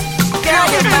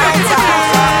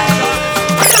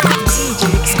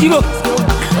 Skibo,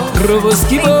 Robo,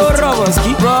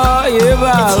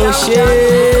 Eva,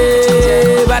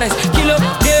 O'Shea, Bares, Kilo,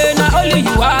 na only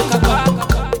you are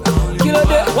Kilo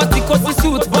de, what it cost to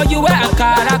suit, but you wear a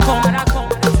Caracon.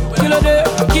 Kilo de,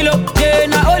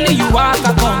 na only you are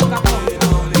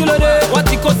Kilo de,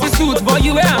 what it cost to suit, but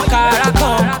you wear a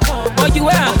Caracon. But you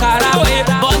wear a Caracon,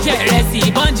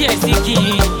 Bonje Siki,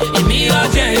 Emi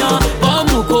Ojeyan,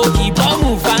 Bomu Koki,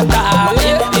 Bomu Fanta,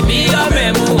 Emi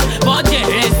Oremu,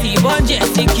 Bonje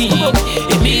Siki,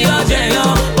 Emi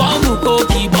Ojeyan, Bomu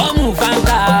Koki, Bomu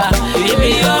Fanta,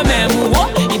 Emi Oremu,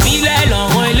 Ibile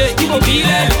lọ́wọ́ ilé, Ibile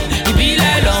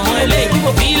lọ́wọ́ ilé,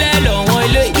 Ibile lọ́wọ́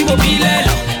ilé, Ibile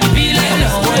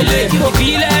lọ́wọ́ ilé,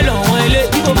 Ibile lọ́wọ́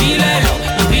ilé,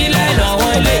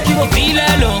 Ibile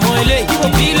lọ́wọ́ ilé.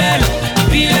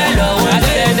 I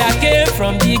said I came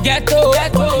from the ghetto,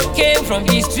 came from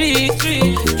the street,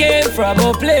 came from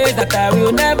a place that I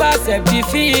will never accept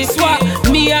defeat. Swap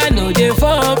me, I know the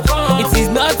form. It is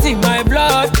not in my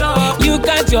blood. You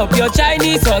can't chop your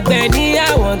Chinese or Benny.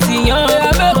 I want it young. Oh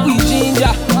yeah, make we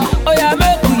ginger. Oh yeah,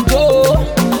 make we go.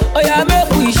 Oh yeah, make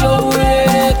we show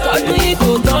it. Cause we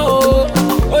don't know.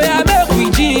 Oh yeah, make we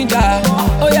ginger.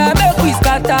 Oh yeah, make we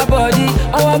scatter body.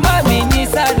 Our mommy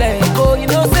needs a leg. Oh, you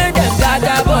know say them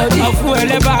gather body. Ọ̀fun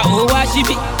ẹlẹ́bà ó wá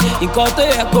síbí. Nǹkan tó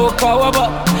yẹ kó kọ́wọ́ bọ̀.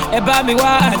 Ẹ bá mi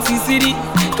wá àǹtí sírí.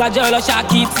 Kájọ lọ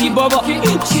ṣàkìtì bọ́bọ̀.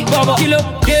 Kí ló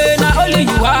dé na only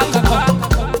you are kankan.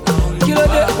 Kí ló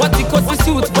dé wọ́n ti kó sí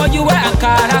suit but you wear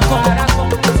àǹkárá kan.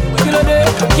 Kí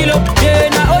ló dé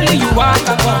na only you are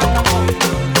kankan.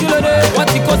 Kí ló dé wọ́n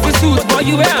ti kó sí suit but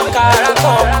you wear àǹkárá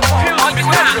kan.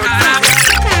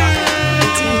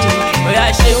 Oya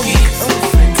shake it,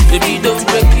 baby don't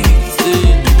break it.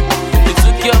 You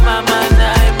took your mama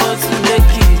now I must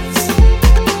make it.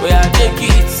 Oya take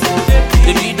it,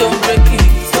 baby don't break it.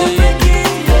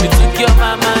 You took your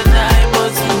mama now I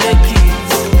must make it.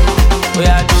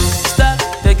 Oya don't stop,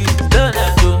 take it, don't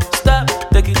stop,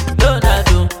 take it, don't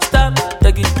stop,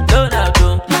 take it, don't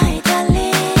my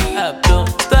darling. Don't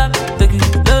stop, take it,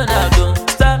 don't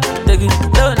stop, take it,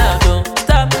 don't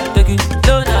stop, take it,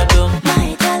 don't my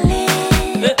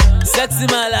darling. Sexy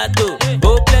malato,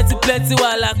 oh plenty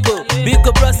walato. Big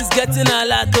bros is getting a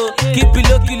lato. Keep it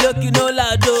lucky, no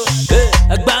lado. Hey,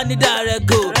 Agbani direct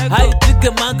go. How you think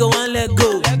a man go and let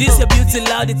go? This your beauty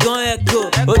loud, it gon' echo.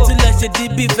 Oh, to let your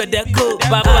DB Fedeco.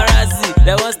 Paparazzi,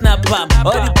 they want snap pam.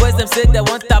 All the boys them say they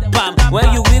want tap pam.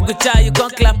 When you wiggle child, you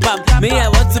gon' clap pam. Me, I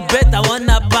want to bet, I want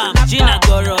nap pam. Gina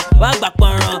Goro, Wagba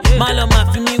Poro. Malo ma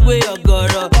fi me way or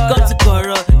Goro. Come to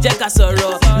Koro, Jacka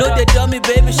Soro. No, they dummy,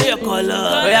 baby, show your color.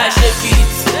 Oh, yeah, shake it.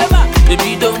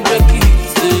 Baby, don't break it.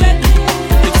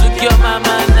 You took your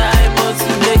mama, now I must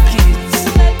make it.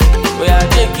 Oh, yeah,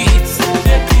 take it.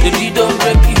 Baby, don't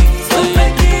break it.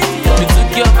 You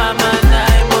took your mama, now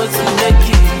I must make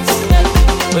it.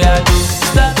 Oh, yeah, don't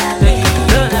stop, take it,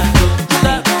 don't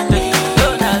stop, take it,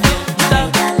 don't stop,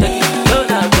 take it, don't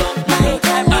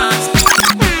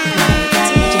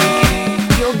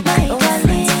Your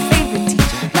girlfriend's favorite DJ.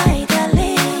 My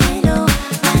darling, oh,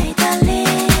 my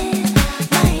darling,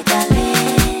 my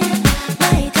darling,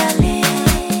 my darling,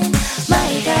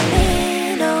 my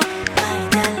darling, oh, my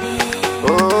darling. Oh,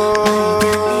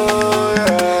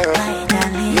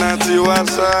 yeah. Natty was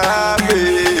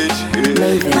savage.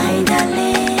 My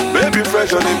darling. Baby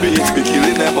fresh on the beat, be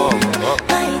killing them all.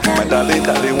 My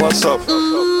darling, what's up?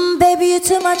 Baby, you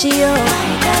too much, yo. My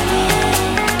darling,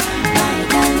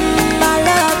 I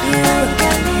love you.